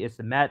money is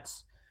the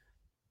Mets.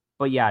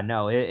 But yeah,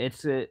 no, it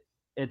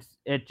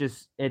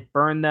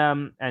burned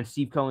them, and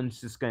Steve Cohen's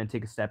just going to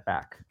take a step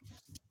back.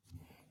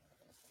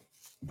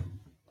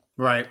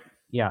 Right.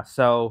 Yeah,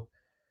 so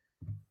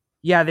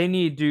yeah, they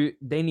need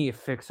to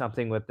fix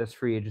something with this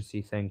free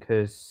agency thing,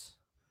 because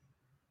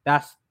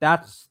that's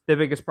the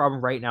biggest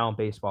problem right now in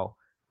baseball.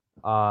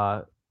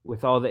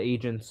 With all the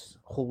agents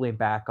holding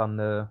back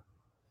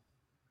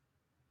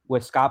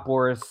with Scott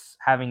Boras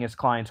having his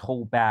clients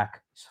hold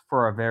back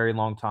for a very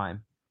long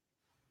time.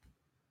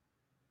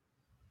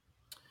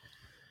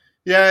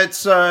 Yeah,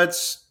 it's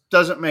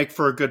doesn't make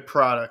for a good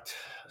product.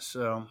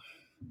 So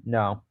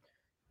No.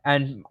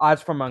 And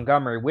as for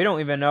Montgomery, we don't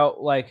even know.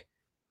 Like,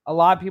 a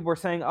lot of people are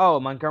saying,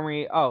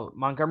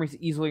 Montgomery's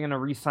easily going to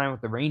re-sign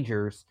with the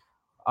Rangers.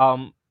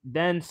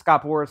 Then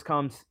Scott Boras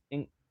comes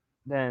in.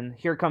 Then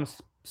here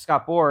comes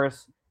Scott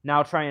Boras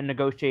now trying to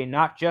negotiate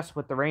not just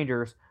with the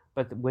Rangers,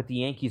 but with the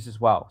Yankees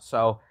as well.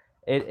 So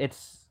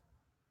it's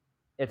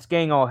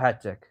getting all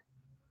hectic,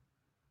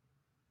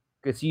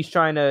 because he's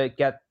trying to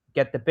get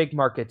the big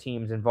market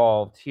teams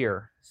involved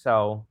here.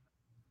 So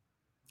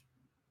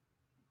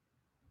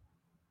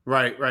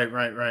right.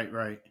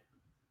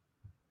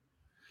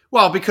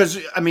 Well, because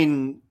I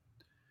mean,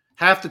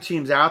 half the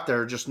teams out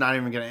there are just not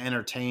even going to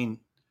entertain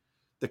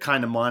the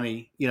kind of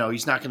money. You know,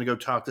 he's not going to go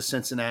talk to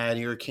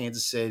Cincinnati or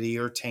Kansas City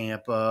or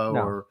Tampa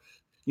No. or,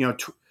 you know,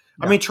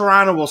 I No. mean,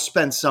 Toronto will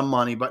spend some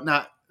money, but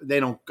they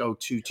don't go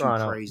too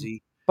Toronto.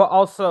 crazy. But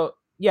also,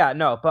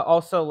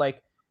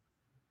 like,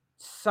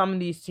 some of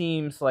these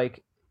teams,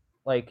 like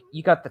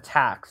you got the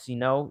tax,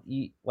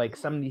 like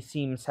some of these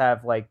teams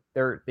have, like,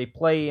 they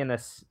play in a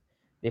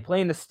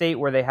state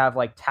where they have,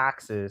 like,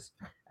 taxes,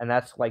 and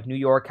that's like New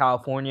York,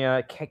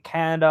 California,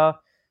 Canada.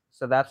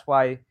 So that's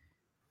why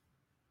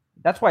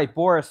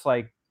Boris,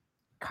 like,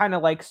 kind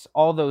of likes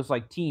all those,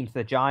 like, teams,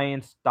 the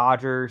Giants,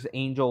 Dodgers,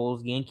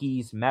 Angels,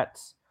 Yankees,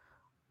 Mets,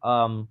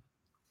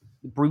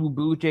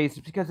 Blue Jays,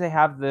 because they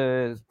have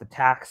the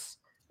tax,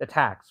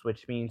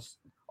 which means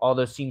all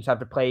those teams have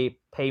to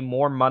pay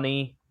more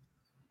money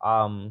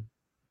to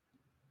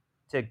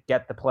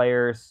get the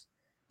players.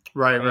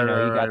 Right.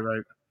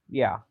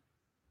 Yeah.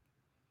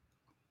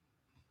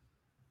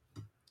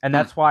 And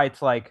that's why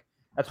it's like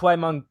that's why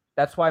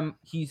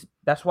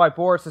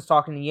Boris is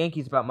talking to the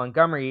Yankees about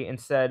Montgomery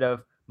instead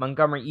of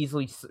Montgomery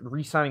easily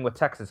re-signing with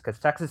Texas, because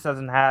Texas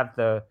doesn't have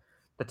the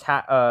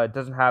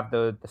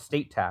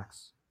state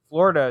tax.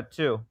 Florida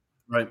too.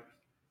 Right.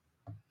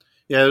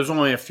 Yeah, there's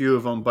only a few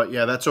of them, but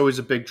yeah, that's always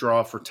a big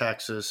draw for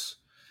Texas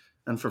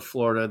and for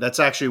Florida. That's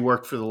actually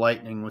worked for the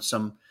Lightning with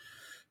some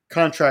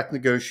contract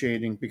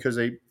negotiating, because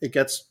it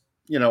gets,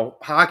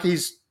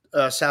 hockey's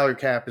salary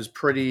cap is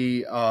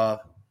pretty.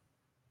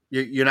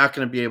 You're not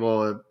going to be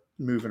able to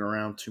move it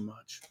around too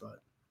much,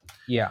 but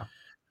yeah,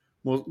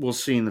 we'll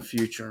see in the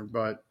future.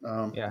 But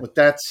Yeah. With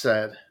that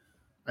said,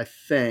 I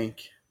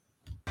think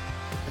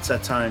it's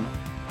that time.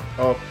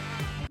 Oh,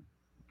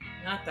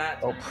 Not that.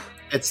 Oh.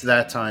 it's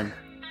that time.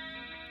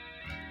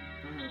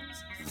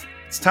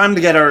 It's time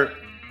to get our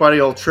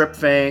buddy old Trip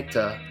Fank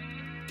to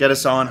get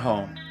us on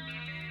home.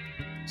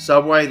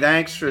 Subway,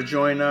 thanks for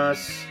joining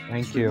us.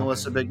 Thank Sweet you.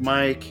 Melissa, Big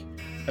Mike.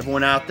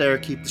 Everyone out there,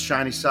 keep the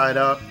shiny side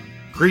up.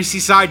 Greasy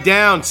side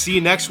down. See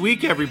you next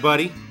week,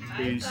 everybody. Bye,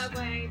 Peace.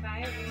 Subway.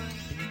 Bye, everyone.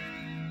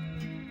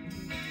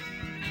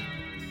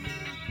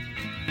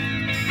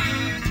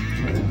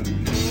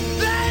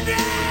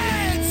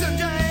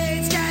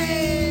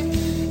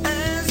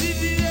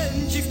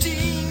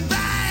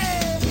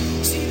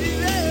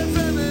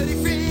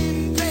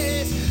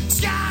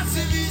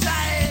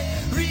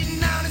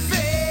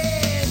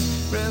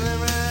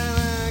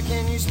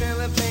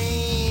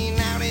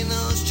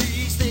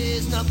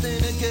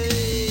 Nothing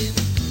again.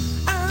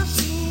 I've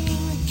seen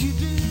you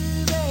do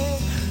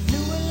that. Knew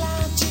a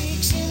lot of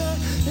chicks and I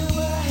knew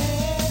what I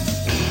had.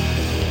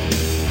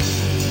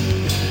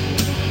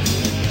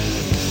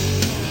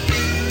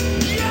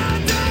 Yeah,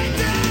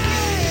 baby.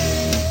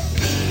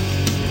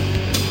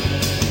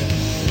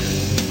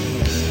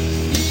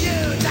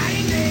 Yeah,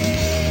 baby.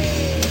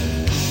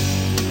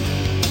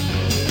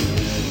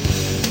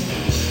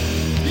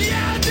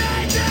 Yeah, baby.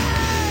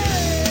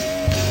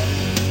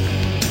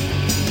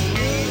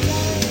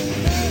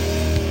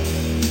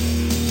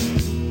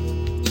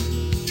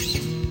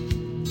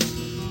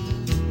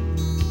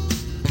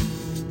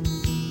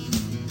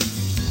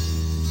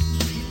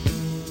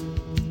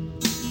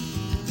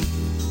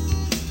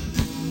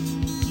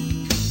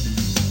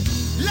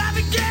 Love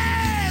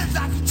again,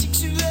 life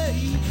takes away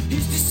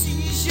his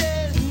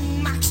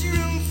decision, marks your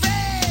own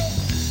fate.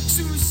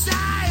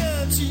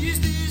 Society is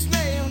the